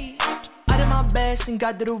 I did my best and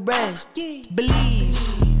God did the rest. Believe.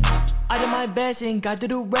 I did my best and God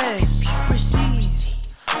did the rest. Receive.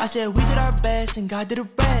 I said we did our best and God did the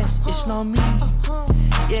rest. It's not me.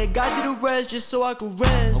 Yeah, God did the rest just so I could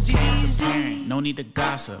rest. Okay, it's apparent, no need to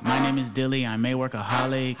gossip. My name is Dillon, I'm a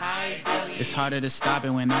workaholic. It's harder to stop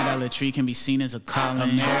it when idolatry can be seen as a calling.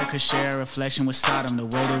 America share a reflection with Sodom. The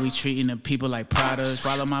way that we treating the people like products.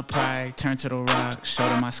 Swallow my pride, turn to the rock, show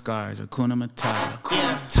them my scars. Hakuna Matata.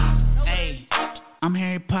 Yeah, hey. I'm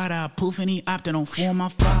Harry Potter, I poof any op that don't fool my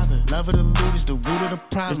father. Love of the loot is the root of the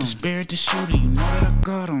problem. It's the spirit to shoot it, you know that I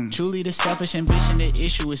got him. Truly the selfish ambition, the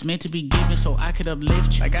issue is meant to be given so I could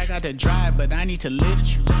uplift you. Like I got the drive, but I need to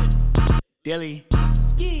lift you. Dilly.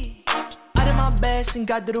 I did my best and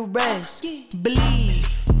God did the rest. Believe.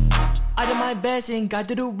 I did my best and God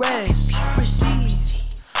did the rest. Receive.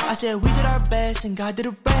 I said we did our best and God did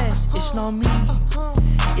the rest. It's not me.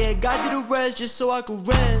 Yeah, God did the rest just so I could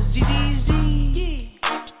rest. Z.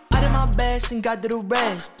 I did my best and God did the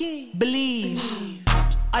rest. Believe.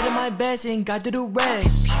 I did my best and God did the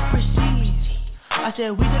rest. Receive. I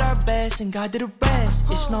said we did our best and God did the rest.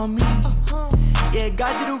 It's not me. Yeah,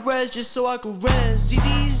 God did the rest just so I could rest. Z.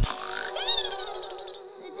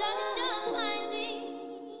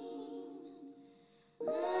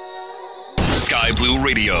 Sky Blue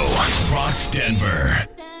Radio, Bronx, Denver.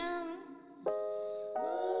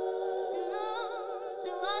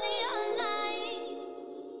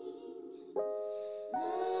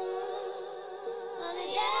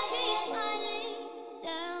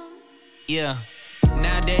 Yeah.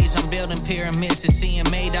 Nowadays I'm building pyramids to seeing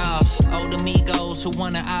Madoffs. Old amigos who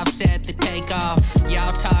wanna offset the takeoff.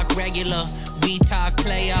 Y'all talk regular, we talk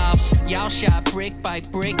playoffs. Y'all shot brick by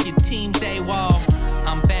brick, your team's AWOL.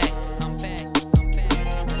 I'm back.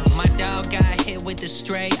 My dog got hit with the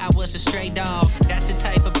stray, I was a stray dog. That's the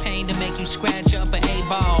type of pain to make you scratch up an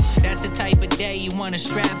A-ball. That's the type of day you wanna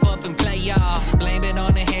strap up and play y'all. Blame it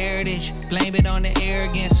on the heritage, blame it on the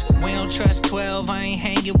arrogance. We don't trust 12, I ain't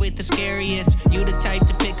hanging with the scariest. You the type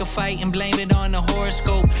to pick a fight and blame it on the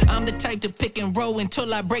horoscope. I'm the type to pick and roll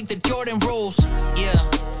until I break the Jordan rules.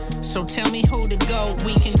 Yeah. So tell me who to go,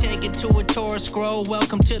 we can take it to a Taurus scroll.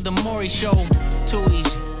 Welcome to the Maury Show, too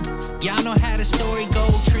easy. Y'all know how the story go,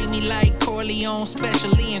 treat me like Corleone,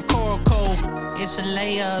 especially in Coral Cove. It's a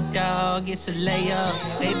layup, dog, it's a layup.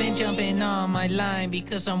 They been jumping on my line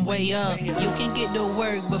because I'm way up. You can get to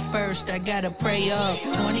work, but first I gotta pray up.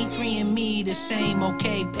 23 and me, the same,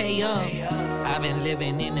 okay, pay up. I've been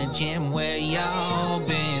living in a gym where y'all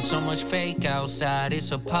been. So much fake outside,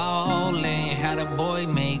 it's appalling. How the boy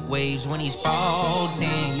make waves when he's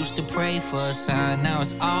balding. Used to pray for a sign, now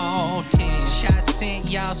it's all 10. Shots sent,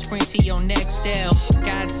 y'all sprint to your next L.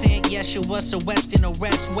 God sent Yeshua, so Weston or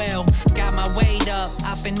rest well. Got my weight up,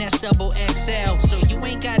 I finesse double XL. So you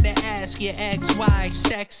ain't got to ask your ex why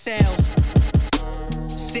sex sells.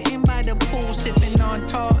 Sitting by the pool, sipping on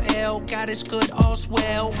tall L. God is good, all's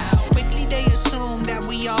well. Quickly they assume that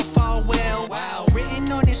we all fall well.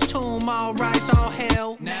 Written on his tomb, all rise, all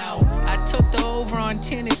hell. Now I took the over on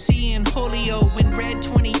Tennessee and Julio when Red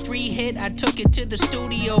 23 hit hit, I took it to the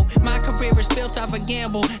studio. My career is built off a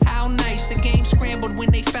gamble. How nice, the game scrambled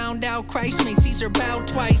when they found out Christ made Caesar bow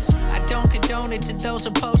twice. I don't condone it to those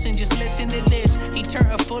opposing, just listen to this. He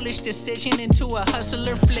turned a foolish decision into a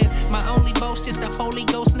hustler flip. My only boast is the Holy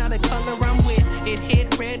Ghost, not a color I'm with. It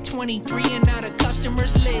hit red 23 and now the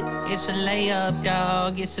customer's lit. It's a layup,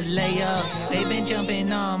 dog, it's a layup. They've been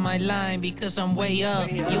jumping on my line because I'm way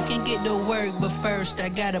up. You can get to work, but first I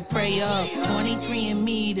gotta pray up. 23 and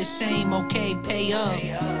me the same, okay, pay up.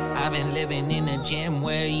 I've been living in a gym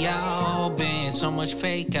where y'all been. So much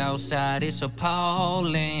fake outside, it's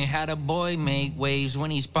appalling. How the boy make waves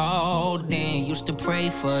when he's balding. Used to pray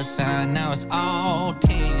for a sign, now it's all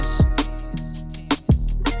tense.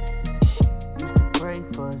 Pray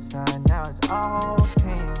for a sign, now it's all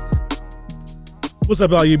tense. What's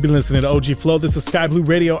up, y'all? You've been listening to OG Flow. This is Sky Blue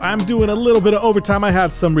Radio. I'm doing a little bit of overtime. I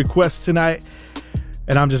had some requests tonight,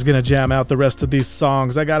 and I'm just going to jam out the rest of these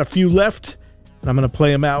songs. I got a few left, and I'm going to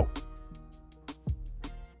play them out.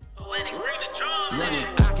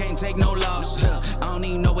 I can't take no loss. I don't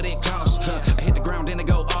even know what it costs. I hit the ground, then it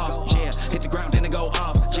go off. Yeah, hit the ground, then it go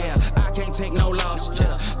off. Yeah, I can't take no loss.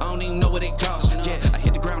 I don't even know what it costs. Yeah, I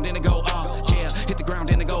hit the ground, then it go off. Yeah, hit the ground,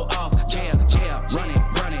 then it go off. Yeah, run it.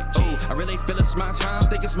 Ooh, I really feel it's my time,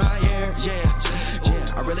 think it's my year. Yeah,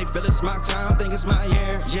 I really feel it's my time, think it's my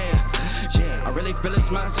year. Yeah, I really feel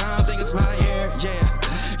it's my time, think it's my year.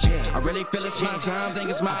 Yeah, I really feel it's my time, think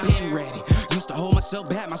it's my pen ready. Used to hold myself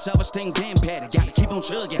back, my self-esteem been petty. Gotta keep on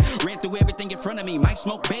chugging, ran through everything in front of me. Might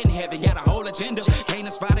smoke bed heavy, got a whole agenda. Can't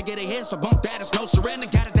aspire to get ahead, so bump that, it's no surrender.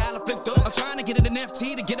 Got a dollar flipped up, I'm trying to get it in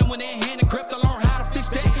FT to get them when they're hand and crypto. Learn how to fix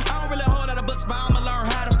that. I don't really hold out of books, but I'ma learn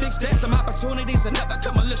how to fix that. Some opportunities that never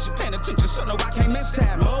come unless you paying attention, so no, I can't miss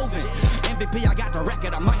that. Moving, MVP, I got the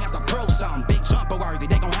record, I might have to prove something. Big jumper worthy,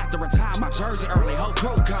 they gon' have to retire my jersey early. Whole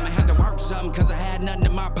crew coming, had to work something, cause I had nothing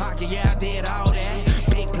in my pocket, yeah, I did all that.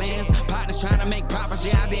 Big plans, partners trying to make profits,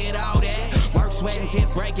 yeah, I did all that. Work, sweat, and tears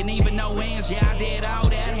breaking, even no wins, yeah, I did all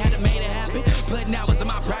that. Had to make it happen, putting hours in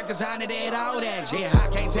my practice, I did all that. Yeah, I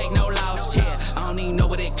can't take no loss, yeah, I don't even know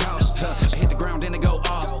what it costs. I hit the ground, then it go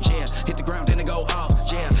off, yeah, hit the ground, then it go off,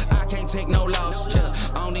 yeah, I can't take no loss, yeah,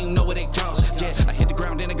 I don't even know what it costs. Yeah, I hit the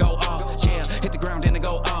ground, then it go off, yeah, hit the ground, then it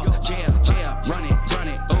go off, yeah, run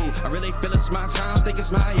it, ooh, I really feel it's my time, think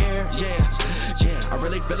it's my year, yeah, I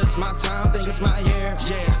really feel it's my time, think it's my year,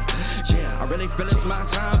 yeah, I really feel it's my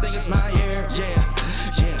time, think it's my year,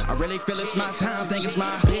 yeah, I really feel it's my time, think it's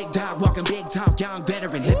my big dog, walking big talk, young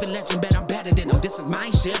veteran, living legend, bet I'm better than them. This is my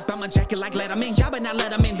ship, I'm a jacket like Letterman, y'all but not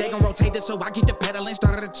let them in, they gon' rotate this, so I keep the pedaling,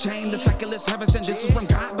 started a chain, the cycle is heaven sent, this is from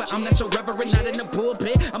God, but I'm not your reverend, not in the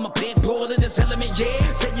pulpit, I'm a pit bull in this element, yeah,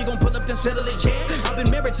 said you gon' pull up, then settle it, yeah, I've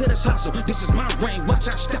been married to this hustle, this is my ring, watch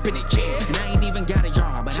out, step in it, yeah, and I ain't even got a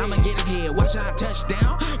yard, but I'ma get it here, watch out,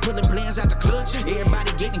 touchdown, pulling plans out the clutch,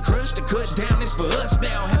 everybody getting crushed, the cut down is for us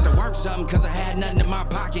now, have to work something, cause I had nothing in my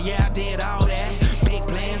pocket, yeah, I did all that, big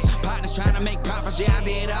plans, partners trying to make profits, yeah, I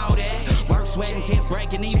did all that, work, sweat, and tears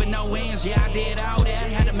breaking, even no wins, yeah, I did all that,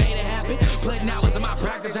 had to make it happen, putting hours in my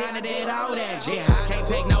practice, I did all that, yeah, I can't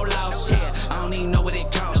take no loss, yeah, I don't even know what it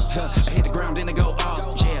costs, I hit the ground, then it go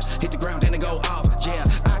off, yeah, hit the ground, then it go off, yeah,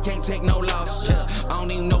 I can't take no loss, yeah, I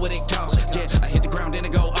don't even know what it costs, yeah, I hit the ground, then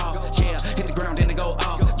it go off, yeah, hit the ground, then it go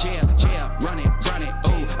off, yeah, run it,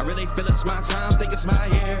 ooh, I really feel it's my time, think it's my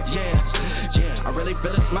year, yeah, I really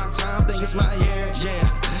feel it's my time, think it's my year, yeah,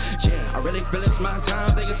 I really feel it's my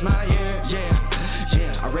time, think it's my year,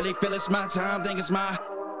 yeah, I really feel it's my time, think it's my,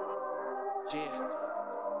 yeah.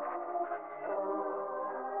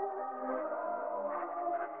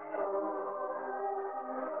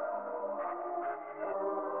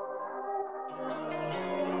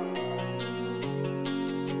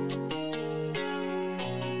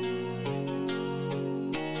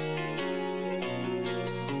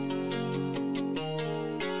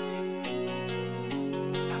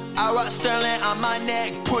 I rock Sterling on my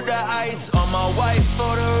neck, put the ice on my wife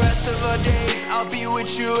for the rest of her days. I'll be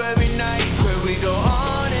with you every night, where we go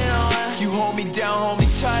on and on. You hold me down, hold me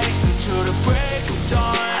tight, until the break of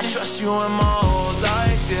dawn. I trust you in my whole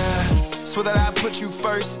life, yeah. Swear that I put you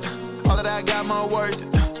first, all that I got my worth.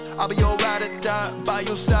 I'll be your ride or die, by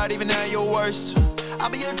your side even at your worst.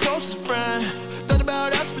 I'll be your closest friend, thought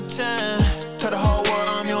about us for 10. Tell the whole world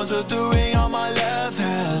I'm yours with the ring on my left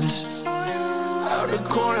hand. Out the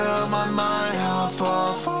corner of my mind, how I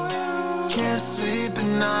fall for you. Can't sleep at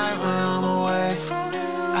night when I'm away from you.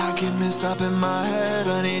 I get messed up in my head,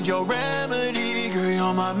 I need your remedy, girl,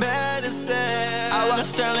 you're my medicine. I rock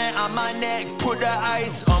Sterling on my neck, put the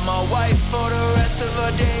ice on my wife for the rest of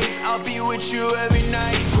her days. I'll be with you every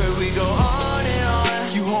night, where we go on and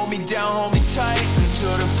on. You hold me down, hold me tight,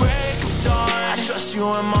 until the break you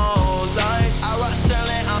in my whole life. I rock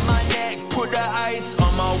Sterling on my neck, put the ice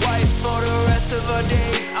on my wife for the rest of her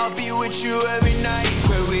days. I'll be with you every night.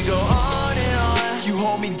 Where we go on and on. You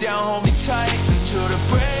hold me down, hold me tight until the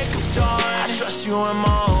break of dawn. I trust you in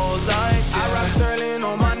my whole life. I rock Sterling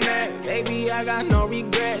on my neck, baby, I got no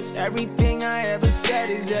regrets. Everything I ever said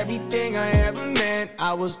is everything I ever meant.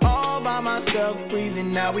 I was all by myself, breathing,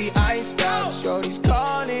 now we iced out. Shorty's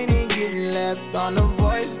calling and getting left on the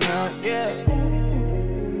voicemail, yeah.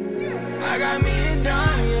 I got me a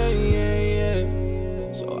dime, yeah, yeah,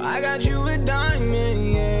 yeah. So I got you a diamond,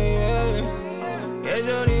 yeah, yeah. Yeah,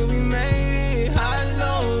 Jody, we made it. High as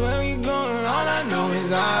low, where we going? All I know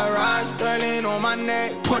is I ride Sterling on my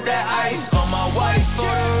neck, put that ice on my wife for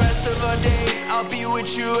the rest of our days. I'll be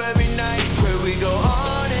with you every night. Where we go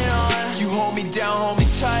on and on. You hold me down, hold me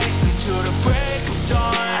tight until the break of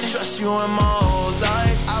dawn. I trust you in my whole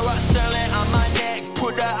life. I rock Sterling on my neck,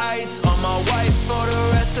 put the ice on my wife for the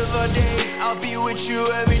rest of our days. I'll be with you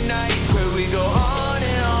every night. Where we go on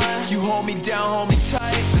and on. You hold me down, hold me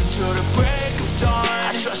tight until the break of dawn.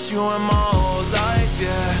 I trust you in my whole life,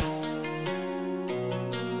 yeah.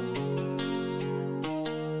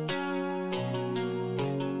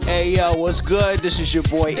 Hey yo, what's good? This is your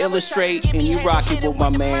boy Illustrate, and you rocking with my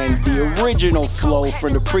man, the original flow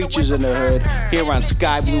from the Preachas in the Hood, here on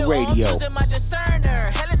Sky Blue Radio.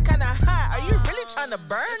 Hell is kinda hot. Are you really trying to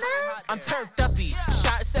burn her? I'm turned uppy.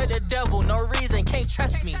 Shots at the devil, no reason, can't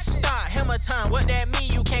trust me. Start hammer time, what that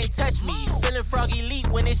mean? You can't touch me. Feeling froggy leap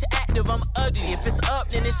when it's active, I'm ugly. If it's up,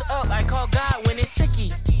 then it's up. I call God when it's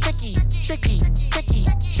tricky. Tricky, tricky, tricky,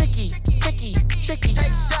 tricky, tricky, tricky.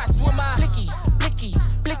 Take shots with my blicky, blicky,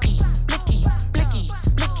 blicky, blicky, blicky,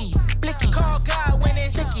 blicky, blicky. Call God when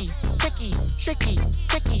it's tricky, tricky, tricky,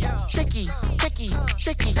 tricky, tricky, tricky,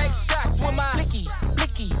 tricky. Take shots with my blicky,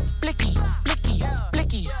 blicky, blicky, blicky,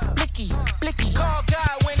 blicky, blicky, blicky. Call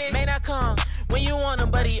God when it's may not come when you want him,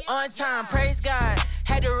 but he on time. Praise God.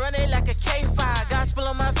 Had to run it like a K5. Gospel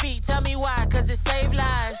on my feet, tell me why, cause it saved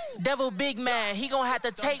lives. Devil big man, he gon' have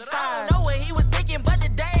to take 5. I don't know what he was thinking, but the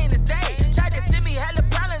day ain't his day. Tried to send me hella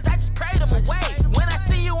problems, I just prayed him away. When I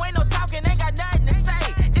see you, ain't no talking, ain't got nothing to say.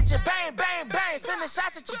 Get your bang, bang, bang, sending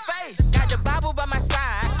shots at your face. Got the Bible by my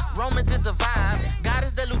side, Romans is a vibe. God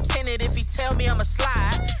is the lieutenant if he tell me I'ma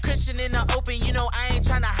slide. Christian in the open, you know I ain't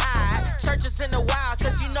tryna hide. Churches in the wild,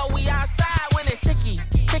 cause you know we outside when it's tricky,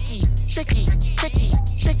 tricky, tricky, tricky,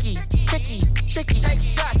 tricky, tricky, tricky. Take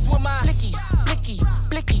shots with my blicky, blicky,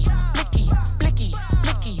 blicky, blicky, blicky,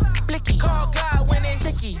 blicky, blicky. Call God when it's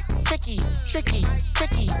tricky, tricky, tricky,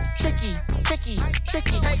 tricky, tricky, tricky,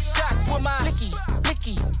 tricky. Take shots with my blicky,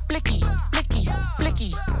 blicky, blicky, blicky,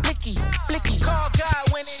 blicky, blicky, blicky. Call God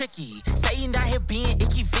when it's tricky. Satan out here being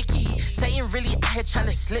icky vicky. Satan really out here trying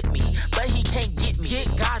to slip me, but he can't get me. Get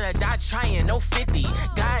God or die trying, no 50.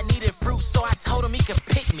 God needed fruit, so I told him he could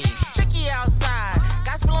pick me. Tricky outside,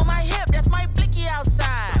 gospel on my hip, that's my blicky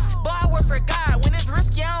outside. Boy, I work for God, when it's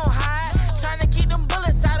risky, I don't hide. Trying to keep them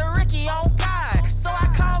bullets out of Ricky on God. So I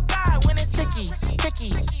call God when it's tricky,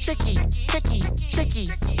 tricky, tricky, tricky, tricky,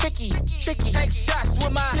 tricky, tricky. Take shots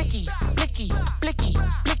with my blicky, blicky, blicky,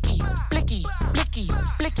 blicky, blicky, blicky,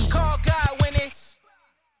 blicky. Call God when it's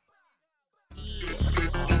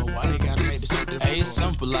why they gotta make this so different? Hey, it's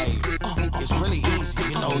simple, like, it's really easy,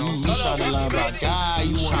 you know. You trying to learn about God,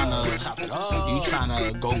 you trying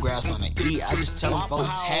to go grab something to eat. I just tell them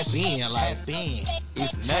folks, tap in, like,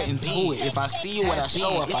 it's nothing to it. If I see you at a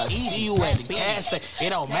show, if I see you at the gas station, it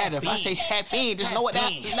don't matter. If I say tap in, just know what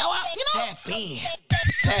that, you know. Tap in,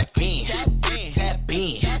 tap in, tap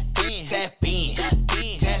in, tap in,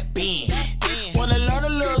 tap in. Wanna learn a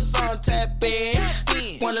little song, tap in.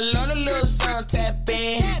 Wanna learn a little song, tap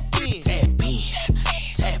in. Tap in, tap in,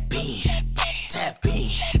 tap in, tap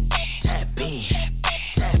in, tap in,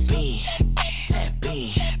 tap in,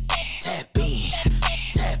 tap in,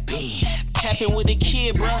 tap in. Tap in with the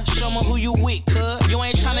kid, bruh. Show me who you with, cuz. You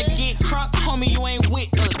ain't tryna get crunk, homie, you ain't with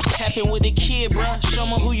us. Tap in with the kid, bruh. Show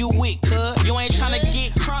me who you with, cuz. You ain't tryna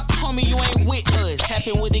get crunk, homie, you ain't with us. Tap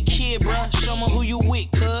in with the kid, bruh. Show me who you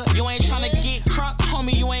with, cuz. You ain't tryna get crunk,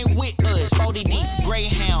 homie, you ain't with us. 40 deep,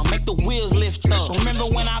 Greyhound, make the wheels lift up. Remember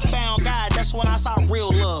when I found God, that's when I saw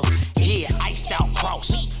real love. Yeah, iced out cross,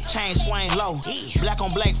 chain swing low, black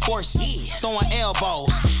on black forces, throwing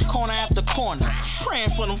elbows, corner after corner, praying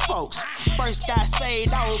for them folks. First got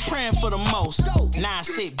saved, I was praying for the most. Now I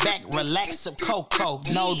sit back, relax, sip cocoa,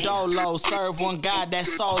 no dolo, serve one God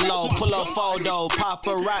that's solo. Pull up photo,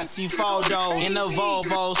 paparazzi photos, in the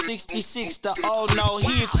Volvo 66, the old no.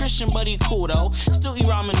 He a Christian but he cool though, still eat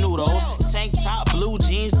ramen noodles. Tank top, blue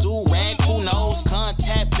jeans, do rag, who knows?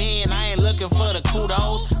 Tap in, I ain't looking for the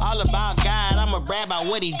kudos. All about God, I'ma brag about about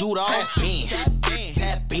what he do though. Tap in,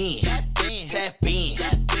 tap in, tap in,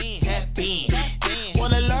 tap in.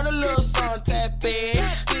 Wanna learn a little song, tap in.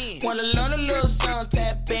 Wanna learn a little song,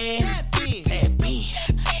 tap in. Tap in, tap in,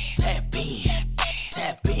 tap in,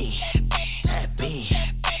 tap in, tap in, tap in,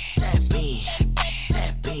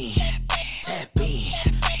 tap in,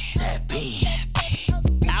 tap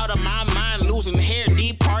in. Out of my mind, losing hair,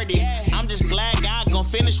 departed. I'm just glad God gon'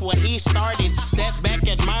 finish what he started. Step back,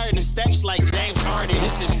 admire the steps like James Harden.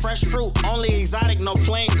 This is fresh fruit, only exotic, no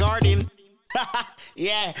plain garden.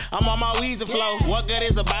 Yeah, I'm on my Weezy flow. What good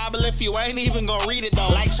is a Bible if you ain't even gonna read it though?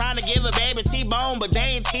 Like trying to give a baby T-bone, but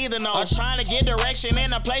they ain't teething no. Or trying to get direction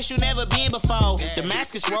in a place you never been before.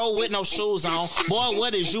 Damascus Road with no shoes on. Boy,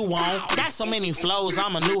 what is you want? Got so many flows,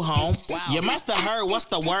 I'm a new home. You must have heard what's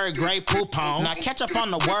the word, great poop on. Now catch up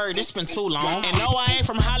on the word, it's been too long. And no, I ain't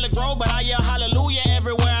from Holly Grove, but I yell hallelujah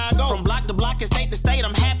everywhere I go. From block to block and state to state,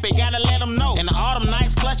 I'm happy, gotta let them know. In the autumn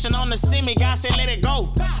nights, clutching on the semi, God said let it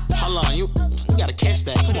go. Hold on, you gotta catch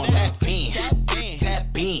that. Come on, tap in,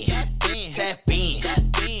 tap in, tap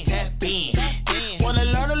in, tap in. Wanna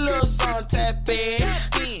learn a little song, tap in.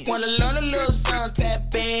 Wanna learn a little song,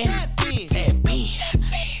 tap in, tap in,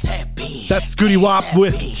 tap in. That's Scooty Wop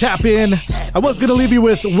with Tap In. I was gonna leave you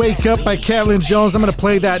with Wake Up by Calvin Jones. I'm gonna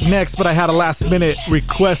play that next, but I had a last minute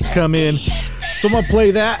request come in, so I'm gonna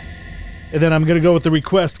play that. And then I'm gonna go with the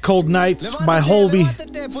request Cold Nights by Holby.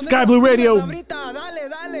 Sky Blue Radio.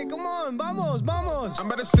 Dale, come on, vamos. I'm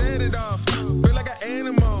about to set it off. Feel like an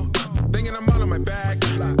animal. Thinking I'm all on my back.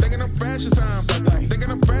 Thinking I'm fresh as I'm. Thinking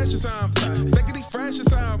I'm fresh as I'm. Thinking he fresh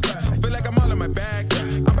as I'm. Feel like I'm all on my back.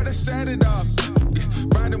 I'm about to set it off.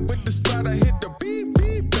 Riding with the squad, I hit the beep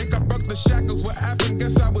beep. Think I broke the shackles. What happened?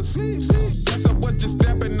 Guess I was sleep. Guess I was just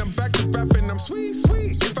stepping. I'm back to rapping. I'm sweet.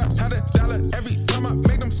 If I had $1 every time I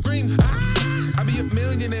make them scream. I be a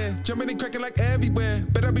millionaire, jumping and cracking like everywhere.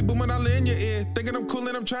 Bet I be booming all in your ear, thinking I'm cool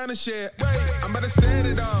and I'm trying to share. I'm about to set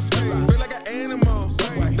it off, feel like an animal.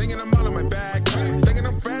 Thinking I'm all on my back, thinking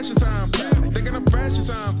I'm fresh as I'm. Thinking I'm fresh as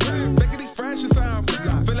I'm, thinking he fresh as I'm.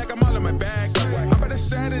 Feel like I'm all on my back, I'm about to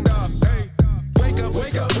set it off. Wake up,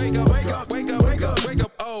 wake up, wake up, wake up, wake up, wake up, wake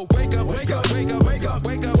up, oh, wake up, wake up, wake up, wake up,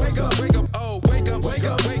 wake up, wake up, wake up, oh, wake up, wake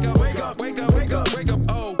up, wake up, wake up, wake up, wake up, wake up,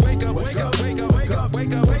 oh, wake up, wake up, wake up, wake up,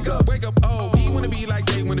 wake up, wake up, wake up, oh. Be like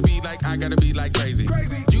they wanna be like I gotta be like crazy.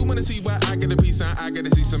 You wanna see why I gotta be son, I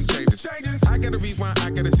gotta see some changes. I gotta rewind, I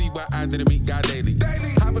gotta see why I didn't meet God daily.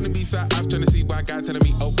 Hop on the B-side, I'm trying to see why God telling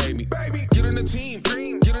me obey me. Get on the team,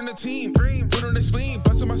 get on the team. Put on the spleen,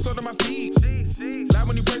 blessing my soul to my feet. Loud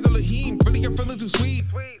when you praise Elohim, really your feeling too sweet.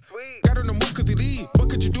 Got on the move cause he lead. What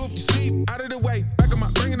could you do if you sleep? Out of the way, back on my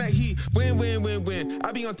bringing that heat. Win.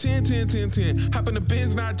 I be on 10. Hop in the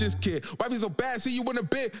Benz and I just kid. Why be so bad? See you in a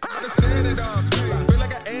bit. I gotta set it off. Feel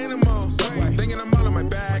like an animal. Thinking I'm all on my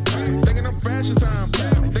back. Thinking I'm fresh as I'm.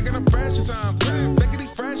 Thinking I'm fresh as I'm. Thinking he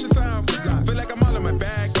fresh as I'm. Feel like I'm all on my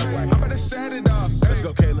back. I'm about to set it off. Let's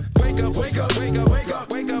go, Kayla. Wake up, wake up, wake up, wake up,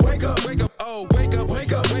 wake up, wake up, wake up. Oh, wake up,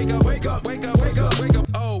 wake up, wake up, wake up, wake up, wake up, wake up.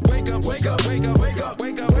 Oh, wake up, wake up, wake up, wake up,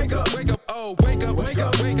 wake up, wake up, wake up. Oh, wake up, wake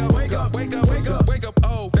up, wake up, wake up, wake up, wake up, wake up.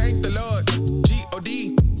 Oh, thank the Lord.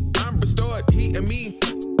 G-O-D. I'm restored. He and me.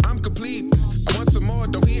 I'm complete. I want some more.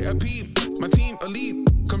 Don't hear a peep. My team elite.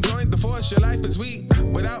 Come join the force. Your life is weak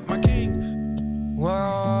without my king.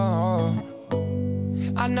 Whoa.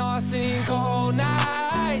 I know I've seen cold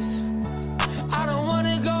nights. I don't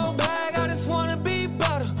wanna go back. I just wanna be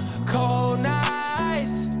better. Cold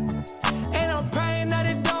nights. And I'm praying that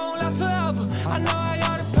it don't last forever. I know I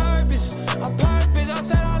got a purpose. A purpose. I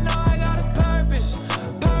said I know I got a purpose.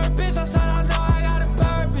 Purpose. I said I know I got a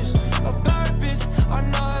purpose. A purpose. I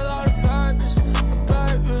know I got a purpose. A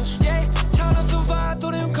purpose. Yeah. Trying to survive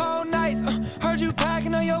through them cold nights. Heard you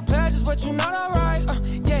packing up your pleasures, but you're not alright.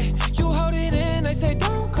 Yeah. You hold it in. They say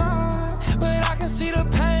don't cry, but I can see the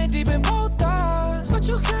pain deep in both eyes. But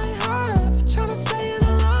you can't hide. Trying to stay in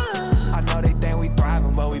the lines. I know they think we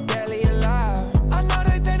thriving, but we barely alive. I know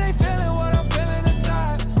they think they feeling what I'm feeling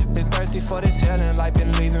inside. Been thirsty for this healing, like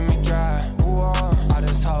been leaving me dry. Ooh, I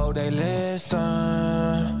just hope they listen.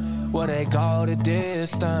 Will they go the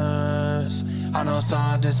distance? I know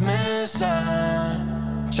something just missing.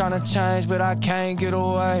 Tryna change, but I can't get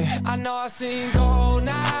away. I know I've seen cold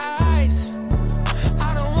nights.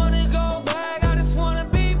 I don't wanna go back, I just wanna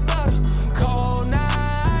be better. Cold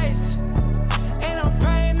nights. And I'm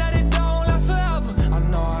praying that it don't last forever. I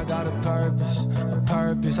know I got a purpose. A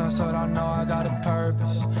purpose. I said I know I got a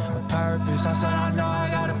purpose. A purpose. I said I know I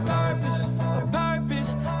got a purpose. A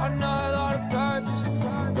purpose. I know I got a purpose. A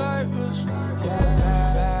purpose.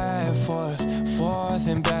 Yeah. Back, forth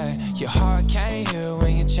and back. Your heart can't heal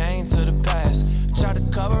when you're chained to the past. Try to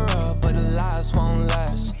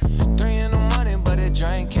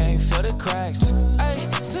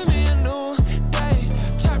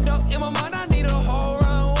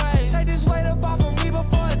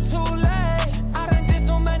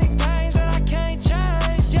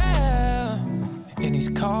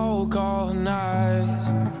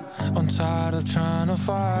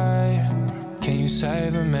fight? Can you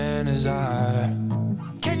save a man as I?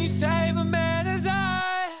 Can you save a man as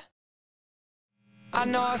I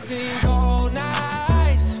know I've seen cold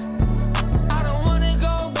nights. I don't wanna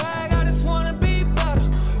go back, I just wanna be better.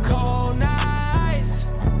 Cold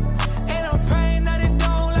nights, and I'm praying that it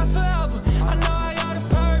don't last forever. I know I got a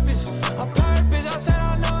purpose. I said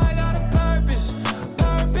I know I got a purpose.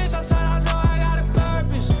 I said I know I got a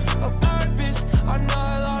purpose. I know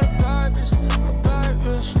I got a purpose.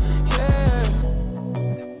 Yeah.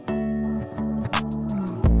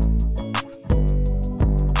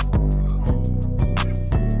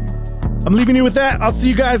 I'm leaving you with that. I'll see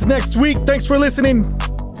you guys next week. Thanks for listening.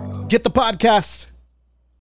 Get the podcast.